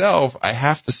myself, I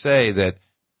have to say that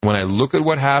when I look at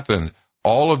what happened,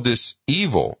 all of this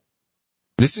evil,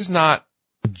 this is not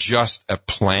just a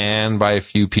plan by a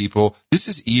few people. This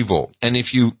is evil. And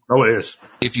if you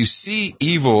see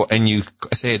evil and you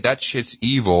say that shit's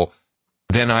evil,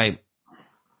 then I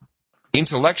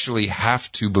intellectually have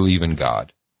to believe in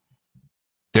God.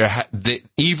 The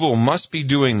evil must be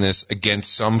doing this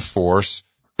against some force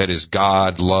that is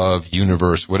God, love,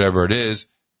 universe, whatever it is.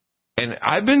 And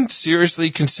I've been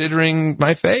seriously considering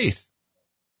my faith.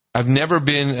 I've never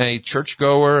been a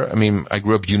churchgoer. I mean, I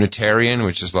grew up Unitarian,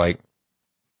 which is like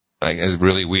it's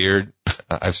really weird.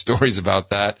 I have stories about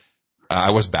that.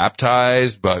 I was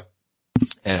baptized, but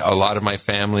a lot of my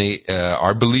family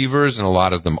are believers, and a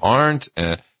lot of them aren't.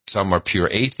 Some are pure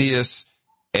atheists.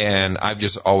 And I've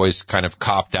just always kind of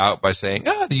copped out by saying,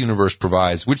 the universe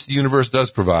provides, which the universe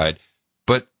does provide.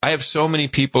 But I have so many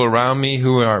people around me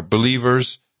who are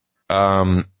believers,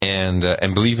 and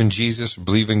believe in Jesus,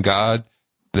 believe in God,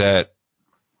 that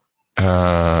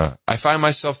I find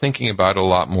myself thinking about it a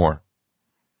lot more.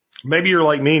 Maybe you're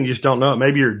like me and you just don't know it.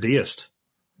 Maybe you're a deist.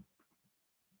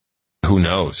 Who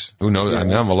knows? Yeah. I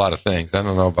mean, I'm a lot of things. I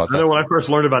don't know about that. I know when I first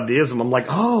learned about deism, I'm like,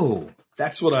 oh,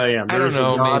 that's what I am. There's I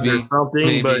don't know, maybe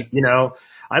something, but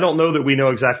I don't know that we know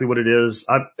exactly what it is.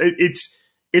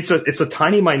 It's a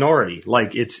tiny minority.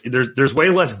 Like there's way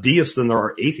less deists than there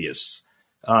are atheists.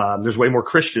 There's way more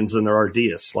Christians than there are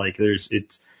deists.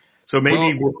 So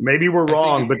maybe we're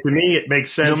wrong, but to me it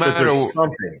makes sense that there's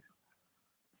something.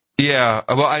 Yeah,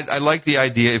 well, I like the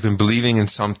idea of believing in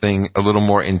something a little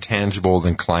more intangible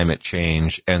than climate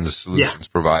change and the solutions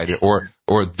provided, or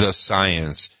the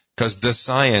science, because the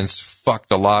science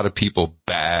fucked a lot of people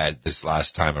bad this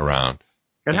last time around.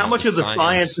 And how much of the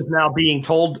science is now being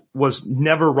told was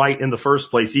never right in the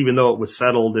first place, even though it was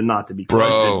settled and not to be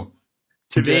questioned? Bro,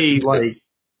 to me, like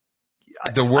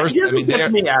the worst. I mean, to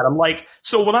me, Adam, like,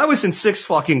 so when I was in 6th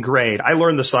fucking grade, I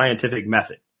learned the scientific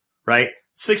method, right?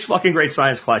 6th fucking grade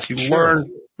science class, you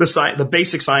learn the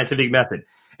basic scientific method.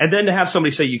 And then to have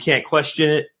somebody say you can't question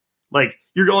it, like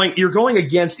you're going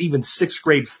against even 6th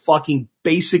grade fucking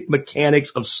basic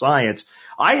mechanics of science.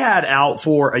 I had out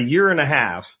for a year and a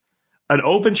half an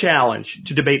open challenge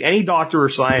to debate any doctor or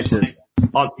scientist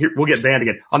on, here, we'll get banned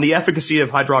again, on the efficacy of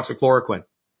hydroxychloroquine.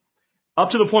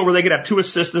 Up to the point where they could have 2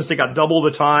 assistants, they got double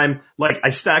the time. Like, I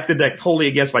stacked the deck totally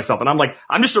against myself. And I'm like,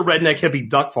 I'm just a redneck hippie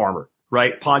duck farmer,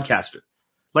 right? Podcaster.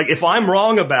 Like, if I'm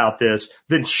wrong about this,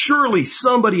 then surely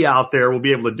somebody out there will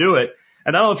be able to do it.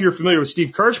 And I don't know if you're familiar with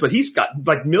Steve Kirsch, but he's got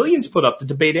like millions put up to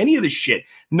debate any of this shit.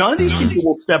 None of these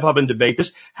people will step up and debate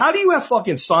this. How do you have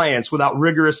fucking science without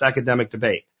rigorous academic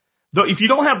debate? Though, if you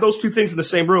don't have those 2 things in the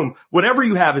same room, whatever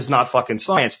you have is not fucking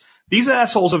science. These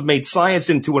assholes have made science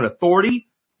into an authority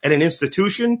and an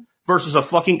institution versus a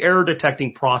fucking error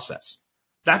detecting process.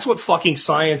 That's what fucking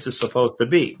science is supposed to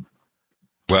be.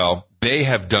 Well, they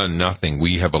have done nothing.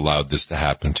 We have allowed this to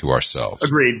happen to ourselves.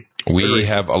 Agreed. We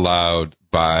have allowed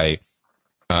by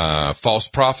false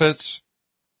prophets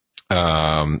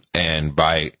and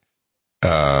by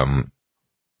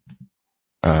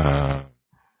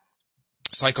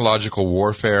psychological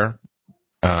warfare.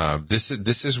 This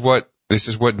is what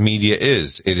media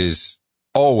is. It is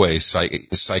always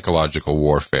psychological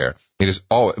warfare. It is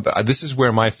this is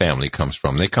where my family comes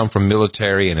from. They come from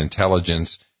military and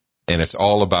intelligence, and it's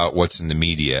all about what's in the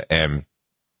media. And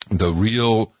the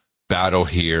real battle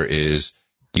here is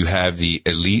you have the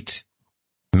elite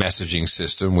messaging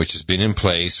system, which has been in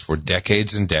place for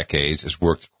decades and decades, has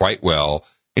worked quite well.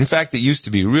 In fact, it used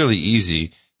to be really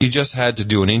easy. You just had to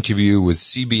do an interview with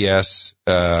CBS,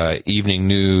 Evening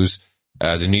News,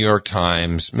 the New York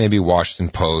Times, maybe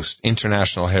Washington Post,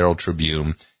 International Herald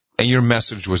Tribune, and your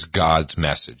message was God's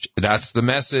message. That's the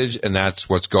message, and that's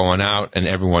what's going out, and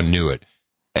everyone knew it.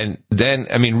 And then,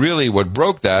 I mean, really what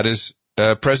broke that is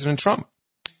President Trump.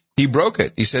 He broke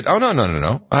it. He said, oh,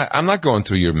 no. I'm not going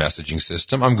through your messaging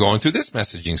system. I'm going through this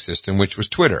messaging system, which was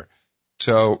Twitter.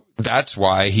 So that's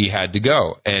why he had to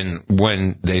go. And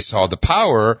when they saw the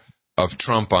power of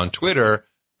Trump on Twitter,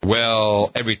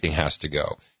 well, everything has to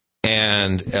go.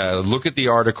 And look at the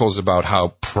articles about how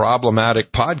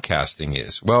problematic podcasting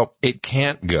is. Well, it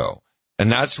can't go.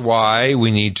 And that's why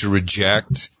we need to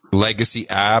reject legacy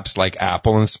apps like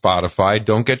Apple and Spotify.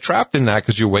 Don't get trapped in that,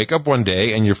 because you wake up one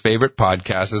day and your favorite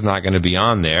podcast is not going to be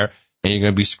on there, and you're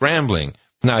going to be scrambling.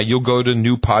 Now, you'll go to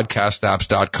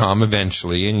newpodcastapps.com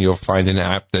eventually, and you'll find an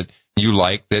app that you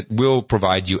like that will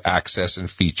provide you access and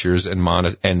features and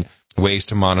ways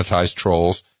to monetize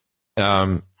trolls.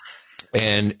 But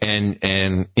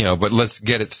let's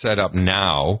get it set up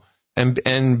now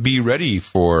and be ready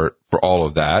for all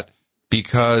of that,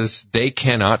 because they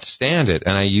cannot stand it.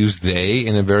 And I use they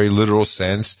in a very literal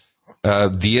sense,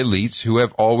 the elites who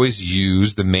have always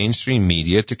used the mainstream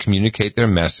media to communicate their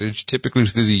message, typically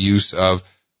through the use of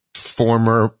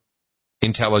former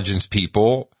intelligence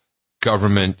people,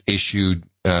 government-issued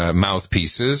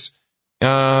mouthpieces,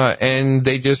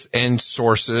 and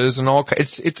sources and all.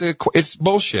 It's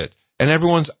bullshit, and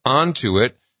everyone's onto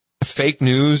it. Fake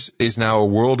news is now a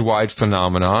worldwide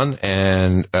phenomenon,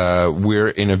 and we're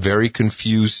in a very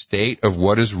confused state of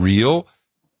what is real.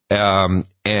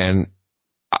 And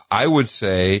I would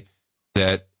say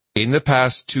that in the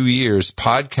past 2 years,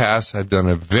 podcasts have done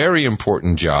a very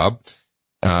important job.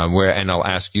 And I'll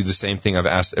ask you the same thing I've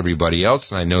asked everybody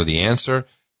else, and I know the answer.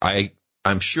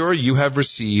 I'm sure you have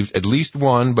received at least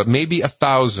one, but maybe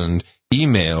 1,000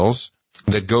 emails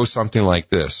that go something like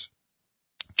this.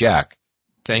 Jack,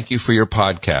 thank you for your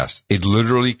podcast. It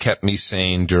literally kept me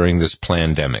sane during this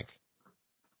pandemic.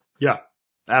 Yeah,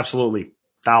 absolutely.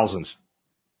 Thousands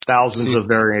of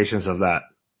variations of that.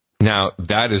 Now,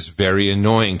 that is very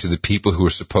annoying to the people who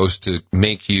are supposed to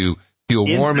make you feel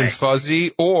warm and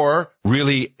fuzzy, or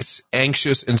really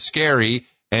anxious and scary,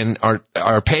 and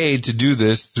are paid to do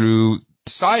this through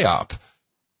PSYOP.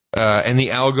 And the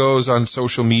algos on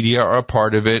social media are a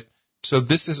part of it. So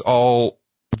this is all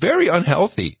very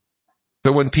unhealthy.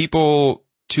 But when people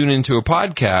tune into a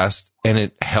podcast and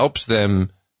it helps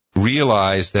them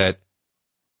realize that,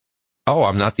 oh,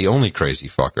 I'm not the only crazy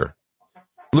fucker.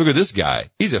 look at this guy.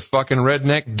 He's a fucking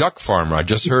redneck duck farmer. I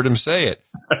just heard him say it.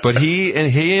 But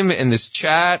him and this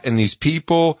chat and these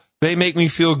people, they make me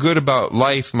feel good about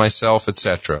life, myself,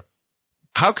 etc.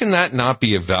 How can that not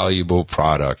be a valuable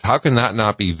product? How can that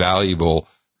not be valuable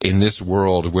in this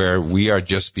world where we are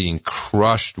just being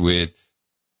crushed with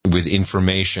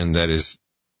information that is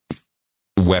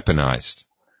weaponized?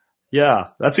 Yeah,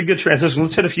 that's a good transition.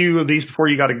 Let's hit a few of these before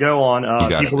you got to go on.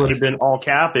 People that have been all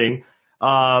capping.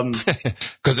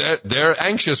 Because they're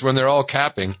anxious when they're all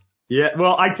capping. Yeah,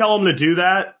 well, I tell them to do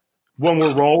that when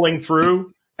we're rolling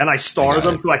through, and I star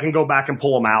them so I can go back and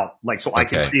pull them out, so I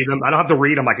can see them. I don't have to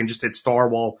read them. I can just hit star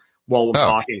while I'm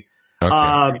talking.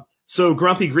 Okay. So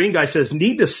Grumpy Green Guy says,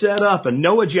 need to set up a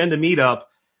no agenda meetup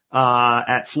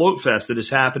at Float Fest that is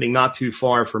happening not too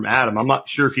far from Adam. I'm not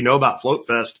sure if you know about Float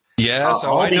Fest. Yes,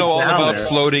 I know all about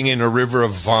floating in a river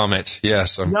of vomit.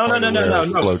 Yes, I'm No.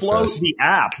 Float the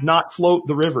app, not float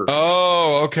the river.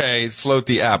 Oh, okay. Float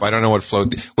the app. I don't know what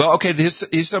well, okay, this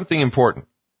is something important.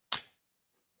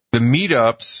 The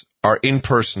meetups are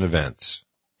in-person events.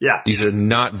 Yeah. These are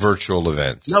not virtual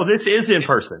events. No, this is in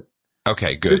person.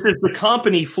 Okay, good. This is the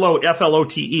company Float,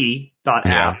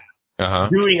 FLOTE.app,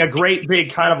 doing a great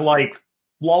big kind of like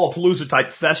Lollapalooza type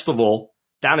festival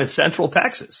down in Central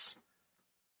Texas.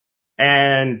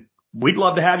 And we'd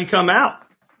love to have you come out,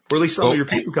 or at least some of your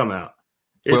people come out.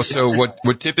 So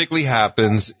what typically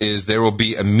happens is there will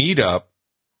be a meetup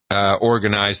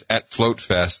organized at Float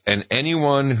Fest, and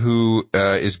anyone who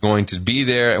is going to be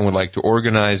there and would like to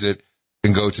organize it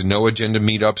can go to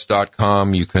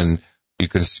noagendameetups.com. You can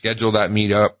schedule that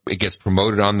meetup. It gets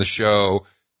promoted on the show.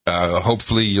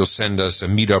 Hopefully you'll send us a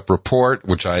meetup report,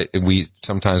 which we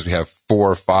sometimes have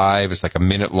 4 or 5. It's like a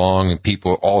minute long, and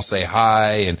people all say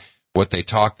hi and what they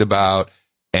talked about.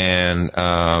 And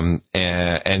I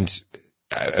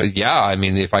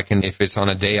mean, if it's on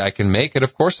a day I can make it,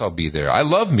 of course I'll be there. I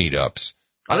love meetups.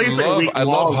 I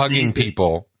love hugging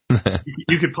people.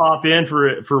 You could pop in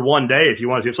for one day if you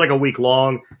want to. It's like a week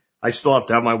long. I still have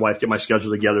to have my wife get my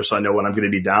schedule together so I know when I'm going to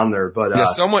be down there. But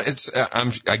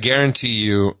I guarantee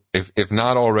you, if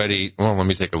not already, well, let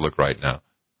me take a look right now.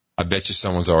 I bet you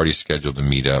someone's already scheduled a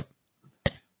meetup.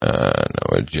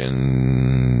 No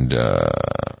agenda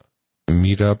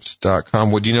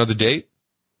meetups.com. What do you know the date?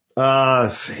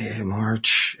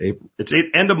 March, April. It's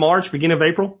end of March, beginning of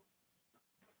April.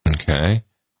 Okay.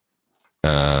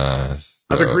 I've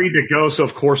agreed to go, so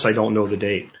of course I don't know the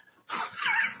date.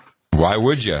 Why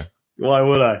would you? Why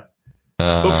would I?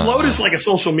 But Float is like a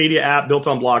social media app built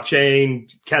on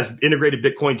blockchain, has integrated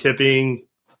Bitcoin tipping.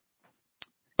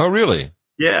 Oh, really?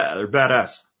 Yeah, they're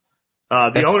badass.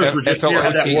 The owners were just here,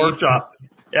 had that workshop.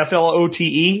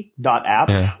 FLOTE.app.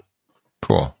 Yeah.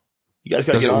 Cool. You guys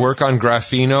got to get on. Does it work on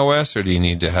Graphene OS, or do you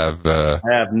need to have... I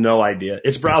have no idea.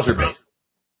 It's browser-based.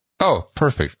 Oh,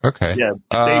 perfect. Okay. Yeah.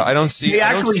 I don't see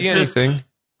anything.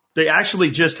 They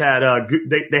actually just had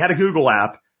they had a Google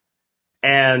app,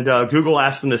 and Google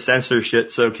asked them to censor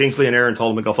shit, so Kingsley and Aaron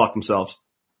told them to go fuck themselves.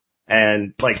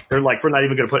 And they're like, we're not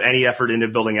even going to put any effort into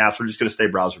building apps. We're just going to stay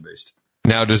browser-based.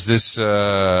 Now, does this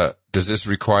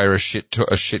require a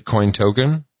shitcoin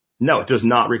token? No, it does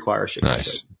not require a shitcoin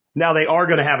token. Now, they are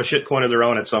going to have a shitcoin of their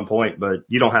own at some point, but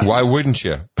you don't have to. Why wouldn't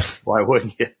you? Why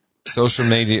wouldn't you? Social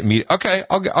media. Okay,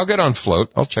 I'll get on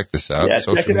Float. I'll check this out. Yeah,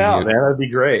 check it out, man. That'd be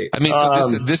great. I mean,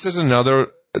 so this is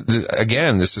another.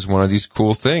 Again, this is one of these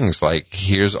cool things. Like,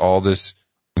 here's all this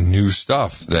new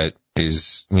stuff that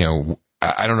is,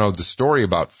 I don't know the story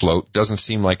about Float. Doesn't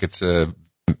seem like it's a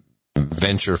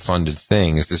venture funded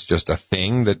thing. Is this just a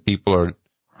thing that people are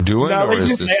doing? No,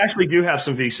 they actually do have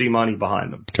some VC money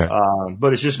behind them. Okay.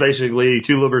 But it's just basically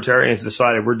two libertarians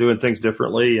decided we're doing things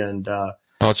differently, and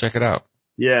I'll check it out.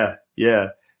 Yeah.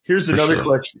 Here's another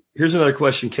question. Here's another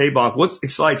question, K-Bonk. What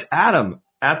excites Adam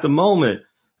at the moment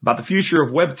about the future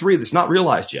of Web3 that's not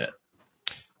realized yet?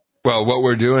 Well, what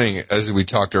we're doing, as we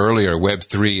talked earlier,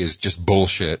 Web3 is just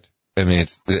bullshit. I mean,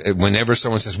 whenever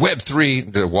someone says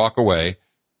Web3, they walk away.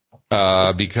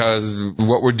 Because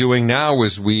what we're doing now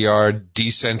is we are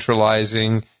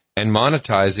decentralizing and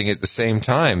monetizing at the same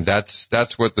time. That's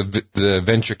what the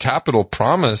venture capital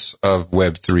promise of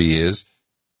Web3 is.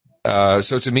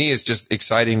 So to me, it's just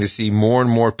exciting to see more and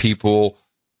more people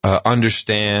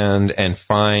understand and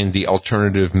find the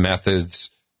alternative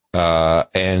methods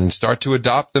and start to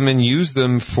adopt them and use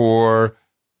them for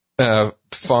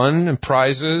fun and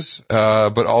prizes,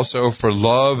 but also for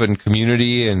love and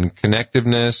community and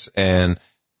connectiveness, and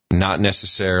not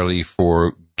necessarily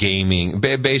for gaming.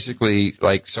 Basically,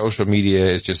 like, social media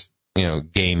is just,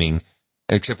 gaming,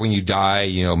 except when you die,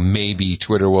 maybe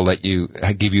Twitter will let you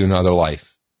give you another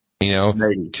life. You know,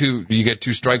 Maybe. you get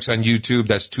 2 strikes on YouTube,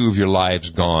 that's 2 of your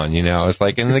lives gone. You know, it's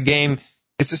like in the game,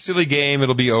 it's a silly game,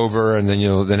 it'll be over, and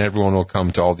then everyone will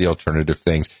come to all the alternative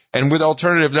things. And with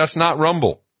alternative, that's not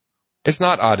Rumble. It's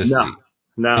not Odyssey.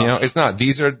 No. You know, it's not.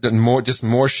 These are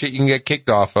more shit you can get kicked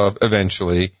off of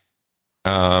eventually.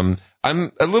 I'm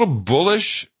a little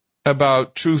bullish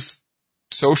about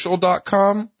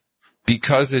truthsocial.com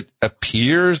because it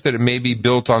appears that it may be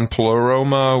built on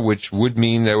Pleroma, which would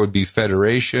mean there would be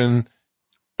federation,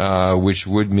 which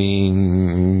would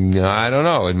mean, I don't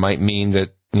know, it might mean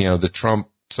that, you know, the Trump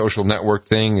social network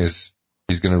thing is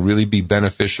going to really be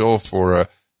beneficial for a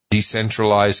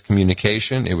decentralized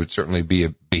communication. It would certainly be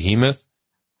a behemoth.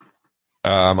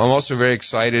 I'm also very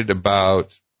excited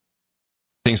about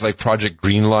things like Project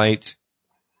Greenlight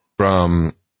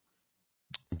from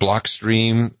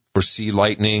Blockstream for Sea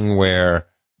Lightning, where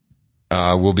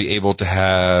we'll be able to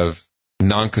have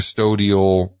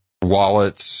non-custodial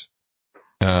wallets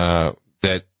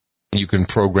that you can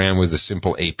program with a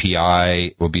simple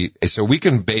API. So we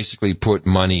can basically put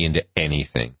money into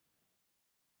anything.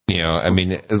 You know, I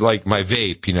mean, like my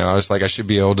vape, you know, I was like, I should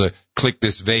be able to click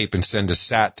this vape and send a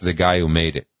sat to the guy who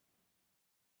made it.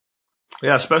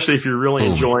 Yeah, especially if you're really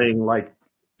enjoying like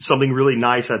something really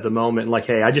nice at the moment. Like,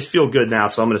 hey, I just feel good now,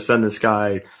 so I'm going to send this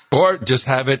guy. Or just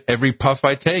have it every puff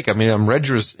I take. I mean,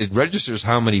 it registers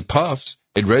how many puffs.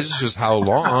 It registers how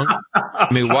long.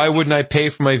 I mean, why wouldn't I pay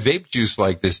for my vape juice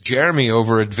like this? Jeremy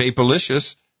over at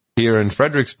Vapalicious here in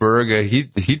Fredericksburg,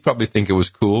 he'd probably think it was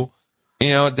cool. You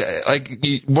know, like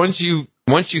once you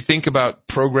think about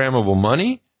programmable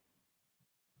money,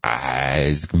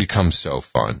 it becomes so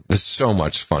fun. There's so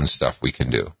much fun stuff we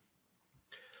can do.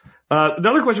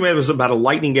 Another question we had was about a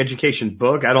lightning education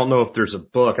book. I don't know if there's a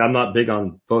book. I'm not big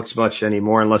on books much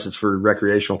anymore unless it's for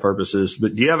recreational purposes.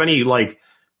 But do you have any like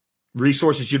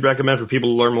resources you'd recommend for people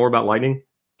to learn more about lightning?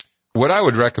 What I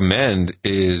would recommend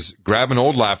is grab an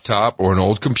old laptop or an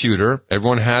old computer.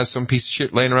 Everyone has some piece of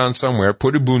shit laying around somewhere.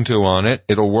 Put Ubuntu on it.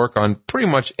 It'll work on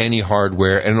pretty much any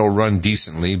hardware, and it'll run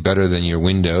decently, better than your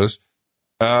Windows.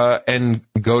 And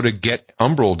go to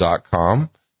getumbrel.com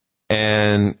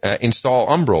and install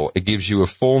Umbrel. It gives you a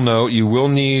full note. You will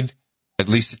need at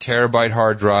least a terabyte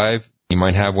hard drive. You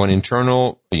might have one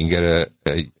internal. You can get a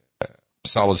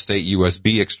solid-state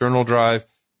USB external drive.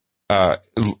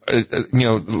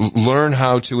 Learn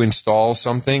how to install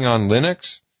something on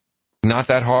Linux. Not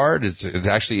that hard. It's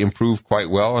actually improved quite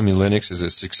well. I mean, Linux is a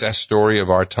success story of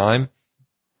our time.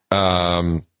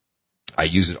 I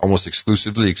use it almost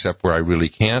exclusively, except where I really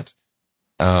can't.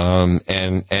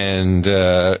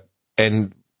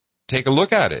 And take a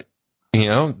look at it. You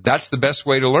know, that's the best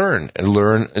way to learn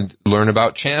and learn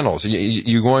about channels.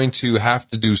 You're going to have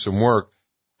to do some work.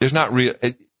 There's not real.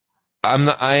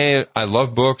 I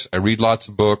love books. I read lots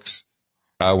of books.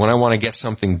 When I want to get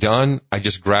something done, I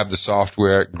just grab the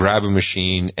software, grab a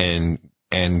machine,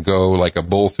 and go like a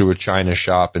bull through a china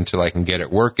shop until I can get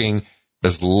it working.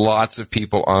 There's lots of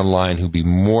people online who'd be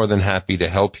more than happy to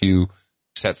help you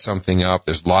set something up.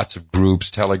 There's lots of groups,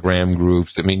 Telegram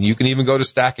groups. I mean, you can even go to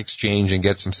Stack Exchange and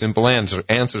get some simple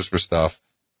answers for stuff.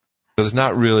 So there's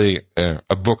not really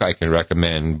a book I can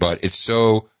recommend, but it's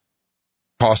so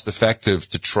cost effective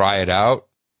to try it out,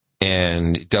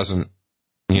 and it doesn't,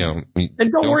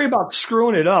 and don't worry about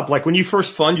screwing it up. Like when you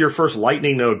first fund your first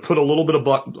Lightning node, put a little bit of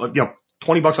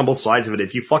 $20 on both sides of it.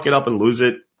 If you fuck it up and lose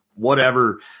it,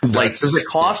 whatever, like there's a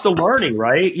cost of learning,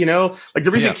 right? You know, like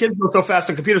the reason kids go so fast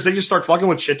on computers, they just start fucking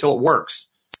with shit till it works,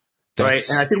 right?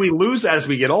 And I think we lose that as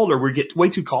we get older. We get way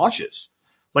too cautious.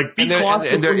 Like be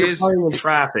cautious when you're playing in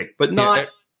traffic, but not.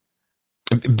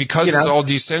 Because it's all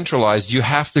decentralized, you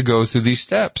have to go through these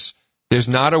steps. There's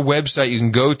not a website you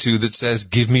can go to that says,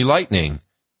 give me Lightning.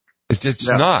 It's just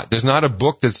not. There's not a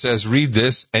book that says, read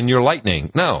this and you're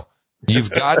Lightning. No. You've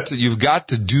got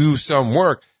to do some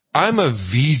work. I'm a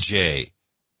VJ.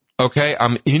 Okay.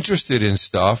 I'm interested in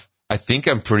stuff. I think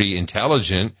I'm pretty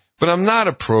intelligent, but I'm not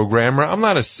a programmer. I'm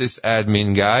not a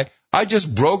sysadmin guy. I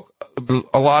just broke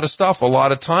a lot of stuff a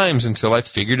lot of times until I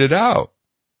figured it out.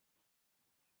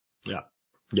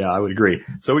 Yeah, I would agree.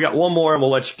 So we got one more and we'll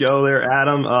let you go there,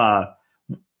 Adam.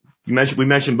 We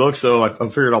mentioned books, so I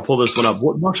figured I'll pull this one up.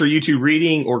 What books are you two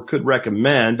reading or could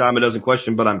recommend? I'm a dozen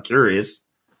question, but I'm curious.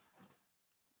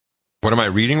 What am I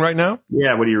reading right now?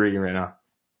 Yeah, what are you reading right now?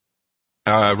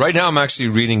 Right now I'm actually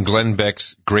reading Glenn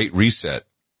Beck's Great Reset.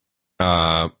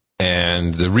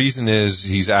 And the reason is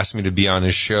he's asked me to be on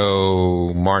his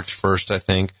show March 1st, I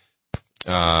think.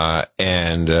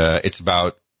 And it's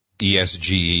about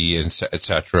ESG and et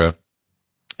cetera.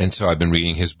 And so I've been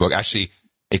reading his book. Actually,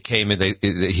 it came in,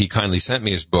 he kindly sent me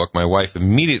his book. My wife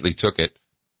immediately took it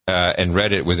and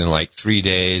read it within like 3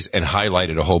 days and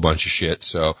highlighted a whole bunch of shit.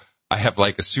 So I have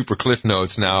like a super cliff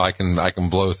notes now. I can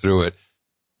blow through it.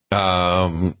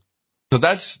 So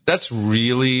that's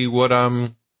really what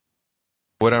I'm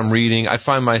reading. I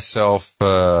find myself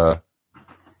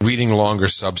reading longer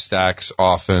Substacks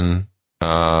often.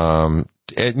 And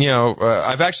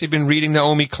I've actually been reading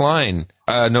Naomi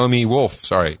Wolf,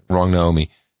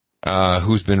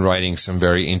 who's been writing some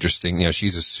very interesting,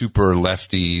 she's a super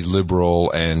lefty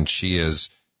liberal, and she has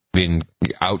been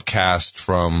outcast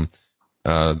from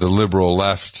the liberal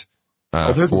left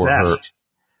for her.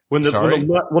 They're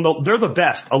the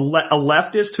best. A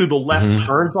leftist who the left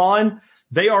turns on,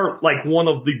 they are like one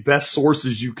of the best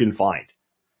sources you can find.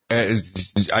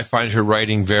 I find her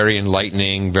writing very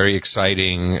enlightening, very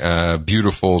exciting,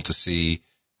 beautiful to see.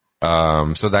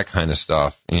 So that kind of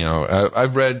stuff.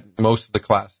 I've read most of the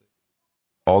classics.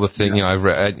 All the things, I've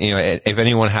read, if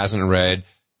anyone hasn't read,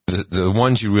 the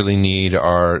ones you really need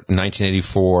are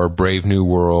 1984, Brave New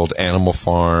World, Animal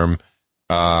Farm,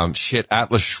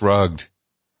 Atlas Shrugged.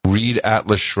 Read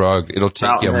Atlas Shrugged. It'll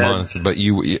take you a month, but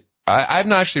I've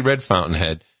not actually read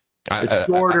Fountainhead. It's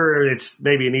shorter. It's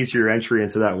maybe an easier entry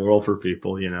into that world for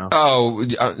people, Oh,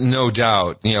 no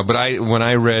doubt. But when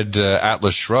I read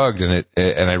Atlas Shrugged and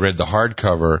I read the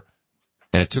hardcover,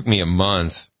 and it took me a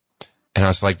month, and I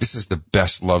was like, this is the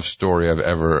best love story I've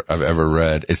ever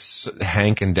read. It's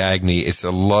Hank and Dagny. It's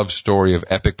a love story of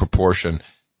epic proportion,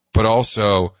 but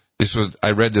also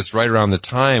I read this right around the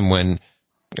time when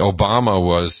Obama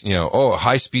was,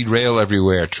 high-speed rail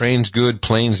everywhere, trains good,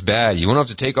 planes bad. You won't have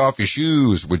to take off your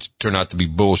shoes, which turned out to be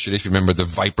bullshit. If you remember the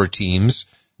Viper teams,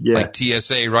 like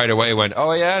TSA right away went,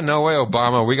 oh yeah, no way,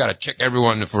 Obama, we got to check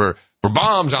everyone for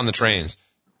bombs on the trains.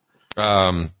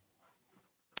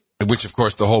 Which of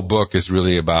course the whole book is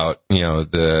really about,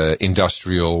 the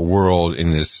industrial world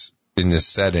in this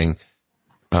setting.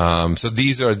 So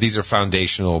these are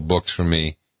foundational books for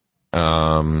me.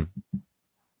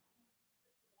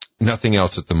 Nothing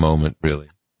else at the moment, really.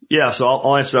 Yeah, so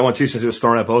I'll answer that one too, since it was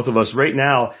thrown at both of us. Right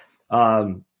now,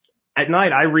 at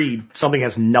night I read something that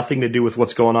has nothing to do with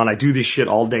what's going on. I do this shit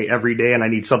all day, every day, and I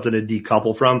need something to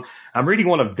decouple from. I'm reading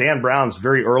one of Dan Brown's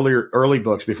very early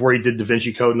books before he did Da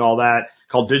Vinci Code and all that,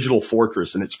 called Digital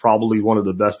Fortress, and it's probably one of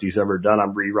the best he's ever done.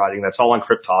 I'm rewriting. That's all on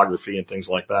cryptography and things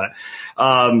like that.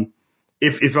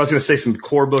 If I was going to say some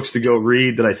core books to go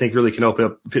read that I think really can open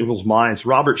up people's minds,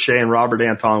 Robert Shea and Robert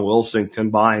Anton Wilson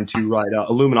combined to write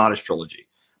Illuminatus Trilogy,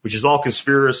 which is all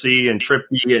conspiracy and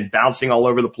trippy and bouncing all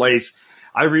over the place.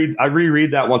 I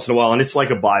reread that once in a while, and it's like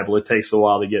a Bible. It takes a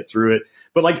while to get through it.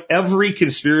 But like every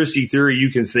conspiracy theory you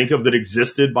can think of that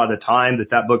existed by the time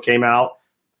that book came out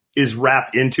is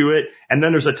wrapped into it. And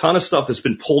then there's a ton of stuff that's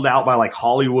been pulled out by like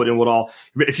Hollywood and what all.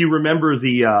 If you remember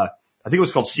I think it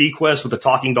was called Sequest with the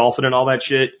talking dolphin and all that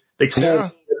shit. They totally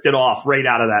ripped it off right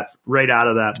out of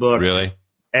that book. Really?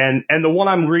 And the one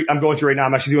I'm going through right now,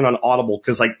 I'm actually doing on Audible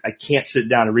because I can't sit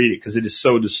down and read it because it is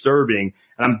so disturbing,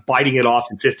 and I'm biting it off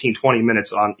in 15, 20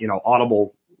 minutes on,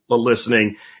 Audible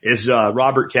listening, is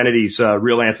Robert Kennedy's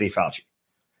Real Anthony Fauci.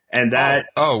 And that.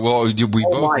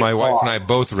 My wife and I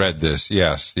both read this.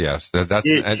 Yes.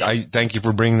 I thank you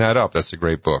for bringing that up. That's a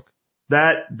great book.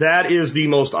 That is the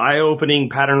most eye-opening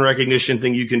pattern recognition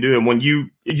thing you can do. And when I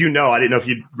didn't know if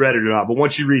you'd read it or not, but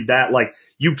once you read that, like,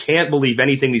 you can't believe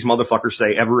anything these motherfuckers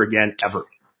say ever again, ever.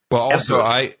 Well, also,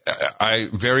 I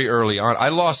very early on, I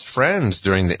lost friends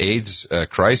during the AIDS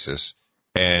crisis,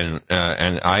 and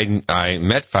I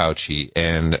met Fauci,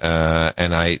 and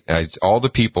I all the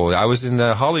people. I was in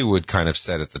the Hollywood kind of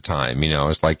set at the time, it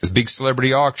was like this big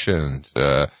celebrity auctions,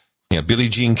 Billie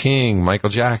Jean King, Michael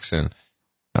Jackson.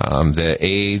 The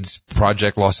AIDS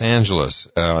Project Los Angeles.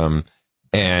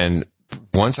 And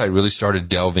once I really started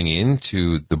delving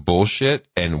into the bullshit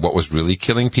and what was really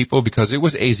killing people, because it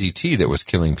was AZT that was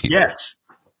killing people. Yes.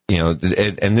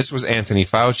 And this was Anthony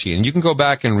Fauci. And you can go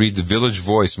back and read the Village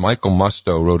Voice. Michael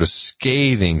Musto wrote a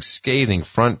scathing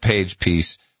front page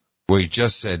piece where he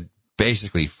just said,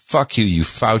 basically, fuck you, you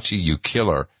Fauci, you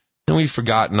killer. And we've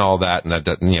forgotten all that, and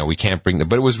that we can't bring that.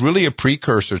 But it was really a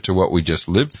precursor to what we just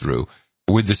lived through,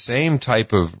 with the same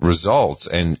type of results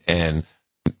and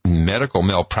medical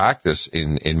malpractice,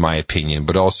 in my opinion,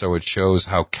 but also it shows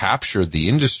how captured the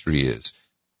industry is.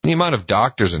 The amount of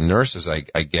doctors and nurses I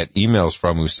get emails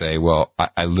from who say, well,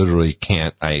 I literally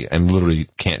can't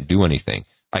do anything.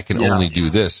 I can only do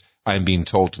this. I'm being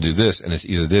told to do this, and it's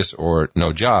either this or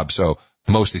no job. So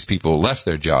most of these people left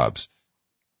their jobs.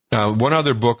 One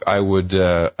other book I would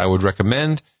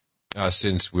recommend,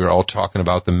 since we're all talking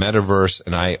about the metaverse,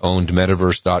 and I owned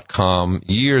metaverse.com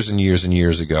years and years and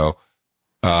years ago,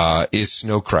 is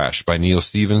Snow Crash by Neil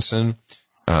Stephenson.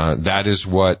 That is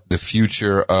what the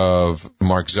future of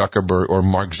Mark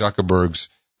Zuckerberg's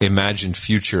imagined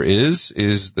future is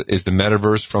the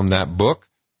metaverse from that book.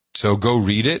 So go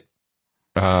read it,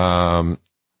 and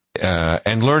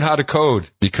learn how to code,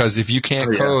 because if you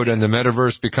can't code and the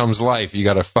metaverse becomes life, you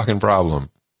got a fucking problem.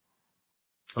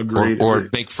 Agreed. Or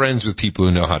make friends with people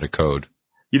who know how to code.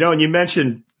 You know, and you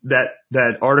mentioned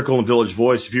that article in Village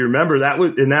Voice. If you remember, that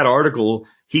was in that article,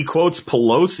 he quotes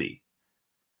Pelosi,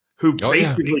 who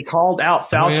basically called out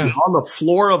Fauci on the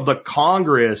floor of the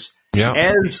Congress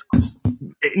and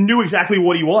knew exactly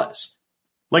what he was.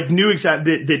 Like, knew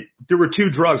exactly that there were two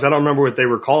drugs. I don't remember what they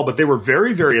were called, but they were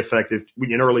very, very effective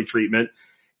in early treatment.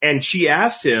 And she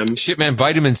asked him. Shit, man,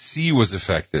 vitamin C was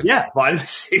effective. Yeah, vitamin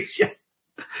C. Yeah.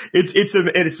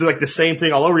 It's like the same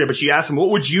thing all over again. But she asked him,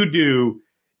 what would you do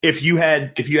if you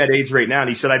had AIDS right now? And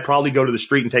he said, I'd probably go to the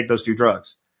street and take those two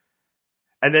drugs.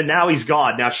 And then now he's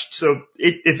gone. Now, so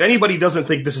if anybody doesn't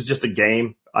think this is just a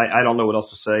game, I don't know what else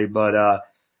to say. But,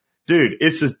 dude,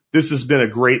 this has been a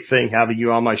great thing having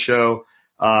you on my show.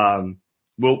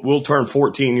 We'll turn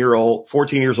 14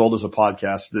 years old as a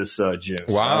podcast this June.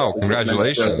 Wow.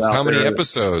 Congratulations. How many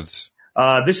episodes?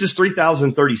 This is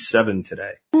 3037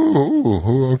 today.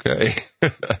 Ooh, okay.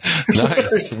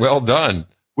 Nice. Well done.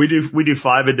 We do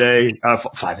 5 a day,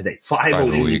 5 a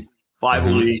week.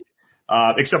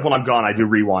 Except when I'm gone, I do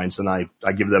rewinds and I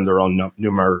give them their own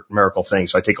numerical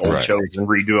things. So I take old shows and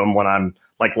redo them when I'm,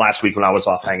 like last week when I was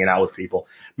off hanging out with people.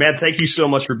 Man, thank you so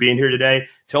much for being here today.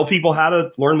 Tell people how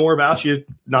to learn more about you.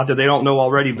 Not that they don't know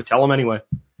already, but tell them anyway.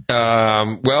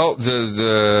 Well,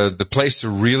 the place to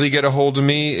really get a hold of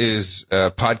me is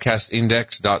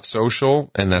podcastindex.social,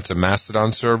 and that's a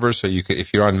Mastodon server. So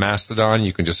if you're on Mastodon,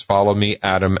 you can just follow me,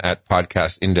 Adam, at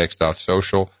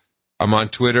podcastindex.social. I'm on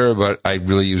Twitter, but I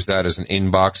really use that as an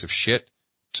inbox of shit.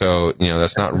 So,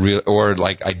 that's not real, or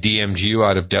like I DM'd you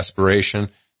out of desperation.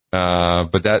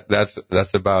 But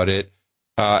that's about it.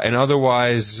 And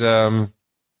otherwise, go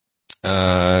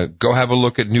have a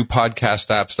look at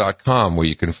newpodcastapps.com, where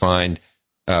you can find,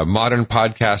 modern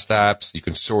podcast apps. You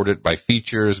can sort it by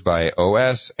features, by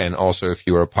OS. And also, if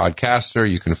you're a podcaster,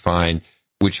 you can find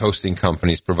which hosting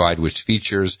companies provide which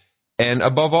features. And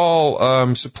above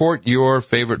all, support your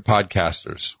favorite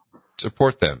podcasters.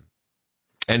 Support them.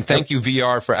 And thank you,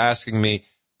 VR, for asking me.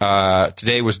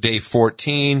 Today was day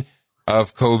 14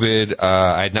 of COVID.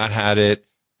 I had not had it.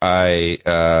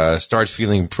 I started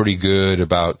feeling pretty good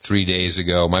about 3 days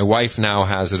ago. My wife now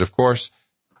has it, of course.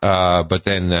 But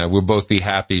then we'll both be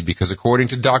happy because according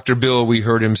to Dr. Bill, we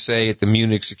heard him say at the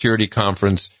Munich Security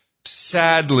Conference,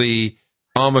 sadly,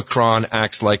 Omicron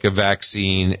acts like a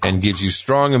vaccine and gives you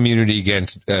strong immunity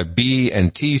against B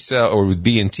and T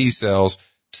cells.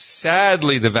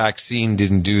 Sadly, the vaccine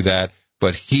didn't do that,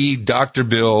 but he, Dr.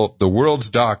 Bill, the world's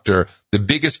doctor, the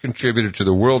biggest contributor to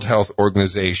the World Health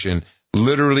Organization,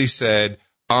 literally said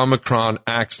Omicron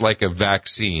acts like a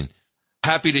vaccine.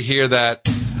 Happy to hear that.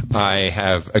 I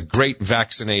have a great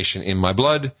vaccination in my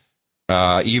blood.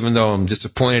 Even though I'm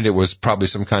disappointed it was probably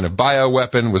some kind of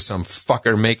bioweapon with some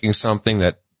fucker making something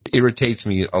that irritates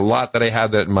me a lot that I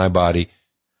had that in my body.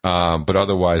 But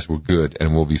otherwise we're good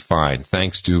and we'll be fine.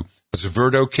 Thanks to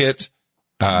Zverdo kit.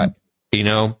 I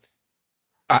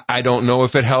don't know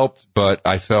if it helped, but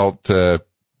I felt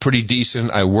pretty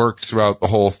decent. I worked throughout the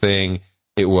whole thing.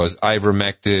 It was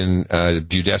ivermectin,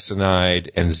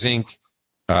 budesonide, and zinc.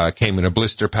 Came in a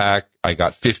blister pack. I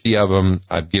got 50 of them.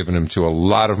 I've given them to a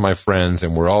lot of my friends,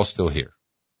 and we're all still here.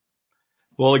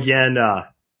 Well, again,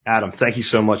 Adam, thank you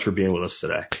so much for being with us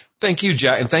today. Thank you,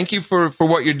 Jack, and thank you for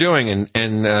what you're doing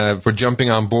and for jumping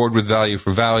on board with Value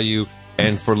for Value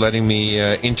and for letting me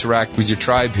interact with your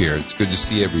tribe here. It's good to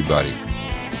see everybody.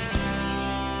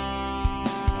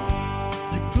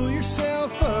 You pull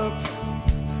yourself up,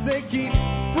 they keep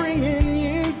bringing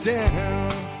you down.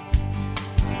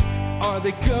 Are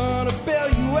they gonna bail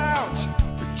you out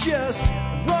or just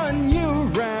run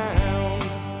you around?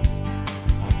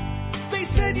 They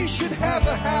said you should have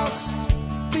a house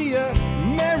the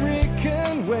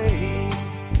American way.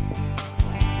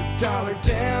 $1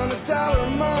 down, $1 a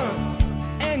month,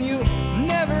 and you'll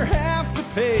never have to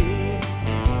pay.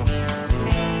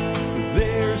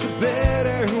 There's a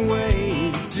better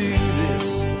way to do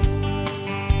this.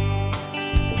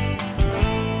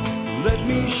 Let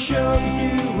me show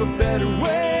you a better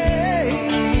way.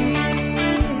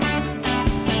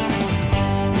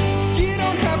 You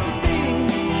don't have to be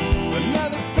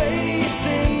another face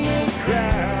in the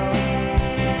crowd.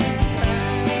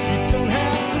 You don't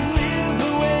have to live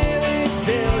the way they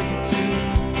tell you to.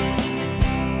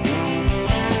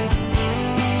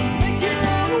 Make your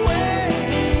own way,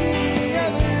 the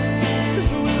others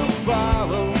will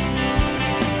follow.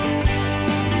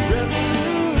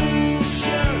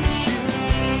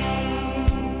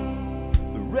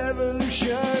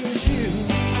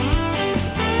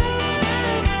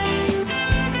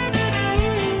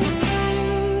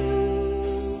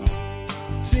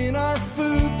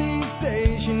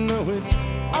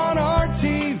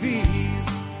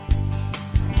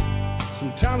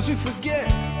 Sometimes we forget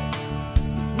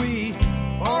we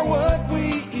are what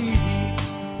we eat.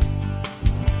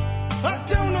 I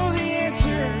don't know the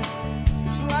answer.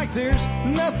 It's like there's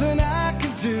nothing I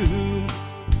can do.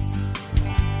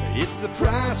 It's the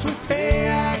price we pay,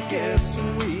 I guess,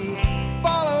 when we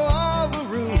follow all the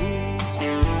rules.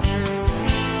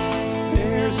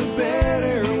 There's a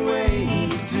better way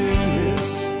to do this.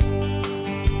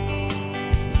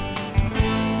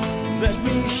 Let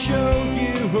me show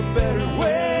you a better way.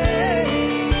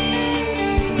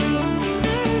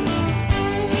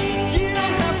 You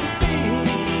don't have to be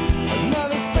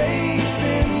another face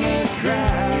in the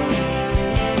crowd.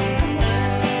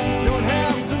 You don't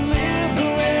have to live the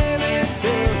way they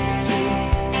tell you to.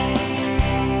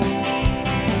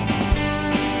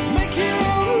 Make your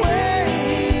own way,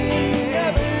 and the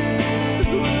others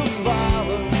will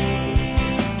follow.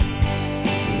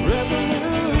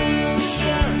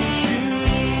 Revolution is you.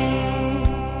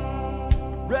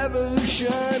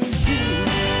 Revolution is you.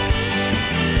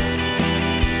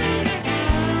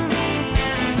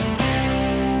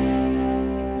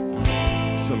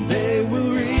 Someday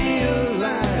we'll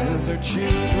realize our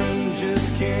children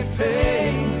just can't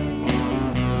pay.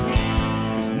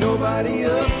 'Cause nobody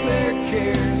up there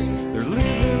cares. They're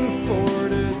living for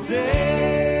today.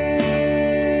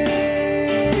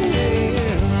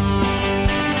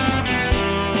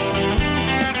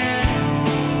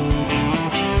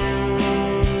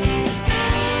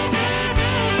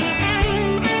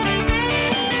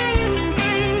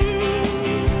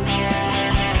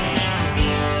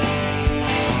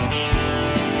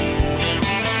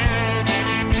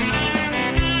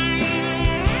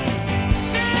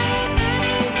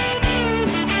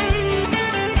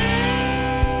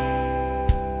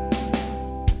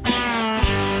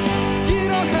 You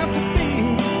don't have to be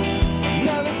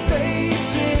another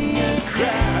face in the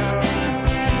crowd.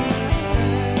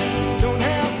 Don't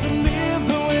have to live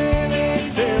the way they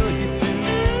tell you to.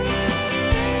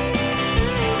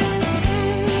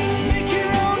 Make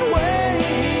your own way,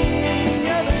 and the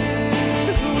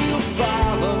others will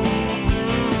follow.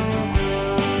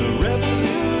 The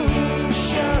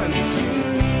revolution is you.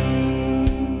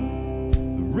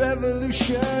 The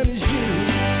revolution is you.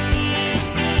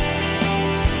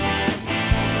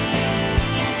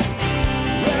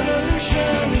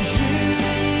 Revolution is you.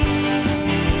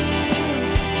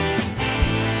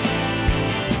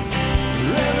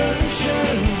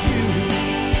 Revolution is you.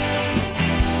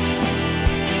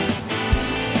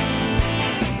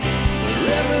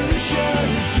 Revolution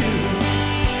is you.